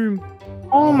bathroom.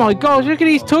 Oh my gosh, look at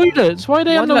these toilets. Why are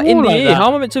they Why on did the that in wall the like air? that? How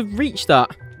am I meant to reach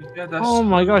that? Yeah, that's Oh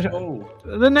my gosh. cool.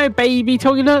 There are no baby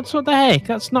toilets. What the heck?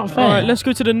 That's not fair. All right, let's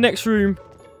go to the next room.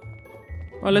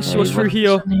 All right, let's see what's through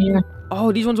here.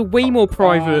 Oh, these ones are way more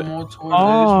private. Oh, more toilets,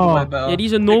 Oh. way better. Yeah,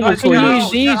 these are Hey, normal guys, can you toilets.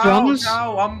 use these ones?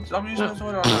 No, I'm using the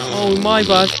toilet. Oh, my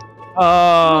bad.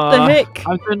 Oh, What the heck?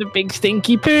 I've done a big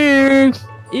stinky poo.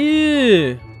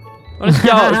 Ew. Well, let's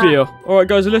get out of here. All right,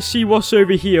 guys, let's see what's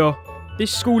over here.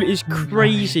 This school is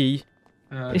crazy.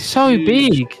 Yeah, It's so huge.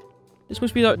 big. This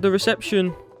must be like the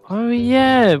reception. Oh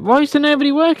yeah. Why is there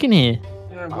nobody working here?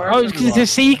 Yeah, where Oh, is it's because it's a everyone?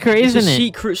 secret, It's isn't a it?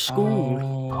 secret school.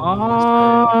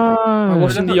 Oh.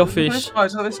 what's in the Look at office? this,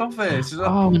 guys, look at this office. Is that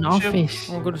Oh, an gym- office.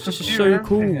 Oh, God, this is computer so and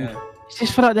cool. everything here? Is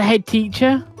this for like the head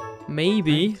teacher?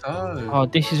 Maybe. Oh. Oh,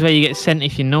 this is where you get sent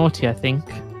if you're naughty, I think.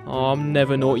 Oh, I'm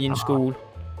never naughty in school.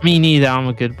 Me neither. I'm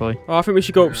a good boy. Oh, I think we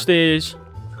should go upstairs.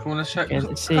 Come on, let's check. Okay,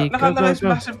 let's see. Look Go, at go, this go.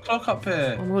 massive clock up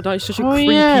here. Oh, my God, that is such a Oh,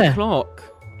 creepy yeah. clock.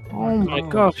 Oh my God.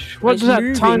 gosh. What It's does that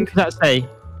moving. time does that say?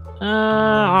 I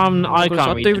Oh, can't gosh,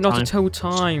 I read don't even the know how time. to tell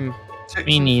time. 6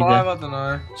 Me and neither. 5, I don't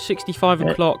know. 65 Yeah.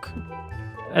 o'clock.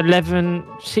 11,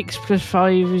 6 plus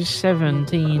 5 is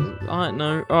 17. I don't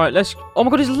know. All right, let's. Oh my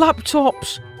God, there's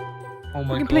laptops. Oh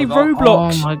my We can god. play I-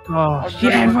 Roblox. Oh my I gosh.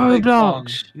 really Yeah, want to make one.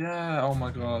 Roblox. Yeah, oh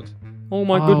my god. Oh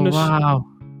my goodness. Wow.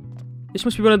 This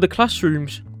must be one of the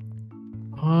classrooms.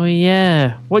 Oh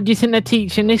yeah. What do you think they're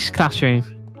teaching this classroom?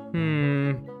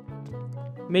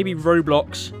 Maybe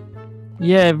Roblox.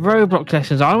 Yeah, Roblox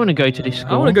lessons. I want to go to this I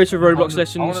school. want to go to Roblox I want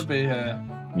lessons. to be here.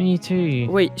 Me too.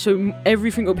 Wait, so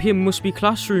everything up here must be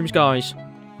classrooms, guys.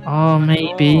 Oh,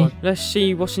 maybe. God. Let's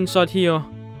see what's inside here.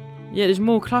 Yeah, there's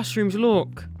more classrooms,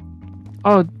 look.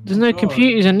 Oh, there's no God.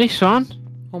 computers in this one.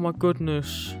 Oh my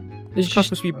goodness. There's This class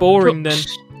just must be boring then.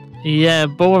 books. Yeah,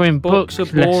 boring Books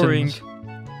books. are boring. lessons.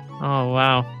 Oh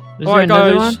wow. Is Alright, there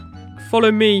another guys. one?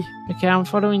 Follow me. Okay, I'm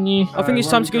following you. I think it's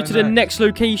where time we to go go to the next? next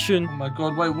location. Oh my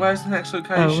god, wait, where's the next Oh,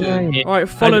 location? where are you? Alright,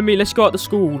 follow me. Let's go out the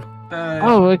school.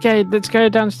 Oh, okay. Let's go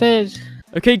downstairs.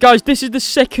 Okay, guys, this is the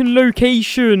second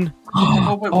location.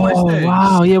 Oh, wait, what is Oh this?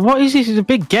 wow. Yeah. What is this? It's a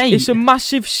big gate. It's a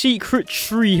massive secret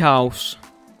tree house.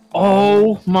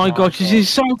 Oh my gosh. This is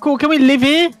so cool. Can we live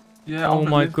here? Yeah, I Oh wanna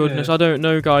my live goodness, here. I don't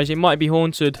know, guys. It might be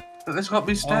haunted. But there's got to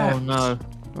be Oh steps. no.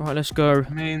 Alright, let's go.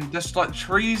 I mean, there's like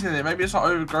trees in it. Maybe it's like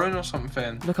overgrown or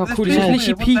something. Look how There's cool. There's people literally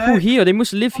here, what the people heck? here. They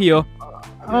must live here.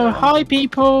 Oh, hi,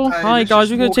 people. Hey, Hi let's guys,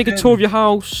 just we're gonna walk take a in. tour of your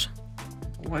house.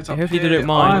 What's I up hope they here? don't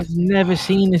mind. I've never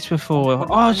seen this before. What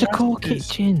Oh, it's a the cool heck is-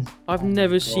 kitchen. I've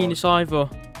never seen God. this either.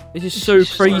 This is This so is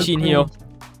so crazy in here. cool.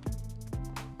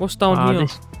 What's down Wow, here?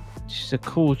 this is a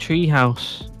cool tree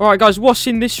house. Alright guys, what's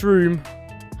in this room?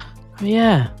 Oh,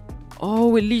 yeah.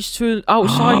 Oh, it leads to an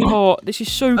outside part. This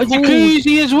is so A cool.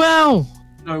 jacuzzi as well.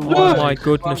 No way. Oh my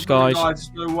goodness, guys.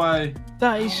 No way.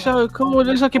 That is so cool. It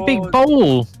looks like a big God.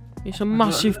 bowl. It's a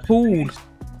massive pool.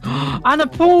 And a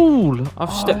pool.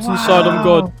 I've stepped inside. Oh my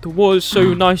god, the water's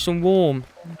so nice and warm.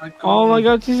 Oh my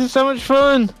god, this is so much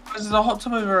fun. There's a hot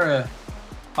tub over here.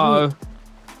 Oh.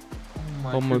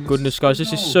 Oh my goodness, guys,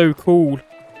 this is so cool.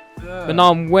 Yeah. But now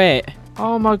I'm wet.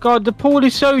 Oh my god, the pool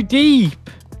is so deep.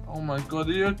 Oh my god,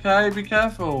 are you okay? Be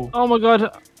careful. Oh my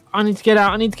god. I need to get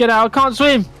out. I need to get out. I can't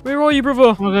swim. Where are you,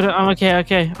 brother? Oh my god. I'm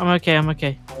okay. I'm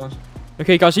okay.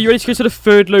 Okay, guys, are you ready to go to the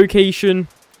third location?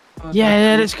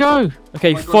 Yeah, let's go.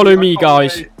 Okay, Oh my God, follow I me, can't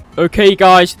guys. wait. Okay,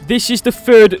 guys, this is the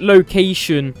third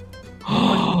location.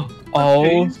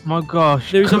 Oh my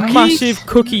gosh. There's a Cookies? massive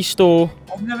cookie store.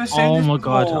 I've never seen Oh this my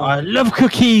god. before. I love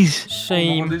cookies. Oh,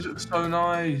 Same. these look so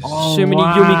nice. Oh, So many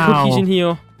yummy cookies wow. in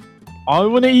here. I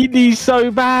want to eat these so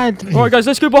bad. Alright, guys,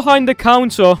 let's go behind the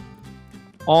counter.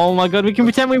 Oh my god, we can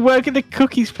pretend we work at the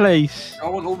cookies place. I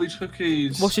want all these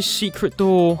cookies. What's this secret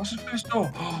door? What's this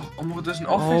door? Oh my god, there's an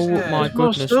office Oh here. my There's more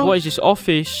goodness, stuff. what is this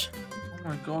office? Oh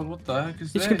my god, what the heck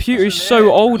is This this? computer is What's in so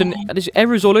here? old and there's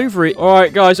errors all over it.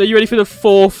 Alright, guys, are you ready for the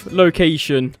fourth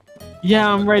location?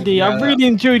 Yeah, I'm ready. Yeah. I really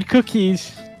enjoyed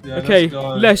cookies. Yeah, Okay,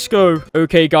 let's go.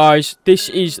 Okay, guys, this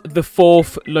is the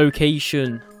fourth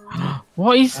location.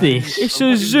 What is this? It's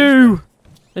a zoo.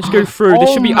 Let's go through. There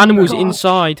should be Oh my animals God.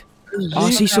 inside. I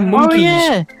see some Oh monkeys.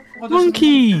 yeah,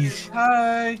 monkeys.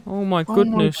 Hey. Oh my Oh my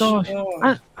goodness. gosh.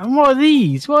 Oh, And what are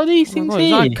these? What are these Oh things my God, is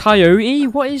here? that a coyote?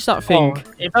 What is that thing?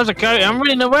 Oh, if that's a goat, I'm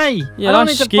running away. Yeah, I don't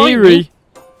that's need to bite scary. me.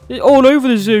 It's all over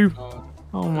the zoo.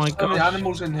 Oh my so many god.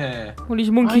 animals in here. All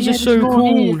these monkeys yeah, are so there's more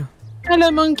cool. here.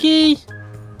 Hello, monkey.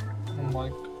 Oh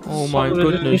my. Oh my So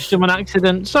goodness. Missed him on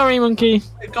accident. Sorry, monkey.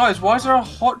 Hey guys, why is there a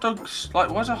hot dog? Why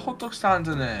is there a hot dog stand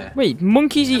in there? Wait,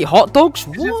 monkeys eat hot dogs? Is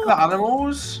it for What? the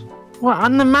animals? What?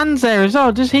 And the man's there as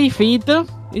well. Does he feed them?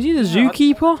 Is he the Yeah,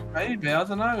 zookeeper? Maybe, I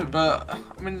don't know, but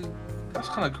I mean, that's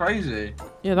kind of crazy.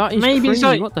 Yeah, that is Maybe it's crazy.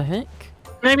 like- What the heck?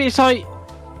 Maybe it's like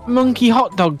monkey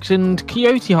hot dogs and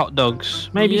coyote hot dogs.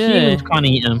 Maybe Yeah. humans can't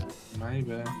eat them.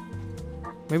 Maybe.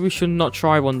 Maybe we should not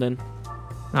try one then.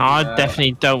 No, I Yeah.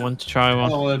 definitely don't want to try I one.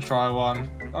 want to try one.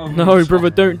 Oh, No, brother,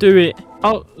 don't do it.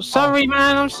 Oh, sorry,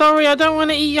 man. I'm sorry. I don't want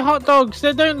to eat your hot dogs.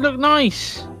 They don't look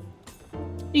nice.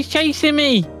 He's chasing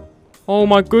me. Oh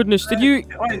my goodness, did you...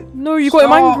 Wait, No, you got him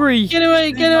Stop. angry. Get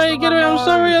away, get away, get away. I'm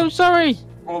sorry, I'm sorry.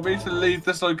 well, we need to leave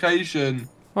this location.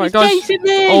 Right, He's guys. chasing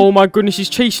me. Oh my goodness, he's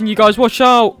chasing you guys. Watch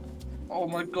out. Oh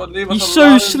my god, leave us You're so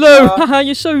alone, slow. sir. Haha,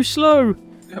 you're so slow.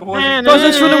 Yeah, what is Man, it? Guys,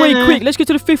 let's run away quick. Let's go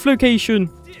to the fifth location.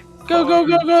 Go, go,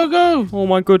 go, go, go. Oh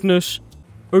my goodness.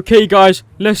 Okay, guys,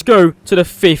 let's go to the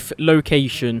fifth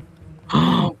location.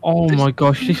 Oh my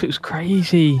gosh, this looks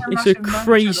crazy. It's a Massive mansion,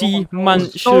 crazy oh my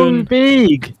God. So mansion.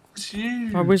 big. It's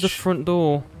huge. Right, where's the front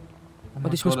door? my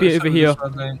this God, must be it's over so here.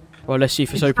 disturbing. Well, let's see if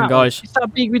it's Is open, that- guys. It's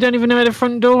that big, we don't even know where the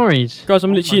front door is. Guys,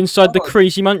 I'm Oh literally my inside the God.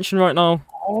 crazy mansion right now.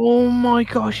 Oh my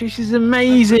gosh, this is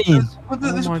amazing. What the,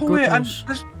 Oh there's my pool here, and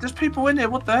goodness. there's people in here.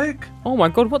 What the heck? Oh my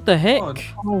god, what the heck? God.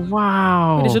 Oh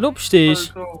wow. Wait, is it upstairs?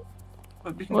 So cool.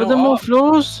 Wait, we can Are go there more up.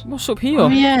 floors? What's up here? Oh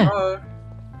yeah.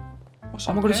 What's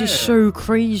Oh my up god, this is here? so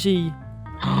crazy.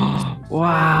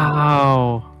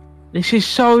 Wow. This is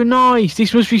so nice.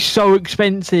 This must be so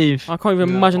expensive. I can't even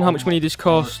Yeah, imagine how oh much my money this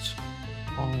costs.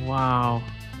 Oh wow.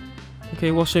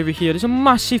 Okay, what's over here? There's a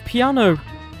massive piano.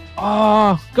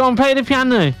 Oh, go on, play the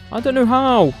piano. I don't know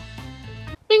how.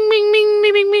 Bing, bing, bing,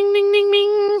 bing, bing, bing, bing, bing, bing.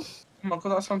 Oh my god,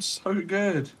 that sounds so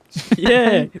good.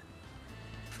 Yeah.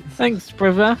 Thanks,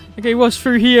 brother. Okay, what's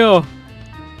through here?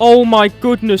 Oh my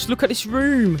goodness, look at this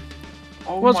room.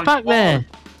 Oh What's my back God. there?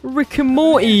 Rick and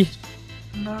Morty.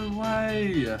 No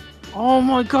way. Oh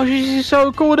my gosh, this is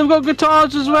so cool. They've got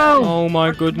guitars as well. Oh my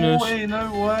Rick and goodness. Morty,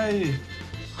 no way.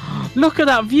 Look at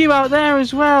that view out there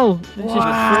as well. This is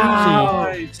Wow.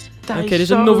 Right. That Okay, is there's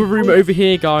so another room cool. over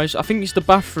here, guys. I think it's the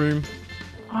bathroom.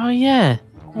 Oh yeah.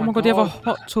 Oh my god, they have a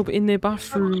hot tub in their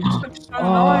bathroom. This looks so Oh,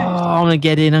 nice. I'm gonna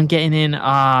get in. I'm getting in.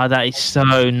 Ah, that is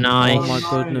so nice. Oh my Nice.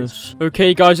 goodness.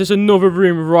 Okay, guys, there's another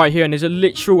room right here, and there's a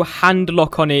literal hand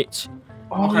lock on it.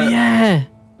 Oh Okay. yeah.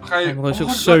 Okay. Oh my God, this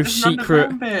looks look, so there's an secret.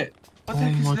 underground bit. What the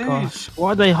heck is my this? gosh.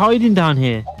 Why are they hiding down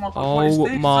here? Oh my god, what is Oh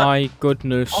this? my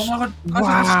goodness. Oh my god, guys,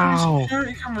 Wow. there's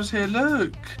security cameras here,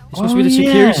 look. This must be the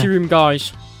security room,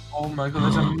 guys. Oh my god,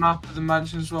 there's a map of the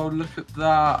mansion as well, look at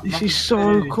that. This Map is of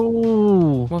so the-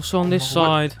 cool. What's on this Oh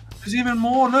my side? There's even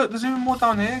more, look, there's even more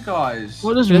down here, guys.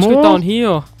 What, there's Let's more? go down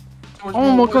here. So much Oh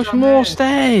my more gosh, down more here.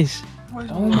 stairs. What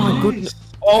is Oh all my this? goodness.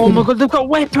 Oh my god, they've got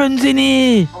weapons in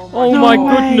here. Oh No my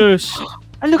way. goodness.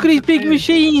 And look at these big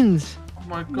machines. Oh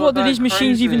my god, What do that's these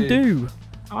machines even crazy. do?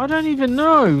 I don't even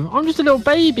know. I'm just a little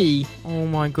baby. Oh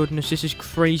my goodness, this is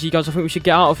crazy, guys. I think we should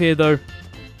get out of here, though.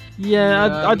 Yeah,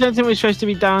 Yeah. I don't think we're supposed to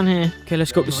be down here. Okay,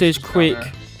 let's go up the Let's stairs just go quick.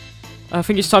 there. I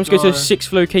think it's time to go to the Go.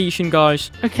 6th location, guys.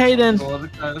 Okay then, God,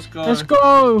 okay, let's go. let's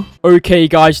go. Okay,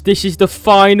 guys, this is the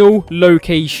final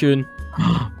location.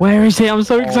 Where is it? I'm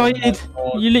so Oh my excited.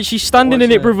 God. You're literally standing What's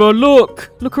in it, it? brother.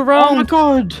 Look Oh my around.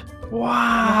 god.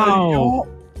 Wow.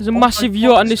 There's a massive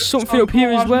yacht, and there's something up here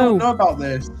as I don't know well. about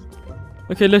this.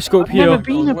 Okay, let's go up I've never here.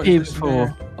 been God, up what here is this before.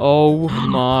 here? Oh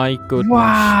my goodness.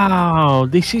 Wow,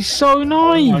 this is so Oh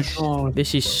my nice. god.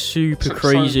 This is super This looks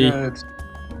crazy. So good.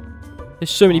 There's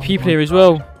so many Oh people my here as God.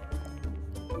 well.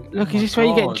 Look, Oh is this my where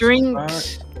you get God,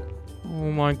 drinks?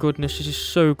 Oh my goodness, this is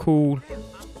so cool.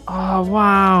 Oh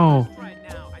wow.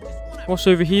 What's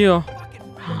over here?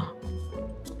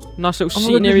 Nice little Oh my God,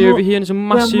 seating there's area more- over here, and there's a There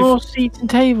are massive, more seats and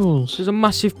tables. there's a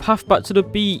massive path back to the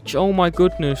beach. Oh my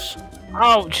goodness.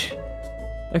 Ouch.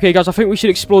 Okay, guys, I think we should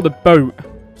explore the boat.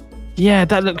 Yeah,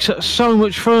 that looks so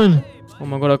much fun. Oh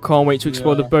my god, I can't wait to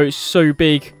explore the Yeah. boat. It's so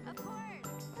big.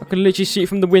 I can literally see it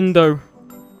from the window.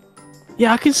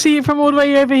 Yeah, I can see it from all the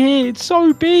way over here. It's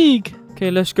so big.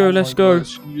 Okay, let's go, Oh let's my go. God,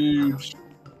 it's huge.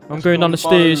 I'm Let's going go down on the the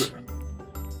stairs. boat.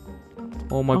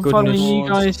 Oh my I'm following goodness. you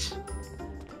guys.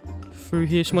 Through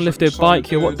here, someone This left their looks so bike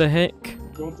here. What good. the heck?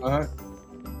 What the heck?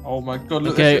 Oh my god,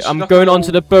 look, Okay, there's I'm stuff going all-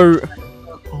 onto the boat.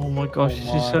 Oh my gosh, Oh this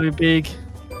is my. so big.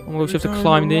 Oh my gosh, we have to We're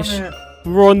climb going this. on it.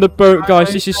 We're on the boat,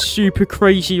 guys. This is super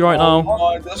crazy right Oh now.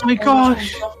 my, there's Oh my all sorts of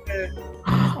gosh. stuff here.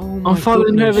 Oh my I'm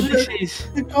following whoever goodness. this is.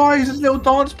 Hey guys, there's a little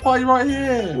dance party right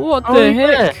here. What Oh, the yeah.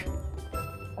 heck?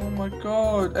 Oh my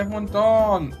god, everyone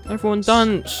dance. Everyone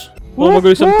dance. Oh What? my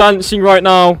goodness, I'm What? dancing right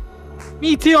now.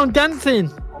 Me too, I'm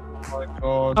dancing. Oh my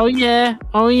god. Oh yeah,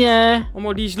 oh yeah. Oh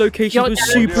my, these locations Yo, were yeah.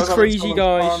 super Videos having so crazy, much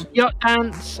guys. fun. Yacht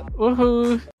dance.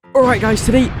 Woohoo. Alright guys,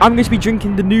 today I'm going to be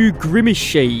drinking the new Grimace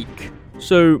Shake.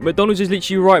 So, McDonald's is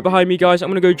literally right behind me, guys. I'm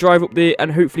going to go drive up there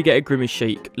and hopefully get a Grimace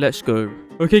Shake. Let's go.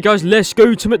 Okay guys, let's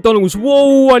go to McDonald's.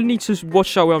 Whoa, I need to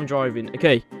watch out where I'm driving.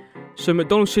 Okay, so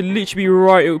McDonald's should literally be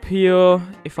right up here,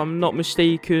 if I'm not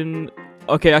mistaken.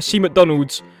 Okay, I see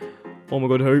McDonald's. Oh my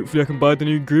god, hopefully I can buy the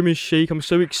new Grimace Shake. I'm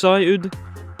so excited.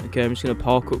 Okay, I'm just going to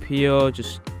park up here,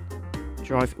 just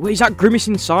drive. Wait, is that Grimace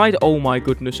inside? Oh my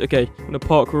goodness. Okay, I'm gonna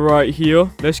park right here.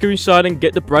 Let's go inside and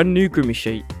get the brand new Grimace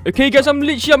Shake. Okay, guys, I'm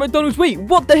literally at McDonald's. Wait,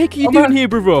 what the heck are you Oh, doing man. here,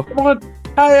 brother? Come on.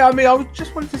 Hey, I mean, I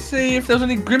just wanted to see if there was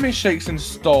any Grimace Shakes in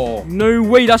store. No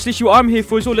way, that's literally what I'm here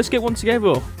for as well. Let's get one together.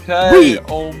 Okay. Wait,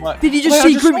 Oh my. Did you just Wait, I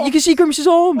see just Grimace? saw- You can see Grimace's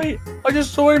arm. Wait, I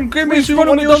just saw him. Wait, Grimace, it's you want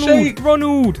Ronald one of your McDonald. shake?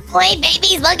 Ronald. Wait,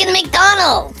 babies, welcome to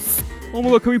McDonald's. Oh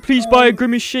my god, can we please buy a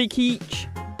Grimace Shake each?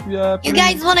 Yeah. You please.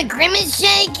 guys want a Grimace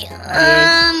shake?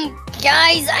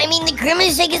 Guys, I mean, the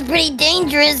Grimace shake is pretty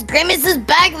dangerous. Grimace is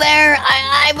back there.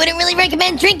 I wouldn't really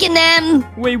recommend drinking them.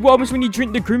 Wait, what happens when you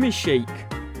drink the Grimace Shake?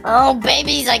 Oh,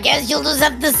 babies, I guess you'll just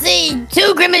have to see.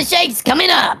 2 Grimace shakes coming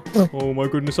up. Oh my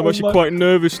goodness, I'm Oh actually my- quite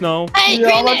nervous now. Hey, Yeah,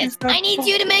 I like Grimace, this. I need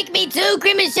you to make me 2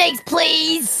 Grimace shakes,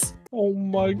 please. Oh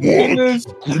my goodness.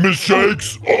 Grimace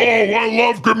shakes? Oh, I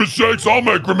love Grimace shakes. I'll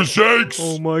make Grimace shakes.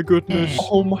 Oh my goodness.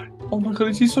 Oh my. Oh my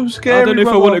god, he's so scary. I don't know if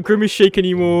I brother. want a Grimace Shake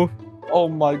anymore. Oh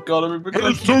my god, I'm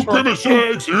Here's 2 Grimace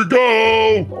shakes. Here you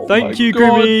go. Oh Thank my you,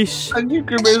 God. Grimace. Thank you,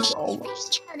 Grimace. Oh,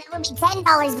 That would be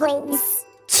 $10, please.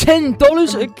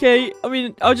 $10? Okay. I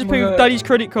mean, I'll just pay with Yeah. Daddy's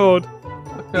credit card.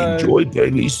 okay. Enjoy,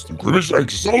 babies. The Grimace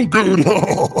shakes so good.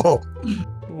 Oh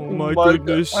my my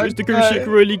goodness. God, Is the Grimace okay. Shake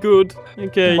really good?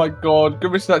 Okay. Oh my god,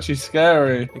 Grimace is actually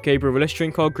scary. Okay, brother, let's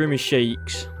drink our Grimace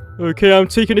Shakes. Okay, I'm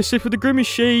taking a sip of the Grimace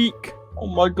Shake. Oh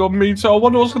my god, me too. I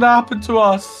wonder what's gonna happen to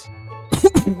us.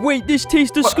 Wait, this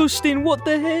tastes disgusting. What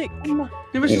the heck?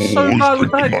 Grimace is so bad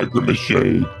with drinking that. my Grimace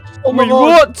shake. Oh my Wait,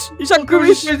 god. what? Is that Oh,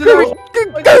 Grimace? Grimace, Grimace,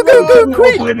 no. go,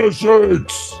 quick! Grimace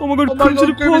shakes. Oh my god, Oh my come to god,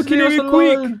 the Grimace, parking leave us area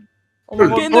quick. alone. Oh my Get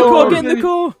Get god, in the car, go, get in the Grimace.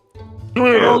 car. Come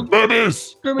here,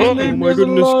 babies. Grimace, Oh, leave Oh me my us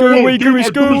goodness, alone. go away, Give me Grimace,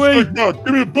 my go away. shake back.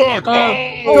 Give me it back.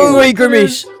 Go away,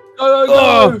 Grimace. Go,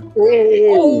 go, go.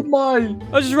 Oh my.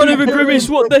 I just ran over Grimace.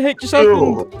 What the heck just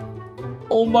happened?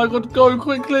 Oh my god, go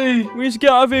quickly. We need to get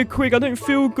out of here quick. I don't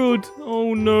feel good. Oh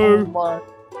Oh no. my.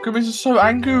 Grimace is so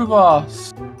angry with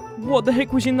us. What the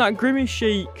heck was in that Grimace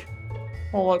Shake?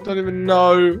 Oh, I don't even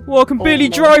know. Well, I can barely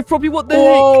my- drive properly. What the heck?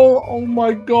 Oh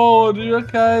my god, are you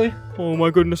okay? Oh my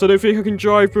goodness, I don't think I can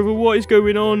drive, brother. What is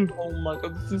going on? Oh my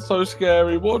god, this is so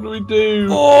scary. What do we do?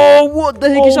 Oh, what the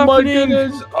heck is my happening?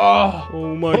 goodness. Oh,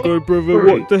 Oh my god, brother.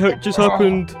 What the heck just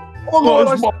happened? oh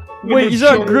Guys, god. my Wait, is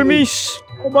that shake. Grimace?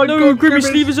 Oh my No, god,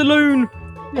 Grimace, leave us alone.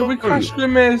 Yeah, we crashed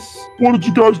Grimace. What did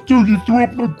you guys do? You threw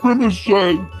up the Grimace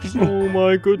shakes. Oh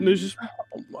my goodness.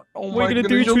 Oh What are you going to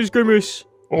do to his Grimace?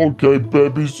 Okay,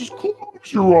 babies, just close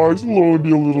your eyes and allow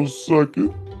me a little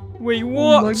second. Wait, Oh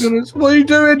my what? goodness, what are you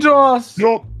doing to us?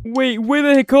 Yup. Wait, where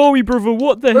the heck are we, brother?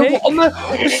 What the Wait, heck? what on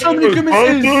the, there's so many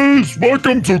Grimaces. Babies,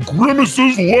 welcome to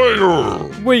Grimace's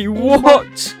lair. Wait,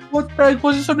 what? What the heck?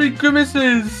 What's there so many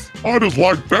Grimaces? I just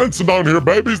like dancing down here,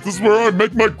 babies. This is where I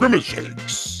make my Grimace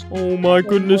shakes. Oh my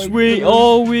goodness, my where goodness.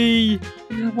 are we?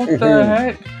 Yeah, what the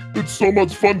heck? It's so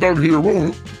much fun down here. Oh,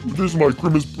 these are my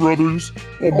Grimace brothers.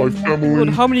 Oh, my my family.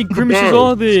 God, how many Look at Grimaces that.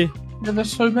 are there? Yeah,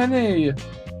 there's so many.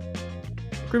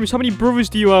 Grimace, how many brothers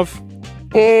do you have?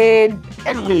 I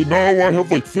don't really know. I have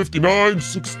like 59,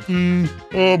 60.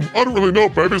 I don't really know,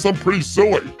 babies. I'm pretty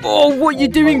silly. Oh, what are you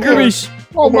doing, my Grimace?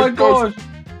 Oh, my gosh. god.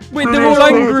 Wait, they're all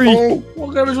angry. Oh,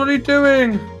 What Grimace, what are you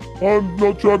doing? I'm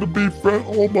not trying to be friend.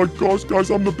 Oh my gosh, guys,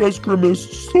 I'm the best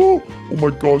Grimace. So, oh my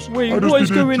gosh. Wait, I just what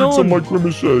is need to going drink some on? of my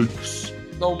Grimace shakes.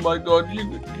 Oh my god,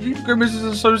 you Grimaces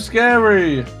are so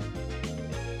scary.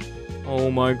 Oh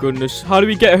my goodness. How do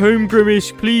we get home,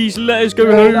 Grimace? Please let us go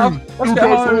Yeah, home. Let's You get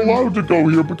guys are home. allowed to go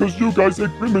here because you guys ate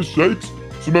Grimace shakes.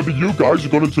 So maybe you guys are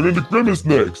going to turn into Grimace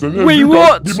next. And then Wait, you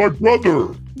what? guys be my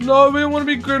brother. No, we don't want to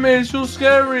be Grimace. You're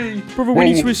scary. Brother, we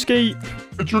need to escape.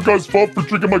 It's your guys' fault for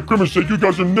drinking my Grimace shake. You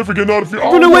guys are never getting out of here.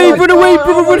 Run Oh, away, my run away, God,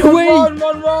 brother, run away. Run,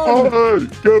 run, run. Hey,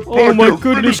 get Oh back my here.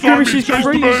 goodness, Grimace is chase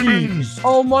the crazy. babies.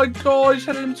 Oh my god, he's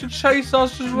telling him to chase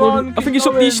us. Just run. I think it's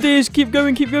up these stairs. Keep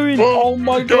going, keep going. Oh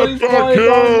my god, he's Get back flying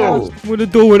down here. us. When the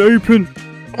door went open.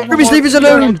 Grimace, leave us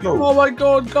alone. Oh my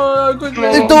god, go quickly.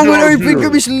 The door went open,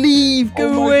 Grimace, leave. Go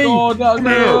Oh away. my god, Come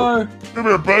no. Come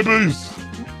here, babies.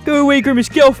 Go away, Grimace,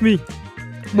 get off me.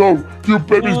 No, you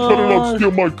babies better No. not steal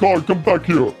my car. Come back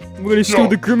here. We're gonna steal No.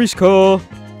 the Grimace car.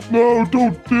 No,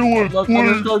 don't steal it, Let's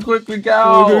please. go quickly, get Go,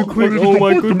 out. go I quick. need to Oh go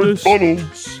my back to goodness.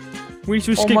 McDonald's. We need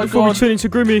to Oh escape my before we God. turn into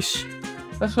Grimace.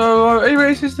 Let's go. Anyway,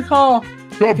 this is the car.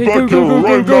 Come Okay, back go, go, here go,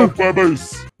 right go, now,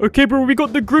 babies. Okay, bro, we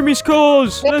got the Grimace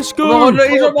cars. Let's Oh, go. no,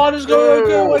 he's on mine. Let's go.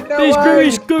 Get away, get There's away.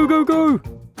 Grimace. Go, go, go.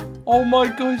 Oh my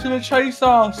god, he's gonna chase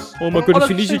us. Oh my goodness,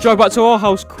 we need to drive back to our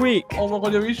house quick. Oh my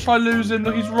god, yeah, he's trying to lose him.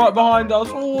 Look, he's right behind us.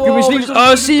 Oh, Grimace, he's leave. just-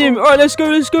 I see him. All right, let's go,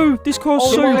 let's go. This car's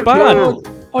Oh so my bad. God.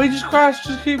 Oh, he just crashed.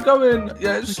 Just keep going.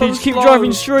 Yeah, it's so Just keep slow.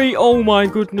 driving straight. Oh my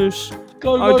goodness.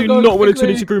 Go, I do go, not want to turn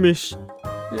quickly. into Grimace.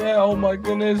 Yeah, oh my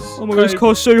goodness. Oh my god, this Okay.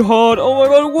 car's so hard. Oh my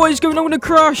god, what is going on? I'm gonna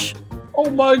crash. Oh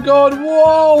my god,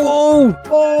 whoa.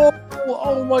 Oh.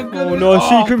 Oh my goodness. Oh no, I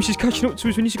see Grimace is catching up to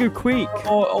us. We need to go quick.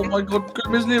 Oh my god,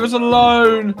 Grimace, leave us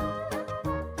alone.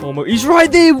 Oh my, he's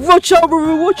right there. Watch out,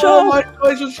 brother. Watch Oh out. my god,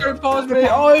 he's just straight past me.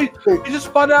 Oh, he just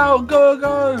spun out. Go.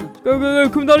 Go, go, go.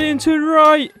 Come down here and turn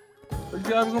right.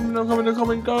 Okay, I'm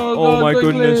coming. Go, Oh go my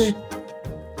quickly. goodness.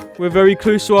 We're very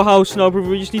close to our house now, brother.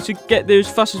 We just need to get there as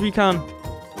fast as we can.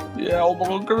 Yeah, oh my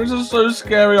god, Grimace is so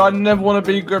scary. I never want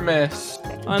to be Grimace.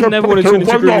 I Get never back want to here turn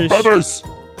into right now, Grimace. babies.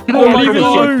 Give Oh, me my leave it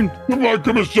Grimace shake. alone. Give me my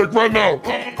Grimace shake right now.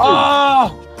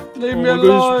 Ah! Leave Oh me my goodness,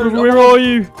 alone. brother, where are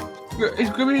you?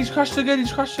 He's crashed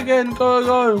again.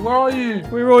 Go. Where are you?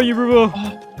 Where are you, brother?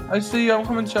 I see you. I'm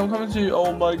coming to you.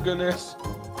 Oh my goodness.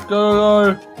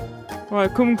 Go.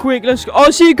 Right, come quick. Let's go. Oh, I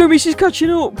see you, Grimace. He's catching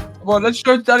up. Well, let's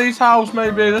go to Daddy's house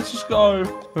maybe. Let's just go.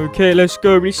 Okay, let's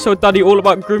go. We need to tell Daddy all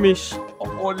about Grimace.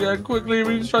 Oh yeah, quickly.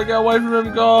 We need to try to get away from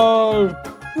him. Go.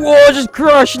 Whoa, I just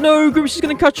crashed. No, Grimace is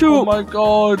going to catch Oh up. my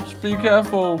god. Be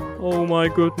careful. Oh my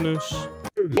goodness.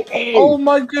 Oh my goodness. Oh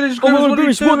my Grimace, god, what are you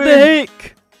Grimace, what the doing?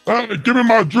 heck? Hey, give me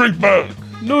my drink back.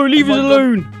 No, leave Oh us my God.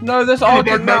 alone. No, that's Give me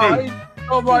arguing back, now. Daddy. Not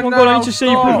Oh right my now. god, I need to save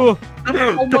you, Stop. brother. Come here.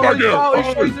 Oh Come my back god, he's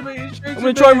here. chasing me. He's chasing I'm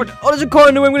going to try and me. run. Oh, there's a car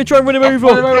in the way. I'm going to try and run him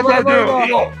over. Get back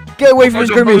here. Get away from Back us,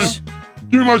 here, Grimace.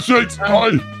 Give me my shakes. Hey.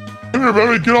 Come here,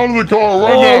 baby. Get out of the car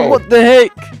right Oh, now. what the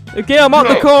heck? Okay, I'm out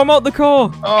the No. car. I'm out the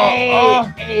car. Oh,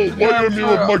 why are you me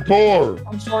with my car?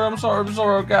 I'm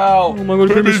sorry, get out. Oh my god,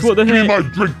 Grimace, Babies, what the give me heck? my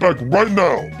drink back right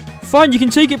now. Fine, you can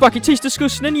take it back. It tastes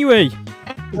disgusting anyway.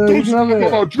 Don't steal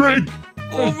my drink.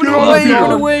 Oh, Get run out of away, here.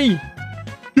 run away.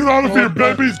 Get out of Oh, here,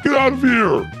 God. babies. Get out of here.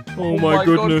 Oh Oh my my God.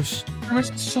 goodness. Grimace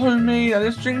is so mean, and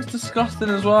this drink's disgusting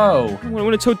as well. I'm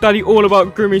going to tell Daddy all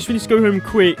about Grimace. We need to go home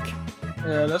quick.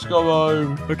 Yeah, let's go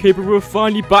home. Okay, but we're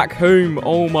finally back home.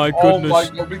 Oh my Oh my goodness.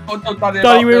 god, we can't tell Daddy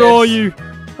Daddy, about where this. are you?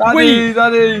 Daddy, Wait.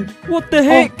 Daddy. What the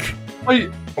heck?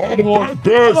 Wait, Oh,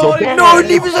 Bears, No,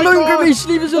 leave us alone, Grimace.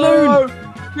 Leave us alone.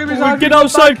 Grimace, Oh, how get do you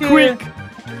outside back here?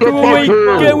 quick. Go away.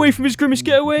 here. Get away from us, Grimace.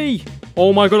 Get away.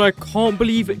 Oh my god, I can't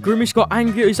believe it. Grimace got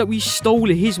angry at us that we stole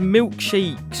his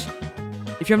milkshakes.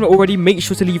 If you haven't already, make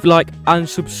sure to leave a like and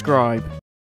subscribe.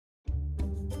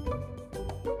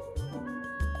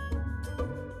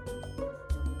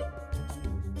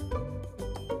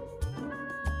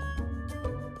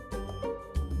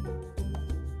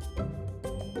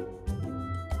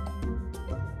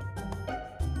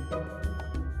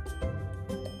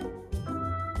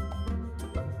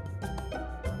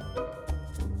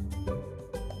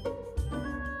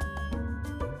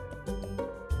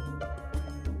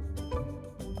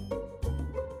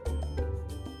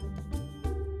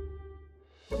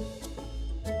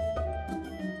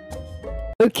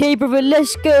 Okay, brother,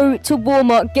 let's go to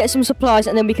Walmart, get some supplies,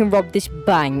 and then we can rob this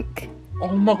bank.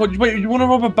 Oh my god, wait, you want to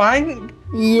rob a bank?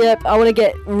 Yep, I want to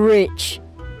get rich.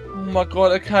 Oh my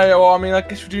god, okay, well, I mean, I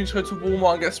guess we do need to go to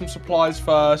Walmart and get some supplies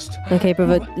first. Okay,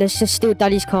 brother, let's just steal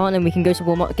Daddy's car, and then we can go to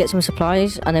Walmart, get some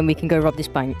supplies, and then we can go rob this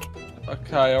bank.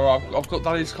 Okay, alright, I've got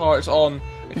Daddy's car, it's on.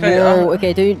 Okay, Whoa,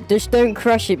 okay, just don't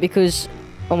crash it, because...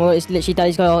 Oh my god, it's literally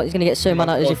Daddy's car. He's going to get so mad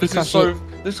at us if we crash it.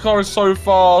 This car is so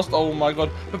fast, oh my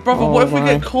god. But brother, what if we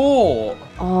get caught?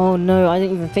 Oh no, I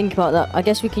didn't even think about that. I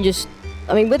guess we can just...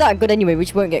 I mean, we're that good anyway, we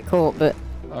just won't get caught, but...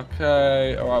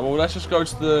 Okay, alright, well, let's just go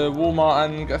to the Walmart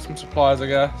and get some supplies, I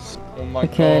guess. Oh my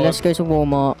god. Okay, let's go to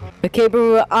Walmart. Okay,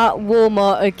 bro, we're at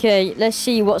Walmart. Okay, let's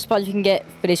see what supplies we can get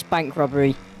for this bank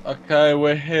robbery. Okay,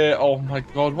 we're here. Oh my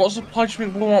god, what supplies do you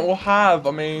think Walmart will have?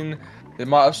 I mean, they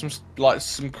might have some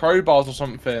crowbars or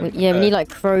something. Yeah, we need like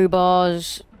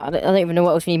crowbars. I don't even know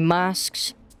what else we need.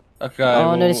 Masks. Okay.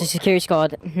 Oh no, there's a security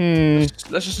guard.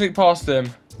 Let's just sneak past him.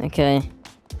 Okay.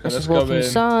 Let's just go walk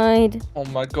inside. Oh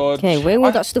my god. Okay, where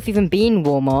would that stuff even be in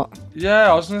Walmart?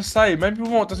 Yeah, I was gonna say, maybe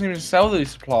Walmart doesn't even sell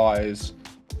these supplies.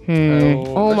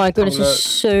 Oh my goodness, there's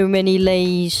so many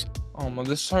Lays. Oh man,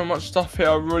 there's so much stuff here.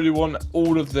 I really want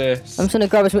all of this. I'm just gonna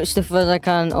grab as much stuff as I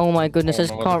can. Oh my goodness, I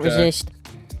just can't resist.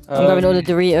 I'm grabbing all the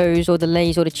Doritos, all the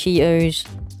Lays, all the Cheetos.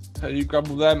 Okay, you grab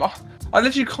all them. I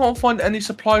literally can't find any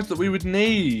supplies that we would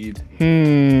need.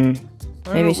 Maybe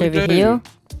it's over here.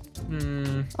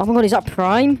 Oh my god, is that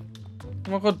Prime?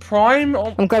 Oh my god, Prime?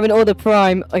 Oh. I'm grabbing all the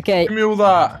Prime. Okay. Give me all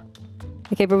that.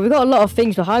 Okay, but we've got a lot of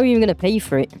things, but how are we even gonna pay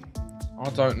for it? I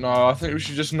don't know. I think we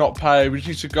should just not pay. We just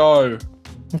need to go.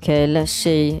 Okay, let's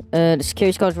see. The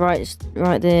security guard's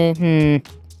right there.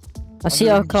 I see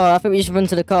our car. I think we just run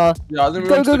to the car. Yeah, I think we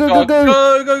go, run go, to the go, car.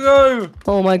 go, go, go, go.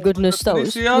 Oh my goodness,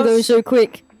 We're going so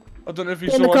quick. I don't know if you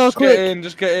Get in saw the car, us. quick.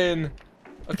 Just get in.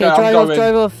 Okay,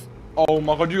 drive off. Oh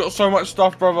my god, you got so much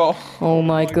stuff, brother. Oh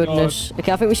my goodness. God.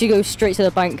 Okay, I think we should go straight to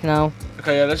the bank now.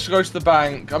 Okay, yeah, let's go to the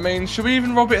bank. I mean, should we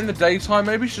even rob it in the daytime?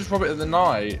 Maybe we should just rob it at the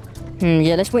night.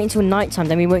 Yeah, let's wait until nighttime,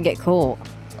 then we won't get caught.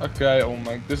 Okay, oh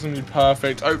my, this is gonna be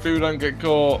perfect. Hopefully we don't get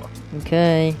caught.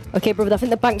 Okay. Okay, brother, I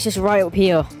think the bank's just right up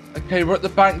here. Okay, we're at the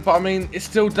bank, but I mean, it's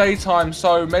still daytime,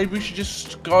 so maybe we should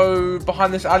just go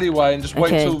behind this alleyway and just wait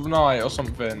till the night or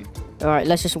something. Alright,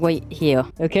 let's just wait here.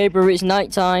 Okay, bro, it's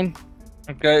nighttime.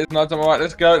 Okay, it's nighttime. Alright,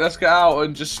 let's go. Let's get out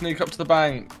and just sneak up to the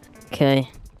bank. Okay.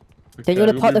 Don't you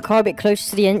want to park the car a bit closer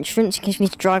to the entrance in case we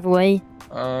need to drive away?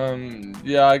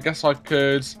 Yeah, I guess I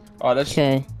could. Alright, let's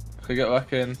get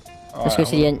back in. Let's go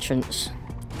to the entrance.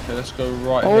 Okay, let's go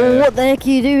right here. Oh, what the heck are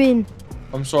you doing?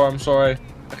 I'm sorry.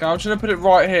 Okay, I'm just gonna put it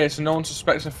right here so no one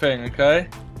suspects a thing, okay?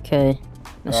 Okay.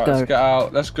 Let's go. Let's get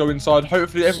out. Let's go inside.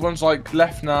 Hopefully everyone's like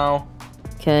left now.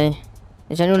 Okay.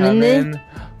 Is anyone in there?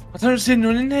 I don't see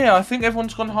anyone in here. I think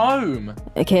everyone's gone home.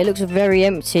 Okay, it looks very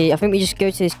empty. I think we just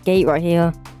go to this gate right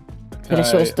here. Okay,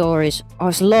 let's see what this door is. Oh,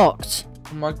 it's locked.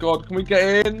 Oh my god, can we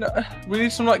get in? We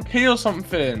need some like key or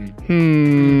something.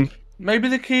 Maybe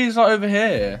the key is like over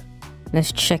here.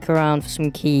 Let's check around for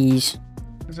some keys.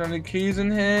 Is there any keys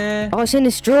in here? Oh, it's in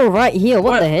this drawer right here.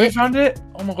 What the heck? We found it?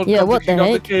 Oh my god, yeah, what the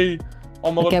heck? The key.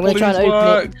 Oh my god, I'm gonna try and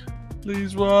open it.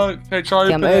 Please work. Okay, try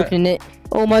open it. I'm opening it.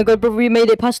 Oh my god, brother, we made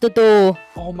it past the door.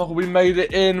 Oh my god, we made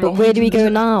it in. But where do we go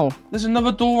now? There's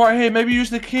another door right here. Maybe use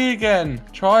the key again.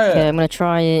 Try it. Okay, I'm gonna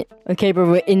try it. Okay, bro,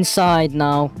 we're inside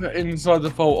now. We're inside the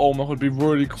vault. Oh my god, be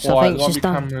really quiet. So I think there might be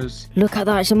just cameras. Look at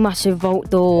that, it's a massive vault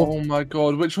door. Oh my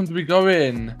god, which one do we go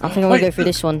in? I think I'm gonna go through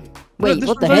this one. Wait, look,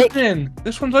 what the heck?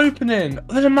 This one's opening.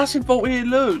 There's a massive vault here,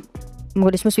 look. Oh,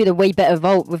 this must be the way better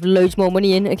vault with loads more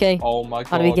money in. Okay. Oh my god.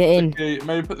 How do we get in?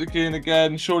 Maybe put the key in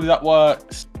again. Surely that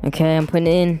works. Okay, I'm putting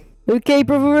it in. Okay,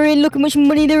 brother, we're in. Look how much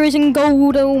money there is in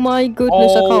gold. Oh my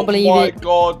goodness, I can't believe Oh my it.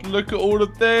 god, look at all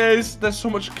of this. There's so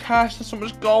much cash, there's so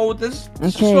much gold, there's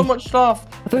Okay. so much stuff.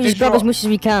 I think we just grab as much as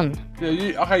we can.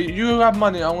 Yeah, you have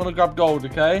money, I'm gonna grab gold,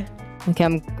 okay? Okay,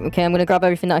 I'm gonna grab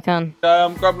everything that I can. Yeah,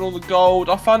 I'm grabbing all the gold.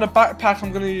 I found a backpack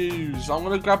I'm gonna use. I'm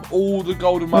gonna grab all the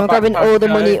gold in my I'm backpack. grabbing all the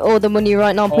okay? all the money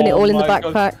right now. I'm putting it all in the my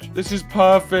God. backpack. This is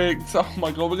perfect. Oh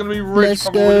my god, we're gonna be rich. Let's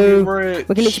I'm gonna be go. rich.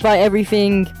 We can literally buy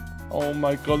everything. Oh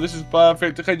my god, this is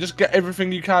perfect. Okay, just get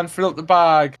everything you can. Fill up the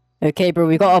bag. Okay, bro,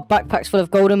 we got our backpacks full of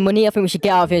gold and money. I think we should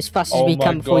get out of here as fast as Oh we my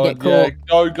can before we god, get caught.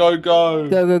 yeah. Go.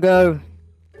 Go, go, go.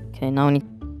 Okay, now we need...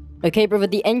 Okay, brother,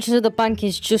 the entrance of the bank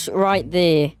is just right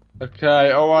there.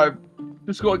 Okay, alright.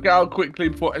 Just gotta get out quickly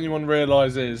before anyone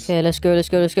realizes. Okay, let's go.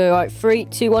 Alright, 3,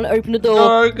 2, 1, open the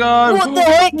door. Go. What the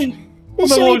heck? There's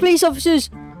so many God. police officers.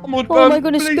 Oh my, Oh my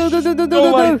goodness, please, go.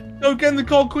 away. Go, get in the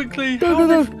car quickly.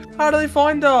 Go. How do they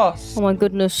find us? Oh my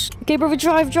goodness. Okay, brother,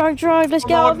 drive. Let's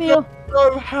get out of here.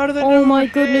 No, how do they Oh know my we're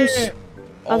goodness. here?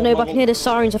 I don't know, but I can hear the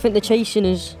sirens. I think they're chasing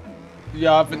us.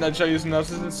 Yeah, I think they're chasing us.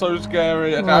 This is so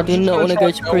scary. Okay, I I'm do just not gonna wanna try go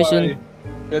and to get prison. away.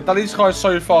 Yeah, Daddy's car is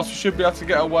so fast. We should be able to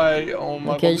get away. Oh my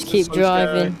god. Okay, this just is keep so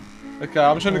driving. scary. Okay,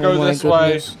 I'm just gonna Oh go my this way.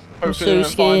 goodness. I'm Hopefully so they don't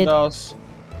find scared. us.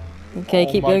 Okay,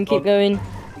 Oh keep my going.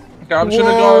 Okay, I'm just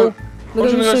gonna Whoa, go. we're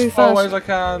I'm just going gonna go so as far away fast. as I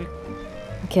can.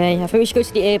 Okay, I think we should go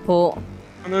to the airport.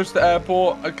 I'm gonna go to the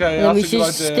airport. Okay, And then we that's a good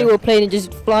should idea. steal a plane and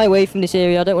just fly away from this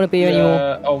area. I don't want to be here anymore.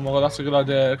 Yeah. Oh my god, that's a good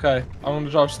idea. Okay, I'm gonna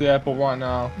drive to the airport right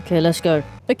now. Okay, let's go.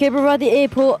 Okay, we're at the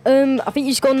airport. I think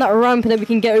you just go on that ramp and then we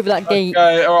can get over that gate.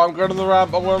 Okay, alright, I'm going on the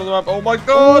ramp. Oh my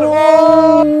god.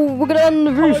 Oh, we're gonna land on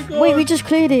the my roof. God. Wait, we just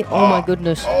cleared it. Oh my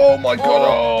goodness. Oh my god.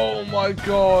 Oh my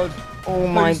god. Oh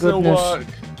my Please still goodness. work.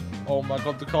 Oh my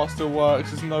god, the car still works.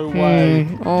 There's no way.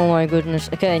 Oh my goodness.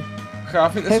 Okay. Okay, I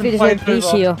think there's Hopefully some there's no planes police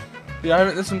over. here. Yeah, I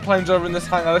think there's some planes over in this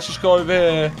hangar. Let's just go over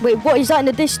here. Wait, what is that in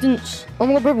the distance? Oh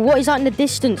my god, brother, what is that in the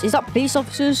distance? Is that police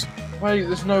officers? Wait,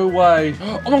 there's no way.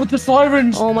 Oh my god, the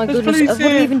sirens. Oh my There's goodness. police What do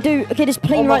we here. even do? Okay, there's a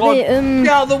plane Oh my right God. there.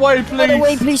 Get out of the way, please. Get out of the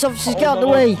way, police officers, get Oh out of the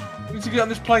my way. God. We need to get on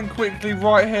this plane quickly,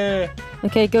 right here.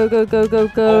 Okay, go.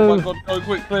 Oh my god, go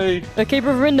quickly. Okay,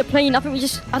 brother, we're in the plane. I think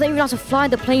I don't even have to fly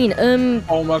the plane.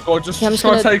 Oh my god, just Yeah, I'm just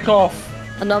try to gonna- take off.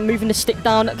 And I'm moving the stick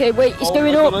down. Okay, wait, it's Oh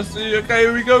going my up. God, I see. Okay,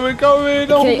 here we go, we're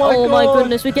going. Okay, oh my god.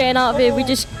 goodness, we're getting out of here. We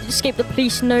just escaped the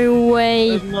police. No way.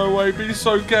 There's no way. Be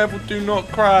so careful. Do not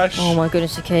crash. Oh my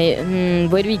goodness. Okay,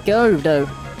 where do we go though?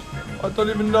 I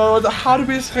don't even know. How did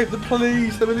we escape the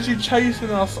police? They were literally chasing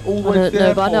us all the I way to don't the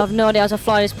know, but I airport. have no idea how to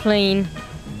fly this plane.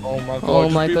 Oh my god. Oh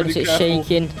just my be goodness, really it's careful.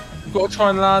 shaking. We've got to try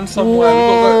and land somewhere.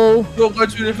 Whoa. We've got to go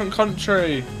to a different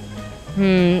country.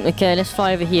 Okay, let's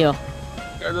fly over here.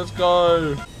 Okay, let's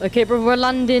go. Okay, brother, we're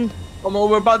landing. Come on,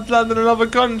 we're about to land in another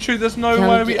country. There's no Yeah,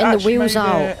 way I'm we getting the actually wheels made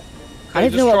out. it. I don't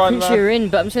even know just try what and country land. you're in,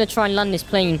 but I'm just gonna try and land this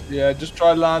plane. Yeah, just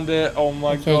try and land it. Oh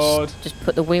my Okay, god. just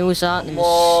put the wheels out and Come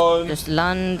on. just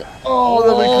land. Oh,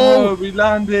 there we go. We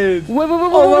landed. Whoa, whoa, whoa, Oh,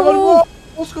 whoa, wait, whoa. what?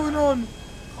 What's going on?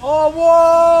 Oh,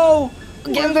 whoa!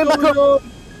 Okay, I'm What going is back up.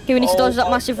 on? Okay, we need to Oh dodge that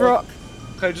my massive God. rock.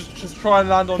 Okay, just try and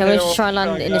land on Okay, here. let's just try and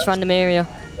land in this random area.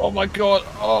 Oh my god.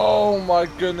 Oh my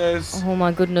goodness. Oh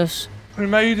my goodness. We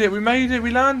made it.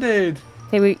 We landed.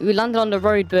 Okay, we landed on the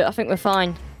road, but I think we're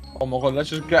fine. Oh my god, let's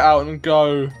just get out and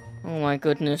go. Oh my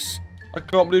goodness. I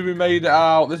can't believe we made it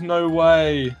out. There's no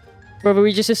way. Brother,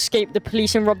 we just escaped the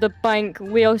police and robbed a bank.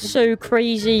 We are so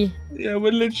crazy. Yeah,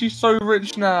 we're literally so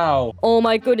rich now. Oh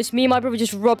my goodness, me and my brother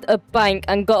just robbed a bank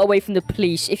and got away from the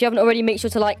police. If you haven't already, make sure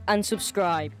to like and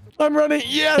subscribe. I'm running.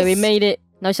 Yes. Okay, we made it.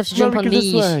 Now we just have to jump No, on because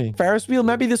these. this way. Ferris wheel.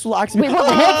 Maybe this will actually. Wait, what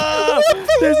the heck? What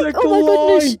the There's heck? a Oh my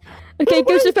goodness. glide. Okay,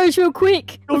 go to the Ferris wheel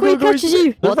quick Go, before he go, go, catches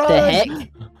you. they're What the fine. heck?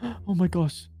 Oh my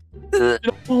gosh.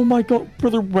 Oh my god,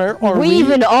 brother, where are Where we?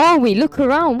 even are we? Look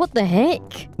around. What the heck?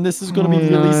 This is gonna Oh, be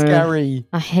really no. scary.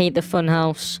 I hate the fun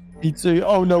house. Me too.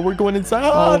 Oh no, we're going inside.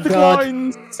 Ah, Oh, the God. glide.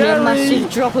 There's a Scary.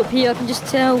 massive drop up here. I can just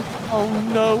tell. Oh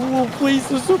no. Oh, please,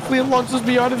 just hopefully launch us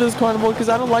me out of this carnival because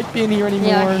I don't like being here anymore.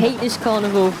 Yeah, I hate this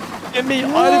carnival. Get me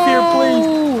out of here, please.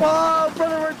 Whoa. Oh,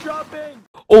 brother, we're dropping.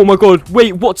 Oh my god,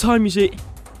 wait, what time is it?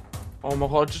 Oh my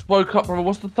god, I just woke up, brother.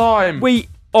 What's the time? Wait,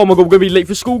 oh my god, we're gonna be late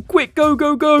for school. Quick, go,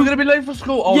 go, We're go. gonna be late for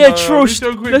school. Oh, Yeah, no, trust.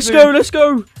 go quickly. Let's go, let's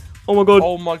go. Oh my god,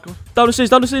 Oh my god. down the stairs,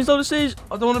 down the stairs, down the stairs.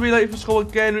 I don't want to be late for school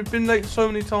again. We've been late so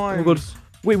many Oh times. my god.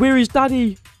 Wait, where is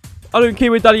Daddy? I don't care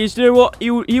where Daddy is. Do you know what?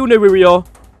 He'll know where we are.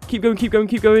 Keep going, keep going,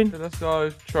 keep going. Okay, let's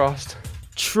go. Trust.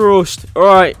 Trust.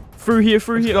 Alright, through here,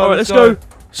 through Let's here. go, Alright, let's let's go. go.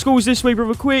 School's this way,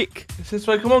 brother, quick. It's this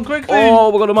way. Come on, quickly.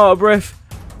 Oh my god, I'm out of breath.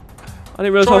 I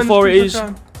didn't realise Try how and far it as quick is. as I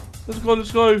can. Let's go,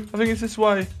 let's go. I think it's this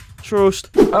way. Trust.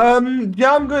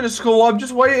 Yeah, I'm going to school. I'm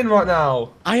just waiting right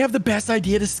now. I have the best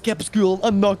idea to skip school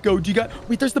and not go. Do you got?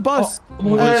 Wait, there's the bus.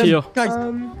 Oh, it's here.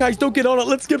 Guys, don't get on it.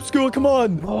 Let's skip school. Come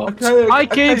on. Okay. Hi,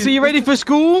 kids. Are you ready for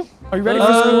school? Are you ready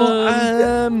for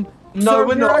school? No, sir,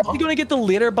 we're not. actually gonna get the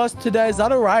later bus today. Is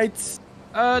that alright?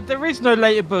 There is no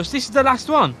later bus. This is the last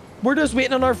one. We're just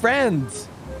waiting on our friends.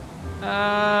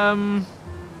 Are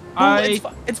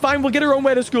It's fine. We'll get our own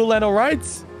way to school then. All right?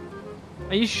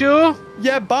 you sure?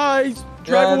 Yeah. Bye.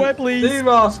 Drive away, please. Leave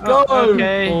us. Go.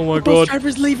 Okay. Oh my The bus god.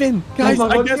 driver's leaving. Guys, my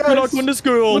I God, guess we're not yes. going to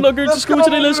school. We're not going to Let's school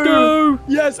today. Let's go.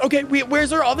 Yes. Okay. Wait.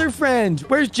 Where's our other friend?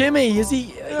 Where's Jimmy? Is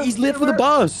he? He's late for the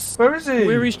bus. Where is he?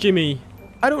 Where is Jimmy?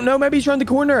 I don't know. Maybe he's around the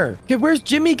corner. Okay. Where's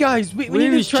Jimmy, guys? We Where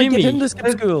need is to try and get Jimmy? him to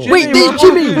skip school. Jimmy, Wait, there's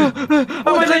Jimmy. Am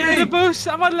I late for the bus?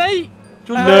 Am I late?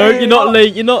 No, you're not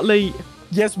late. You're not late.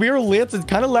 Yes, we are late. It's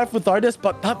kind of left without us,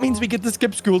 but that means we get to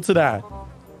skip school today.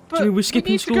 But Jimmy, we're we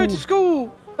skipping need to go to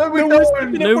school. No, we No,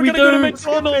 don't. No, we're we gonna go to don't.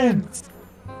 McDonald's.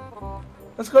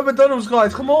 Let's go to McDonald's,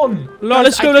 guys. Come on. Right,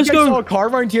 let's go. I Let's think I saw go. a car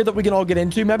around here that we can all get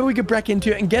into. Maybe we could break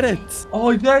into it and get it.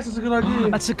 Oh, yes, that's a good idea.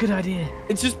 That's a good idea.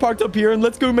 It's just parked up here, and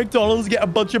let's go to McDonald's and get a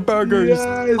bunch of burgers.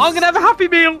 Yes. I'm gonna have a Happy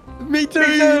Meal. Me too. Me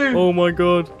too. Oh my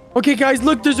god. Okay, guys,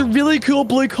 look, there's a really cool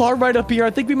blue car right up here. I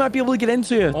think we might be able to get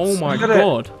into it. Oh my Look at it.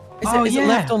 god. Is it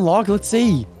left unlocked? Let's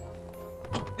see.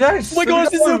 Yes. Oh my gosh,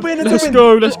 it's open. It's Let's open.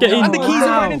 go. Let's get And the in. keys are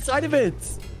Wow. right inside of it.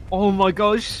 Oh my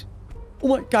gosh. Oh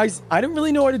my, guys, I don't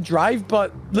really know how to drive,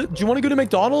 but do you want to go to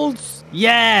McDonald's?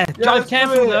 Yeah. Drive let's do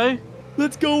careful it. though.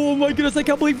 Let's go. Oh my goodness, I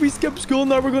can't believe we skipped school and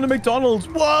now we're going to McDonald's.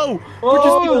 Whoa. We're Whoa.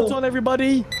 just built on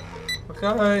everybody.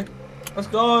 Okay. Let's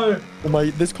go. Oh my,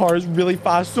 this car is really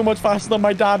fast. So much faster than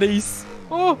my daddy's.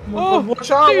 Oh, Watch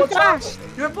out. too Watch out. fast.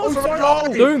 You're Oh, supposed to sorry.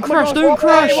 go. Don't crash. Hey, Don't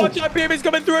crash. watch out, baby's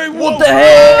coming through. What Whoa. the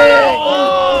heck?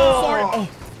 Oh, sorry. Oh,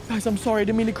 guys, I'm sorry. I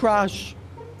didn't mean to crash.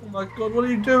 Oh my god, what are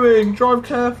you doing? Drive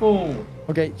careful.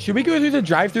 Okay, should we go through the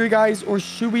drive-thru, guys, or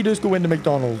should we just go into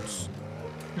McDonald's?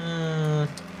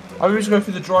 I would just go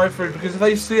through the drive-thru because if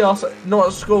they see us not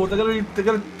at school, they're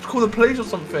gonna call the police or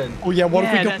something. Oh yeah, what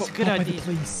if we Yeah, go that's a good by the idea.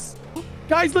 police?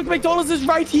 Guys, look, McDonald's is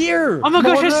right here. Oh my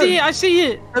Come gosh, on I see then. it. I see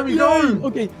it. There we Yay. go.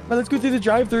 Okay, well, let's go through the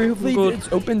drive-thru. Hopefully good.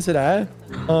 it's open today.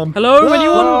 Hello,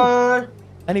 anyone?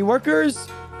 Any workers?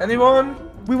 Anyone?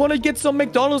 We want to get some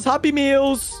McDonald's Happy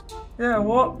Meals. Yeah,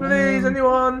 what? Please,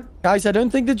 anyone? Guys, I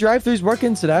don't think the drive-thru's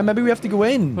working today. Maybe we have to go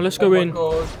in. Well, let's Oh go my in.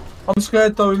 God. I'm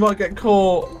scared though, we might get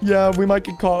caught. Yeah, we might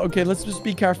get caught. Okay, let's just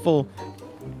be careful.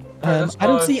 let's I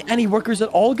don't go. see any workers at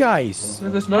all, guys.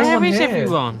 There's no Where one is here.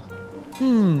 everyone?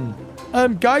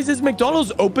 Guys, is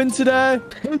McDonald's open today?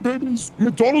 Hey, babies,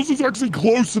 McDonald's is actually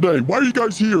closed today. Why are you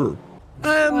guys here?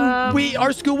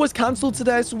 Our school was cancelled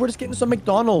today, so we're just getting some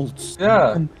McDonald's.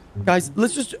 Yeah. Guys,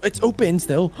 it's open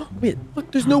still. Wait,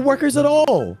 look, there's no workers at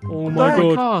all. Oh my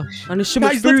Oh god. gosh. And there's so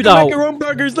much Guys, let's food go out. make our own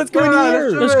burgers. Let's go in Yeah, here.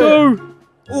 let's Let's go.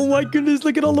 Oh my goodness,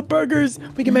 look at all the burgers.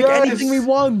 We can make Yes. anything we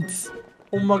want.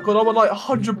 Oh my god, I want like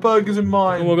 100 burgers in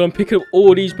mine. And we're gonna pick up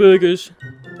all these burgers.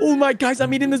 Oh my, guys,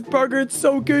 I'm eating this burger. It's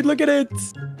so good. Look at it.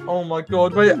 Oh my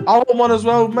god, wait, I want one as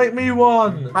well. Make me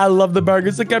one. I love the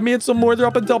burgers. Look, I made some more. They're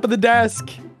up on top of the desk.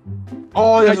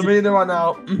 Oh, yes, I'm eating it right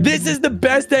now. This is the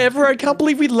best day ever. I can't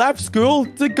believe we left school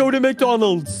to go to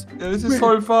McDonald's. Yeah, this is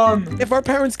so fun. If our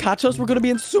parents catch us, we're going to be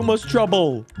in so much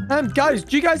trouble. Guys,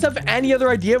 do you guys have any other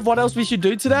idea of what else we should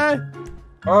do today?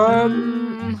 I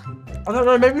don't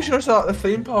know, maybe we should go to like, the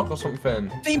theme park or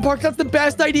something. Theme park, that's the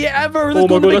best idea ever. Oh Let's my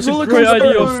go on the God, big that's a roller great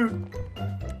coaster. idea.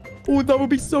 Oh, that would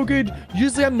be so good.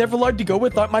 Usually I'm never allowed to go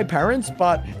without my parents,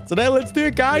 but today let's do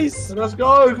it, guys. Let's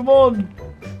go, come on.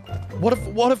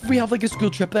 What if we have like a school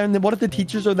trip there, and then what if the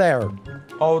teachers are there?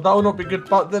 Oh, that would not be good,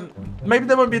 but then maybe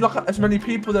there won't be like as many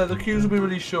people there. The queues will be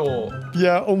really short.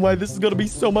 Yeah, oh my, this is gonna be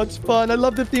so much fun. I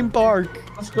love the theme park.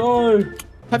 Let's go.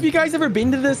 Have you guys ever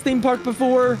been to this theme park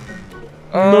before?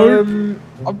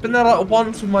 I've been there like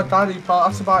once with my daddy, but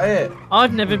that's about it.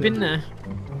 I've never been there.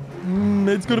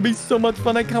 It's gonna be so much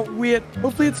fun. I can't wait.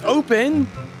 Hopefully it's open.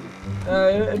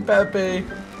 It better be.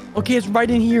 Okay, it's right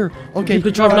in here. Okay, People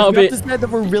are driving guys, out a we have bit. to decide that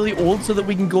we're really old so that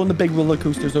we can go on the big roller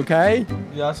coasters, okay?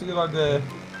 Yeah, that's a good idea.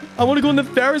 I want to go on the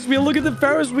Ferris wheel. Look at the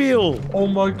Ferris wheel. Oh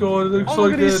my god, it looks Oh so my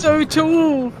god, good. it's so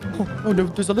tall. Oh no,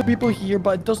 there's other people here,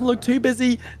 but it doesn't look too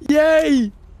busy.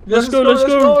 Yay! Let's go, let's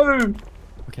go.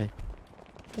 Okay.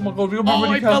 Oh my god, we gotta be Oh,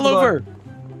 really I fell careful. over.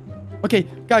 Okay,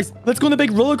 guys, let's go on the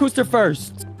big roller coaster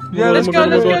first. Yeah, Let's my go, God,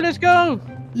 let's oh my go, let's go.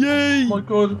 Yay! Oh my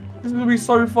god, this is gonna be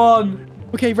so fun.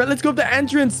 Okay, right, let's go up the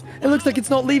entrance. It looks like it's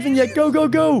not leaving yet. Go, go,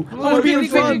 go. I want to be in Quickly,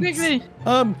 front. quickly.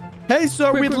 Hey, sir,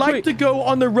 Quick, we'd quick, like quick. to go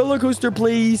on the roller coaster,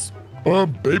 please.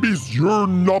 Babies, you're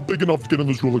not big enough to get on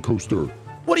this roller coaster.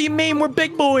 What do you mean? We're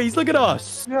big boys. Look at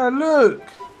us. Yeah, look.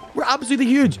 We're absolutely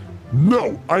huge.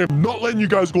 No, I am not letting you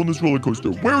guys go on this roller coaster.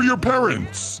 Where are your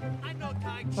parents?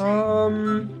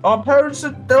 Our parents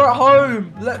they're at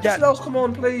home. Let us come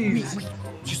on, please.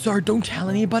 Sir, don't tell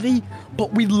anybody,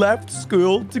 but we left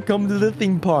school to come to the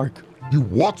theme park. You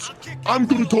what? I'm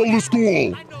gonna tell the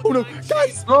school. Oh no,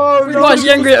 guys! No, Why is he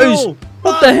angry at us?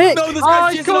 What the heck? No, this Oh,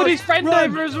 guy's he's called his friend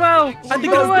over as well. I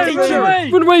think Run that's away, danger. run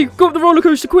away. Run away! Go up the roller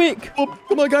coaster quick!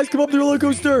 Come on, guys, come up the roller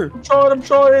coaster. I'm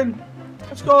trying.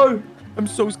 Let's go. I'm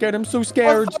so scared. I'm so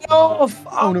scared. I fell off.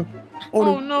 Oh no. Oh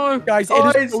Oh no. no. Guys, it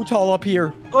Guys. is so tall up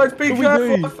here. Guys, be What do we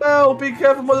careful. do? I fell. Be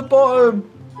careful by the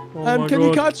bottom. Oh my Can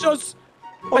you God. catch us?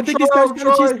 I I'll think try, these guys I'll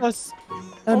are gonna chase try. us.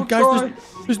 I'll Guys, try.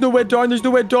 there's nowhere down. There's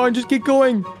nowhere down. Just keep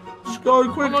going. Just go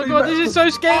Oh quickly. my god, this is so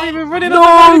scary. We're running No.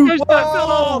 on the roller coaster. I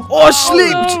fell off. Oh, I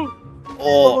slipped! no.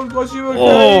 Oh, guys, you okay?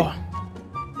 Oh!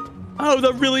 Oh,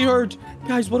 that really hurt.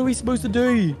 Guys, what are we supposed to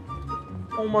do?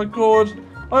 Oh my god.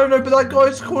 I don't know, but that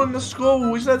guy's calling the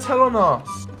school. He's there telling us.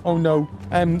 Oh no.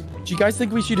 Do you guys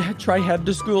think we should try head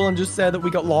to school and just say that we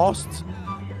got lost?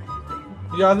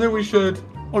 Yeah, I think we should.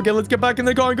 Okay, let's get back in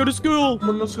the car and go to school. Come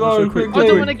on, let's So go quick. I quickly.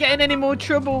 don't want to get in any more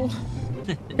trouble.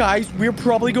 Guys, we're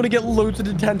probably gonna get loads of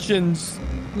detentions.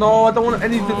 No, I don't want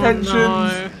any Oh, detentions.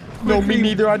 no. No, me Quickly.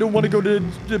 neither. I don't want to go to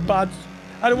the bad.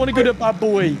 I don't want to go to Bad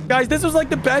Boy. Guys, this was like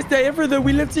the best day ever though.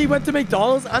 We literally went to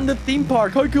McDonald's and the theme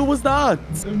park. How cool was that?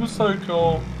 It was so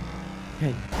cool.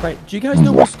 Okay, right. Do you guys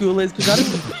know where school is? Because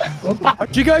I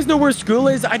don't. Do you guys know where school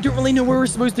is? I don't really know where we're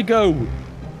supposed to go.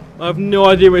 I have no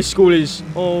idea where school is.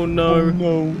 Oh Oh no.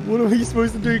 no. What are we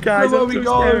supposed to do, guys? Where I'm we so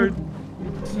go? scared.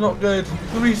 It's not good.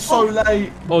 We'll be so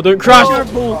late. Oh, don't crash!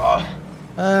 Careful.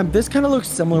 This kind of looks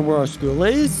similar where our school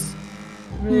is.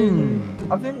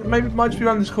 I think maybe it might just be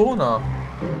around this corner.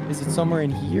 Is it somewhere in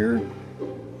here?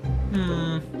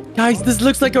 Hmm. Guys, this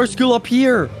looks like our school up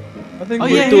here. I think Oh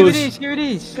It yeah, does. here it is. Here it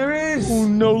is. There is. Oh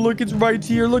no, look, it's right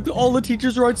here. Look, all the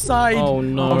teachers are outside. Oh Oh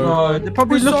no. no. They're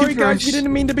probably We're looking sorry, for guys. us. We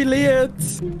didn't mean to be late.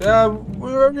 Yeah,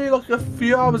 we're only like a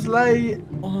few hours late.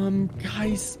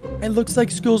 Guys, it looks like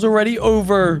school's already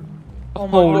over. Oh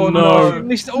my Oh, god, no.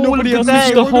 Missed all Nobody of else the is day.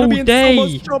 here. the We're gonna whole be in day. so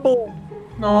much trouble.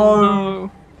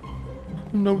 No.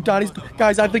 No, Daddy's.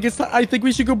 Guys, I think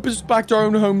we should go just back to our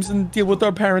own homes and deal with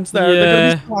our parents there.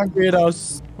 They're gonna be so angry at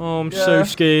us. Oh, I'm so Yeah.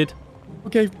 scared.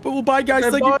 Okay, well, bye, guys.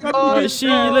 Okay, Thank bye, you. guys. Alright, see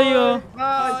you later.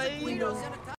 Bye.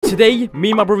 Today,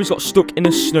 me and my brothers got stuck in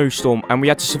a snowstorm and we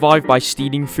had to survive by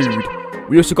stealing food.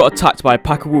 We also got attacked by a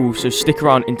pack of wolves, so stick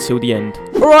around until the end.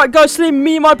 Alright guys, today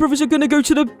me and my brothers are gonna go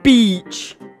to the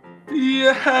beach.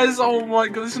 Yes. Oh my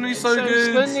god, this is gonna be so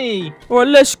good. Sunny. Alright,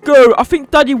 let's go. I think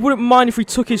Daddy wouldn't mind if we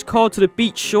took his car to the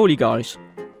beach, surely guys.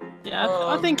 Yeah,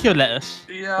 I think he'll let us.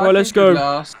 Yeah. Alright, I let's think go. it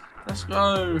does. Let's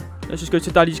go. Let's just go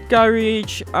to Daddy's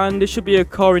garage and there should be a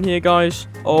car in here guys.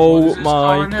 What, Oh is this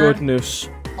car my in here? goodness.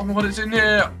 Oh my god, it's in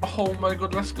here. Oh my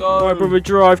god, let's go. Alright brother,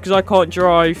 drive because I can't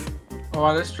drive.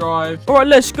 Alright, let's drive. Alright,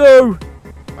 let's go.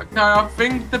 Okay, I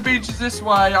think the beach is this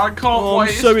way. I can't Oh, I'm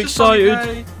wait. so It's just a sunny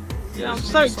excited. day. Yeah, I'm it's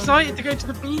so just a excited to go to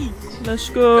the beach. Let's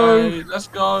go. Okay, let's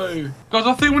go. Guys,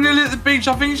 I think we're nearly at the beach.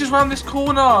 I think it's just around this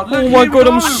corner. Look, Oh my here we god,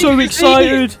 I'm go. so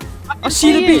excited. I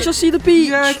see the beach, I see the beach.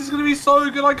 Yeah, this is gonna be so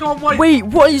good. I can't wait. Wait,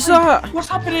 what is that? What's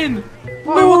happening?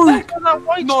 No. What the heck? That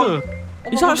white No. stuff. Oh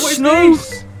Is my that God, what snow?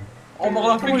 this? Oh my god,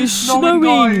 I think Oh, it's it's snowing,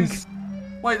 snowing. guys.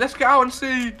 Wait, let's get out and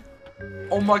see.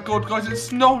 Oh my god, guys, it's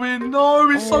snowing. No,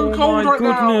 it's so Oh cold my right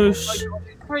goodness.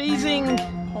 Freezing.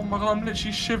 now. Oh my god, I'm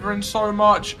literally shivering so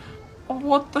much. Oh,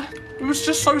 what the? It was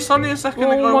just so sunny a second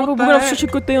Oh ago. my What god, we're the gonna have heck? such a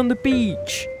good day on the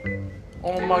beach.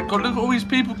 Oh my god, look at all these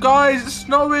people. Guys, it's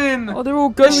snowing. Oh, they're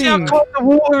all Let's see how going. cold the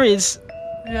water is.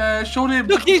 Yeah, surely.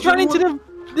 Look, he's running to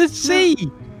the sea. He's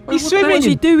what the- swimming. What's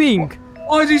he doing?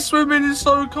 Why is he swimming? It's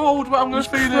so cold. Wait, I'm gonna It's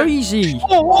feel it. crazy.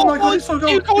 Oh my god, it's so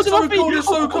cold. You cold It's so enough for cold. you? It's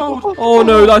so cold. Oh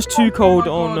no, that's too cold.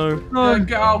 my Oh God. no. Yeah,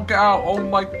 get out, get out. Oh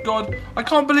my god. I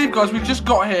can't believe, guys, we just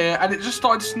got here and it just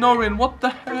started snowing. What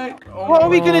the heck? Oh, What are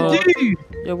we gonna Oh. do?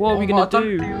 Yeah, what are we Oh, gonna I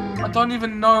don't- do? I don't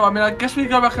even know. I mean, I guess we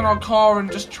go back in our car and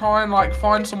just try and like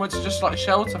find somewhere to just like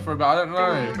shelter for a bit. I don't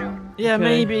know. Yeah, Okay.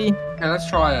 maybe. Yeah, let's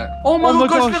try it. Oh my Oh my god,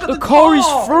 guys, gosh, look at The the car is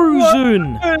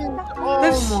frozen.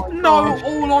 There's snow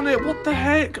all on it. What the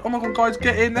heck? Oh my god, guys,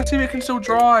 get in. Let's see if we can still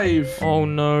drive. Oh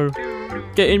no.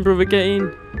 Get in, brother, get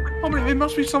in. Oh, but it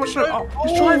must be so much snow. Oh,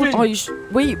 it's driving. Oh,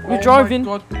 wait, Oh we're my driving.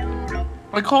 God.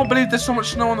 I can't believe there's so much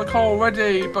snow on the car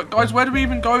already. But guys, where do we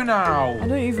even go now? I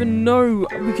don't even know.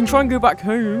 We can try and go back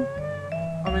home.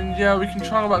 I mean, yeah, we can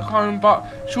try and go back home, but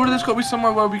surely there's got to be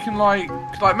somewhere where we can like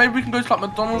maybe we can go to like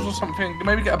McDonald's or something.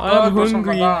 Maybe get a burger I am or something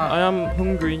hungry. like that. I am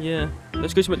hungry. Yeah.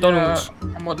 Let's go to McDonald's.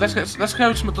 Yeah. Come on, let's go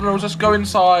to McDonald's. Let's go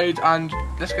inside and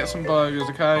let's get some burgers,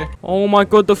 okay? Oh my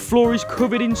god, the floor is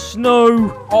covered in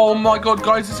snow. Oh my god,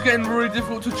 guys, it's getting really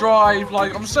difficult to drive.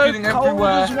 Like I'm skidding everywhere.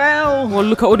 As well. Well,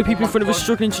 look at all the people in front of us God.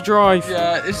 struggling to drive.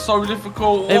 Yeah, it's so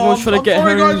difficult. Everyone's trying to get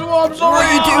sorry, home. Guys. Oh, I'm sorry.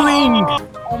 What are you doing?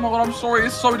 Oh my god, I'm sorry.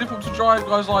 It's so difficult to drive,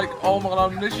 guys. Like, oh my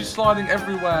god, I'm literally sliding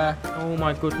everywhere. Oh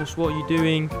my goodness, what are you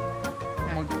doing?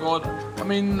 Oh my god. I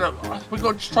mean, we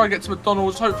got to try to get to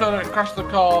McDonald's. Hopefully, I don't crash the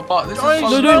car. But this Guys, is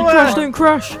so No, don't slower. crash, don't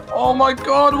crash. Oh my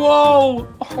god, whoa!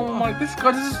 Oh my, this is too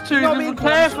Not difficult. being I'm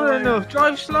careful sorry. enough.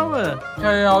 Drive slower.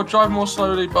 Yeah, I'll drive more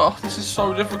slowly, but this is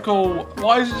so difficult.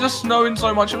 Why is it just snowing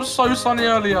so much? It was so sunny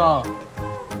earlier.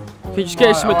 Okay, just get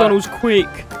us to Right, McDonald's quick.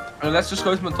 Let's just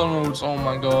go to McDonald's. Oh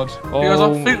my god. Oh. Because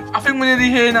I think we're nearly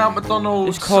here now at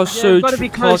McDonald's. This car's Yeah, so gotta be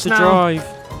hard close to now.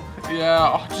 drive.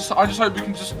 Yeah, I just hope we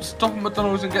can just stop at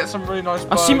McDonald's and get some really nice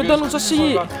burgers. I see McDonald's, I This is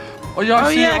see so it. bad. Oh yeah,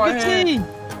 I see it I right can here. see.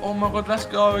 Oh my god, let's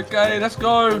go. Okay, let's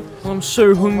go. I'm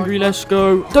so hungry, God. let's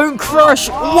go. Don't crash!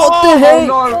 What the heck? Oh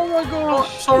no. Oh my gosh.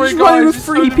 Oh, sorry What's wrong guys, with it's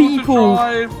three so difficult to people?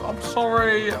 drive. I'm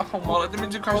sorry. Oh my god, I didn't mean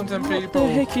to crash into them What the people.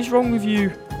 heck is wrong with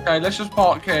you? Okay, let's just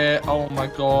park here. Oh my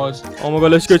god. Oh my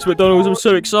god, let's go to McDonald's, I'm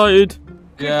so excited.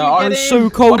 Yeah, Quickly I'm get So in. I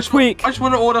cold, just, quick. I just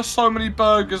want to order so many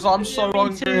burgers. I'm so me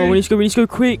hungry. too. Oh, we need to go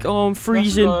quick. Oh, I'm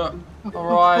freezing.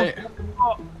 Alright.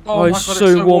 Oh, my it's god,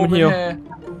 so warm here.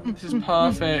 This is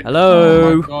perfect.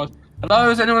 Hello? Oh my god. Hello,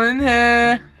 is anyone in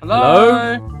here?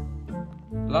 Hello?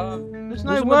 Hello? There's Where's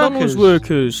no the McDonald's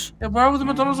workers? Yeah, where are the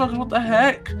McDonald's workers? What the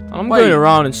heck? I'm Wait. going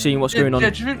around and seeing what's going on. Yeah,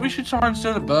 do you think we should try and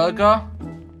steal a burger?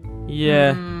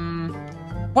 Yeah.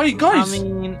 Wait, guys! I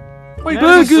mean, Wait,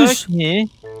 there's a burgers. circle here.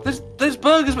 There's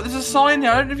burgers, but there's a sign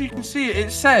here. I don't know if you can see it.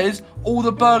 It says all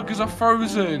the burgers are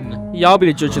frozen. Yeah, I'll be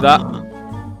the judge of that. Oh,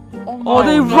 Oh, my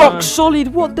they're God. rock solid.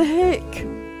 What the heck?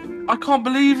 I can't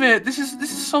believe it. This is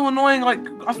so annoying. Like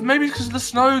maybe it's because of the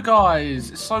snow,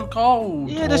 guys. It's so cold.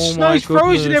 Yeah, the Oh my snow's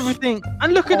frozen goodness. everything.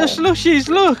 And look at the slushies.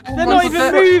 Look, they're my not God, even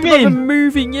they're- moving. They're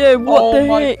moving, yeah. What Oh the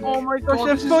my heck? Oh my gosh, God,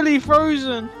 they're this is- fully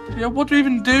frozen. Yeah, what do we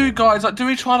even do, guys? Like, do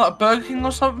we try like Burger King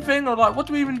or something, or like what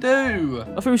do we even do? I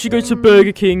think we should go to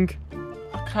Burger King.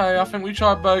 Okay, I think we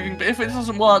try Burger King, but if it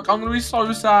doesn't work, I'm gonna be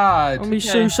so sad. I'm be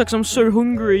so Okay. sad 'cause I'm so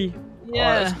hungry.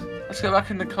 Yeah. Let's get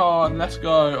back in the car and let's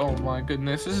go. Oh my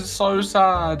goodness, this is so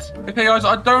sad. Okay, guys,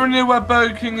 I don't really know where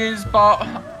Burger King is, but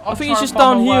I think it's just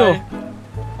down here.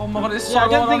 Oh my god, it's so Yeah, I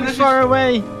don't hard. think I'm it's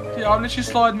literally- far away. Yeah, I'm literally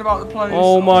sliding about the place.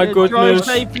 Oh my Yeah, drive goodness.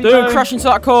 safely, Don't though. crash into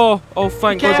that car. Oh,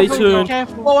 thank God they Careful, turned.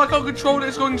 careful. Oh, I can't control it.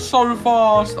 It's going so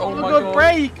fast. Oh, Oh my my god. god,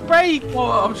 brake.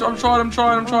 Oh, I'm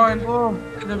trying. Oh.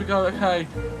 There we go. Okay.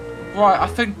 Right, I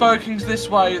think Burger King's this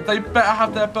way. They better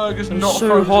have their burgers It's not so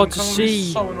frozen. hard to 'cause I'm gonna be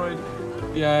see. So annoyed.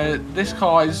 Yeah, this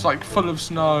car is like full of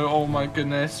snow. Oh my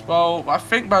goodness. Well, I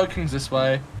think Burger King's this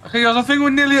way. Okay, guys, I think we're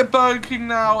nearly at Burger King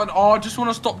now, and I just want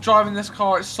to stop driving this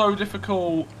car. It's so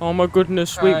difficult. Oh my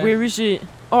goodness. Wait, Okay. where is it?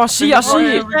 Oh, I see it. I Right see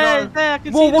here it. we go. There, I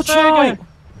can Whoa, see the watch burger. out.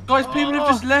 Guys, people have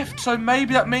just left, so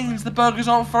maybe that means the burgers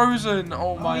aren't frozen.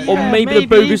 Oh my. Yeah, Or maybe the maybe.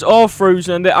 burgers are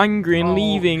frozen and they're angry and Oh,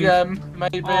 leaving. Yeah,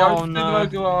 maybe. I Oh, don't think the no.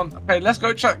 burgers aren't. Okay, let's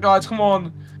go check, guys. Come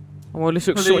on. Oh, well, this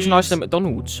looks so much Please. nicer than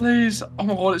McDonald's. Please. Oh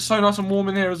my god, it's so nice and warm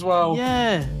in here as well.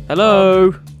 Yeah.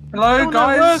 Hello. Hello, Oh, no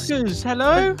guys. workers.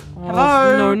 Hello. Oh,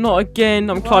 Hello? No, not again.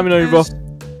 I'm climbing over. Burgers.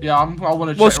 Yeah, I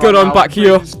want to What's check going right on now, back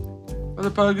here? please. Are the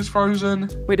burgers frozen?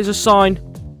 Wait, there's a sign.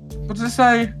 What does it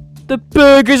say? The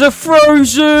burgers are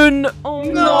frozen. Oh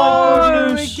No, no.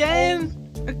 goodness. again.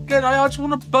 Again, I just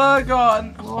want a burger.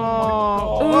 And, oh, Oh. my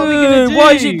god. What are we gonna do?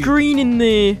 Why is it green in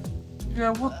there?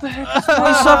 Yeah, what the heck is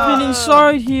What's that? happening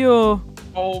inside here?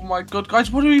 Oh my god, guys,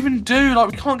 what do we even do?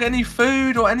 Like, we can't get any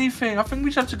food or anything. I think we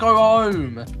just have to go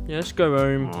home. Yeah, let's go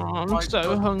home. Oh, I'm my so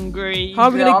God. hungry. How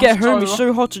are we Yeah, gonna I'm get home? so- It's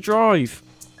so hard to drive.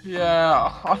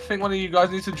 Yeah, I think one of you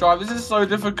guys needs to drive. This is so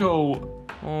difficult.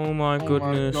 Oh my God.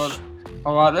 goodness.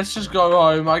 Alright, let's just go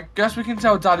home. I guess we can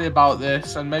tell Daddy about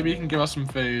this and maybe he can give us some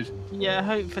food. Yeah,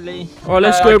 hopefully. Alright,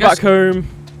 let's I go guess- back home.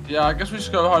 Yeah, I guess we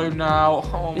should go home now.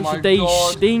 Oh This my day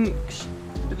god. stinks.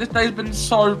 This day's been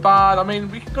so bad. I mean,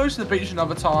 we can go to the beach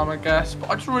another time, I guess, but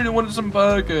I just really wanted some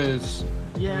burgers.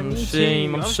 Yeah, me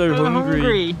Same, too. I'm so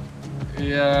hungry.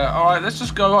 Yeah, alright, let's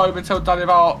just go home and tell Daddy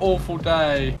about our awful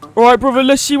day. Alright, brother,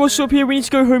 let's see what's up here. We need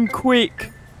to go home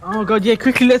quick. Oh god, yeah,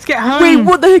 quickly, let's get home. Wait,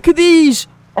 what the heck are these?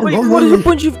 Wait, What is a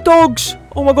bunch of dogs?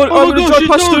 Oh my god, Oh I'm my gonna gosh,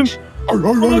 drive past them. it's Oh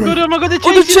my god, they're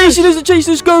Oh, they're chasing us. chasing us, they're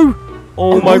chasing us, go!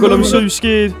 Oh my god, I'm so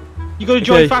scared. You gotta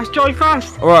drive Okay. fast, drive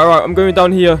fast. Alright, I'm going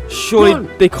down here. Surely Run.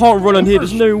 they can't run on here,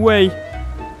 there's no way.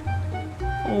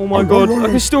 my god, I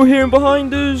can still hear him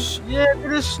behind us. Yeah,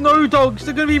 the snow dogs.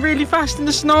 They're gonna be really fast in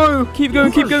the snow. Keep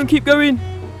going, keep going, keep going.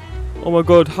 Oh my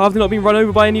god, have they not been run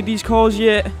over by any of these cars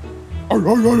yet?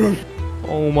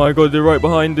 Oh my god, they're right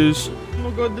behind us. Oh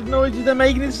my god, the noises they're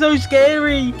making is so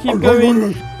scary. Keep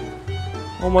going.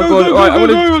 Oh my Go, god, go, alright, go,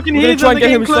 go, go, I can we're hear gonna try and them,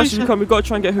 get him they're as fast as we getting can. We've got to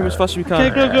try and get home as fast as we can.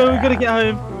 Okay, go, we gotta get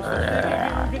home.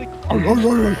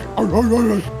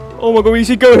 Oh my god, we need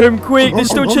to go home quick. They're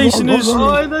still chasing us.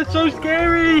 Oh, they're so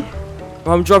scary.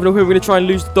 I'm driving away. We're gonna try and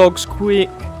lose the dogs quick.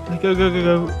 Go, go, go,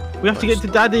 go. We have to get to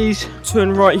Daddy's.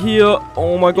 Turn right here.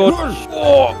 Oh my god.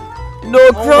 Oh, no,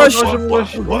 Oh crash. my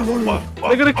gosh,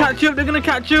 they're gonna catch up. They're gonna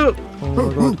catch up.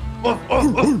 Oh my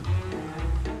god.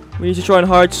 We need to try and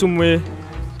hide somewhere.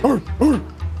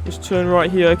 Just turn right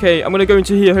here. Okay, I'm gonna go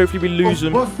into here. Hopefully we lose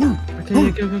them.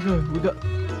 Okay, go, go, go. We got.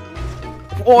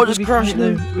 Oh, just crashed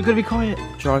though. them. We're gonna be quiet.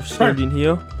 Drive slowly in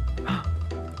here.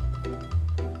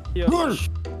 Yeah. Oh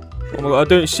my god, I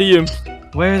don't see him.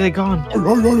 Where are they gone?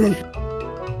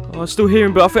 Oh, I still hear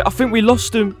him, but I think we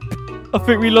lost him. I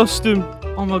think we lost him.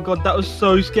 Oh my god, that was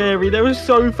so scary. They were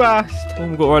so fast. Oh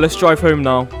my god, right, let's drive home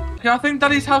now. Okay, I think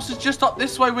Daddy's house is just up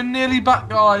this way. We're nearly back,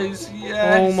 guys.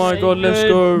 Yes. Oh my god, let's good.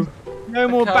 go. No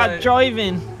more Okay. bad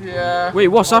driving. Yeah. Wait,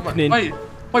 what's Oh my- happening?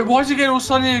 Wait, why is it getting all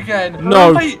sunny again?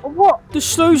 No. Wait, What? The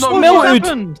snow's No, What melted.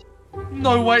 happened?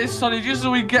 no way, it's sunny just as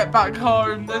we get back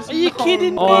home. There's Are you no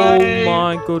kidding me? Oh way.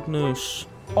 my goodness.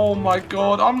 Oh my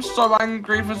god, I'm so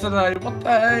angry for today. What the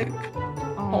heck?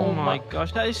 Oh my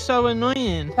gosh, that is so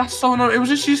annoying. That's so annoying. It was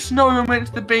just snowing when we went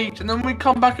to the beach, and then when we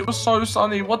come back, it was so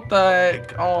sunny. What the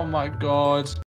heck? Oh my god.